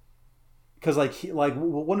candle, because like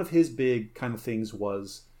one of his big kind of things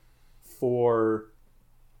was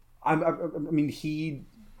I mean he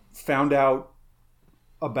found out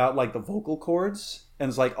about like the vocal cords, and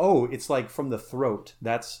it's like, oh, it's like from the throat.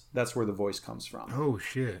 That's where the voice comes from. Oh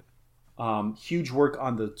shit. Huge work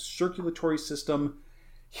on the circulatory system.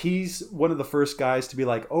 He's one of the first guys to be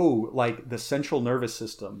like, oh, like the central nervous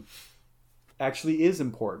system actually is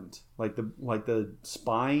important. Like the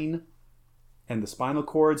spine and the spinal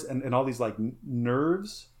cords and all these like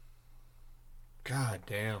nerves. God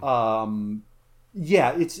damn.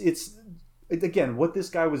 It's again what this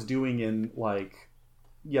guy was doing in like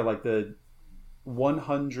the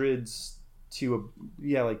 100s to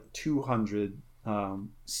like 200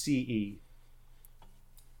 CE.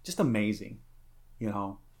 Just amazing, you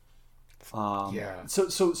know.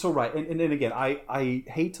 So right, and then again, I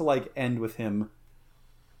hate to like end with him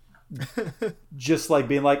just like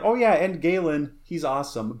being like, oh yeah, and Galen, he's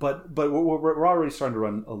awesome, but we're already starting to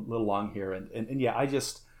run a little long here, and yeah,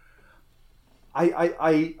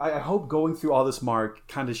 I hope going through all this, Mark,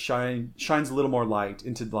 kind of shines a little more light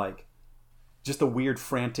into like just the weird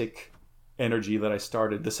frantic energy that I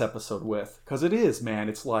started this episode with, because it is, man,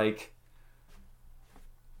 it's like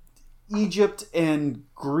Egypt and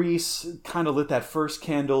Greece kind of lit that first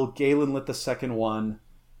candle, Galen lit the second one.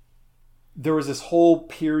 There was this whole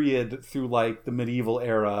period through like the medieval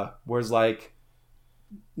era where it's like,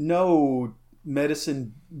 no,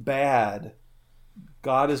 medicine bad,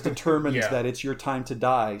 God is determined that it's your time to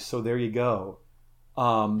die, so there you go.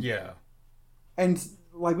 And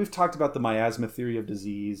like we've talked about the miasma theory of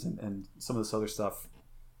disease and some of this other stuff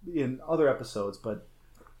in other episodes, but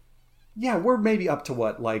yeah, we're maybe up to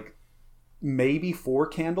what, like maybe 4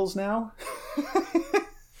 candles now?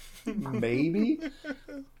 maybe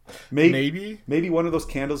one of those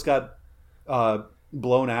candles got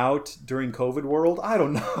blown out during COVID world. I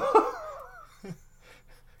don't know.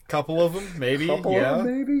 Couple of them, maybe.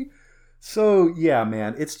 Maybe. So yeah,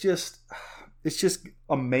 man, it's just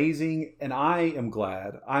amazing, and I'm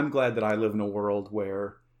glad that I live in a world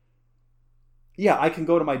where I can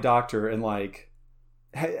go to my doctor and like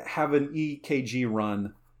have an EKG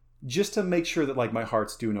run just to make sure that like my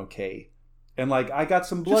heart's doing okay, and like I got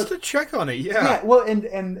some blood just to check on it. Well,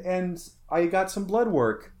 and I got some blood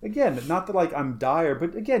work again, not that like I'm dire,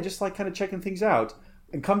 but again just like kind of checking things out,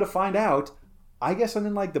 and come to find out, I guess I'm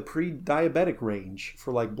in like the pre-diabetic range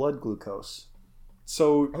for like blood glucose.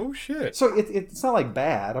 So oh shit. So it's not like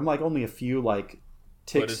bad. I'm like only a few like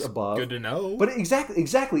ticks above. Good to know. But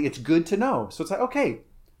exactly, it's good to know. So it's like, okay,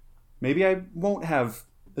 maybe I won't have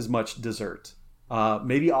as much dessert.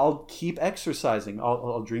 Maybe I'll keep exercising.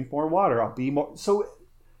 I'll drink more water. I'll be more. So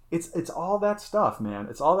it's all that stuff, man.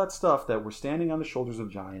 It's all that stuff that we're standing on the shoulders of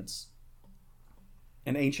giants.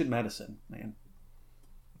 And ancient medicine, man.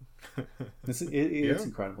 It's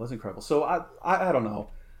incredible. It's incredible. So I don't know.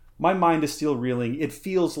 My mind is still reeling. It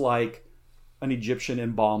feels like an Egyptian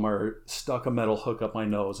embalmer stuck a metal hook up my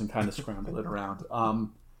nose and kind of scrambled it around.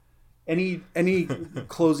 Any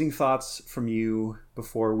closing thoughts from you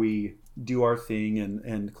before we do our thing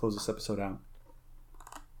and close this episode out?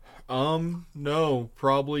 No.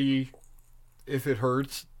 Probably, if it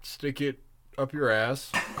hurts, stick it up your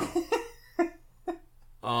ass.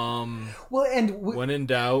 Well, and when in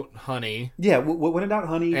doubt, honey. Yeah, when in doubt,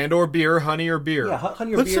 honey. And or beer, honey or beer. Yeah,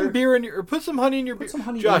 honey or put beer. Some beer in your. Put some honey in your beer.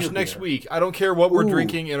 Josh, next week, I don't care what we're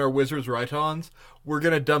drinking in our Wizards Rhytons. We're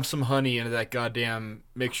gonna dump some honey into that goddamn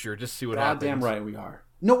mixture. Just see what happens. Goddamn right we are.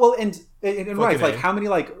 No, well, and right, like how many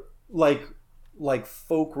like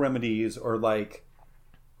folk remedies or like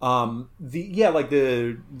the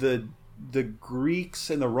Greeks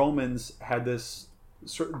and the Romans had this.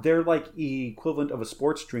 Their like equivalent of a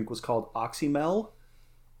sports drink was called Oxymel,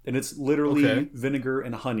 and it's literally vinegar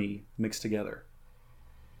and honey mixed together.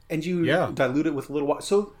 and you Yeah. dilute it with a little water.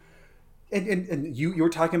 So, and you were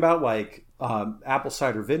talking about like apple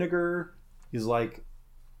cider vinegar is like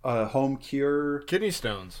a home cure. Kidney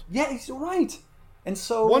stones. Yeah, he's right. And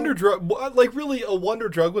so Wonder drug, like really a wonder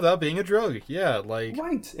drug without being a drug. Yeah, like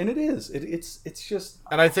right, and it is. It's just.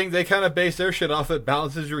 And I think they kind of base their shit off it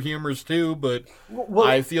balances your humors too. But Well,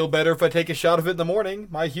 I feel better if I take a shot of it in the morning.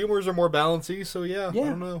 My humors are more balancy, so yeah. I yeah,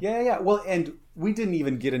 don't know. yeah. Well, and we didn't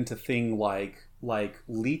even get into thing like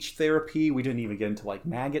leech therapy. We didn't even get into like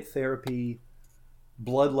maggot therapy,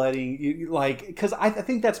 bloodletting. Like because I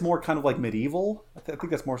think that's more kind of like medieval. I think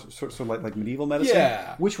that's more sort of like medieval medicine.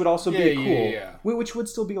 Yeah. Which would also be Yeah, a cool. yeah. Which would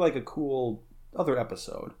still be like a cool other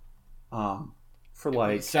episode. For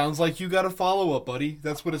like. It sounds like you got a follow up, buddy.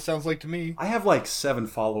 That's what it sounds like to me. I have like 7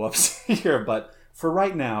 follow-ups here, but for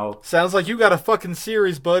right now, Sounds like you got a fucking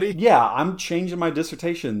series, buddy. yeah, I'm changing my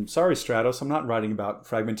dissertation. Sorry, Stratos, I'm not writing about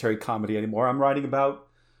fragmentary comedy anymore. I'm writing about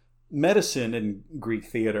medicine and Greek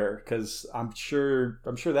theater because I'm sure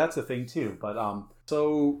that's a thing too. But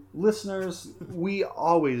so listeners, we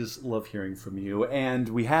always love hearing from you, and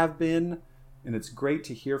we have been, and it's great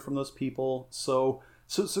to hear from those people. So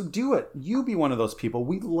do it. You be one of those people.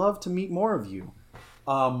 We'd love to meet more of you.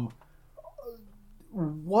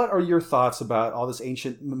 What are your thoughts about all this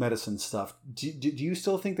ancient medicine stuff? Do you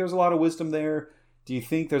still think there's a lot of wisdom there? Do you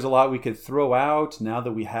think there's a lot we could throw out now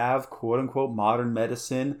that we have quote-unquote modern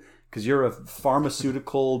medicine? Because you're a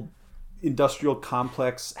pharmaceutical industrial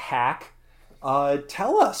complex hack.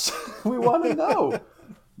 Tell us. We want to know.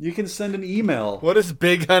 You can send an email. What is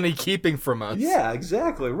Big Honey keeping from us? Yeah,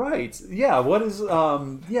 exactly. Right. Yeah. What is?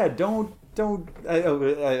 Yeah. Don't.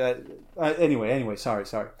 Anyway. Sorry.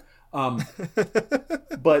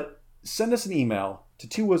 But send us an email to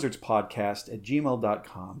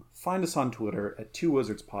twowizardspodcast@gmail.com. Find us on Twitter at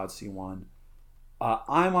twowizardspodc1.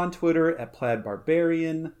 I'm on Twitter at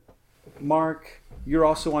plaidbarbarian. Mark, you're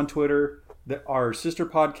also on Twitter. Our sister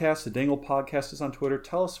podcast, the Dangle Podcast, is on Twitter.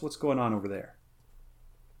 Tell us what's going on over there.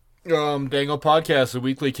 Dangle Podcast, a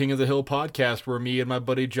weekly King of the Hill podcast where me and my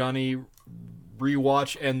buddy Johnny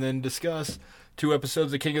rewatch and then discuss 2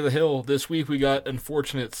 episodes of King of the Hill. This week we got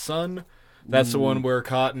Unfortunate Son. That's the one where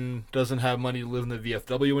Cotton doesn't have money to live in the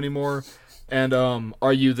VFW anymore. And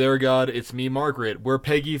Are You There, God? It's Me, Margaret, where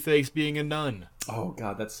Peggy fakes being a nun. Oh,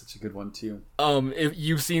 God, that's such a good one, too. If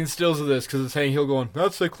you've seen stills of this, because it's Hank Hill going,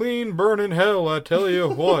 "That's a clean burning hell, I tell you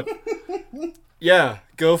what." Yeah,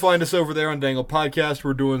 go find us over there on Dangle Podcast.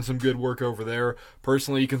 We're doing some good work over there.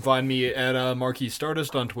 Personally, you can find me at Marquis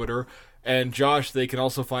Stardust on Twitter. And Josh, they can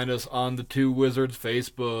also find us on the Two Wizards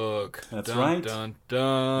Facebook. That's right. Dun,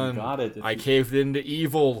 dun. You got it. I caved into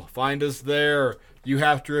evil. Find us there. You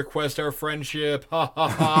have to request our friendship. Ha ha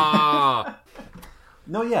ha.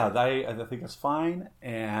 No, yeah, I think that's fine.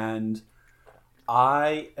 And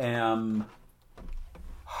I am...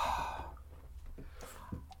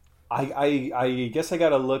 I guess I got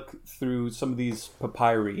to look through some of these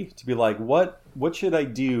papyri to be like, what should I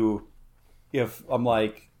do if I'm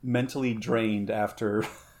like mentally drained after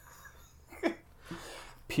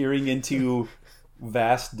peering into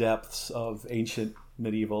vast depths of ancient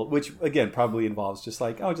medieval, which again probably involves just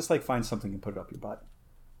like find something and put it up your butt.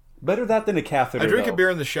 Better that than a catheter. I drink a beer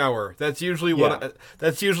in the shower. That's usually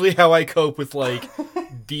that's usually how I cope with like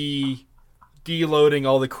deloading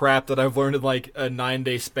all the crap that I've learned in like a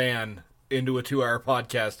 9-day span into a 2-hour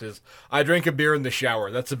podcast. Is I drink a beer in the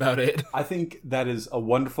shower. That's about it. I think that is a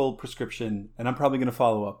wonderful prescription, and I'm probably going to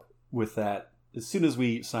follow up with that as soon as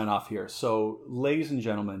we sign off here. So, ladies and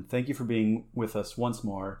gentlemen, thank you for being with us once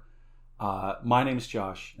more. My name is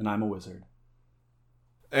Josh, and I'm a wizard.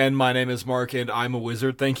 And my name is Mark, and I'm a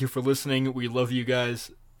wizard. Thank you for listening. We love you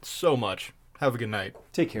guys so much. Have a good night.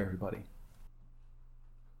 Take care, everybody.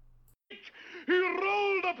 He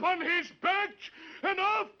rolled upon his back, and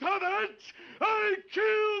after that, I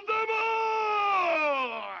killed them all!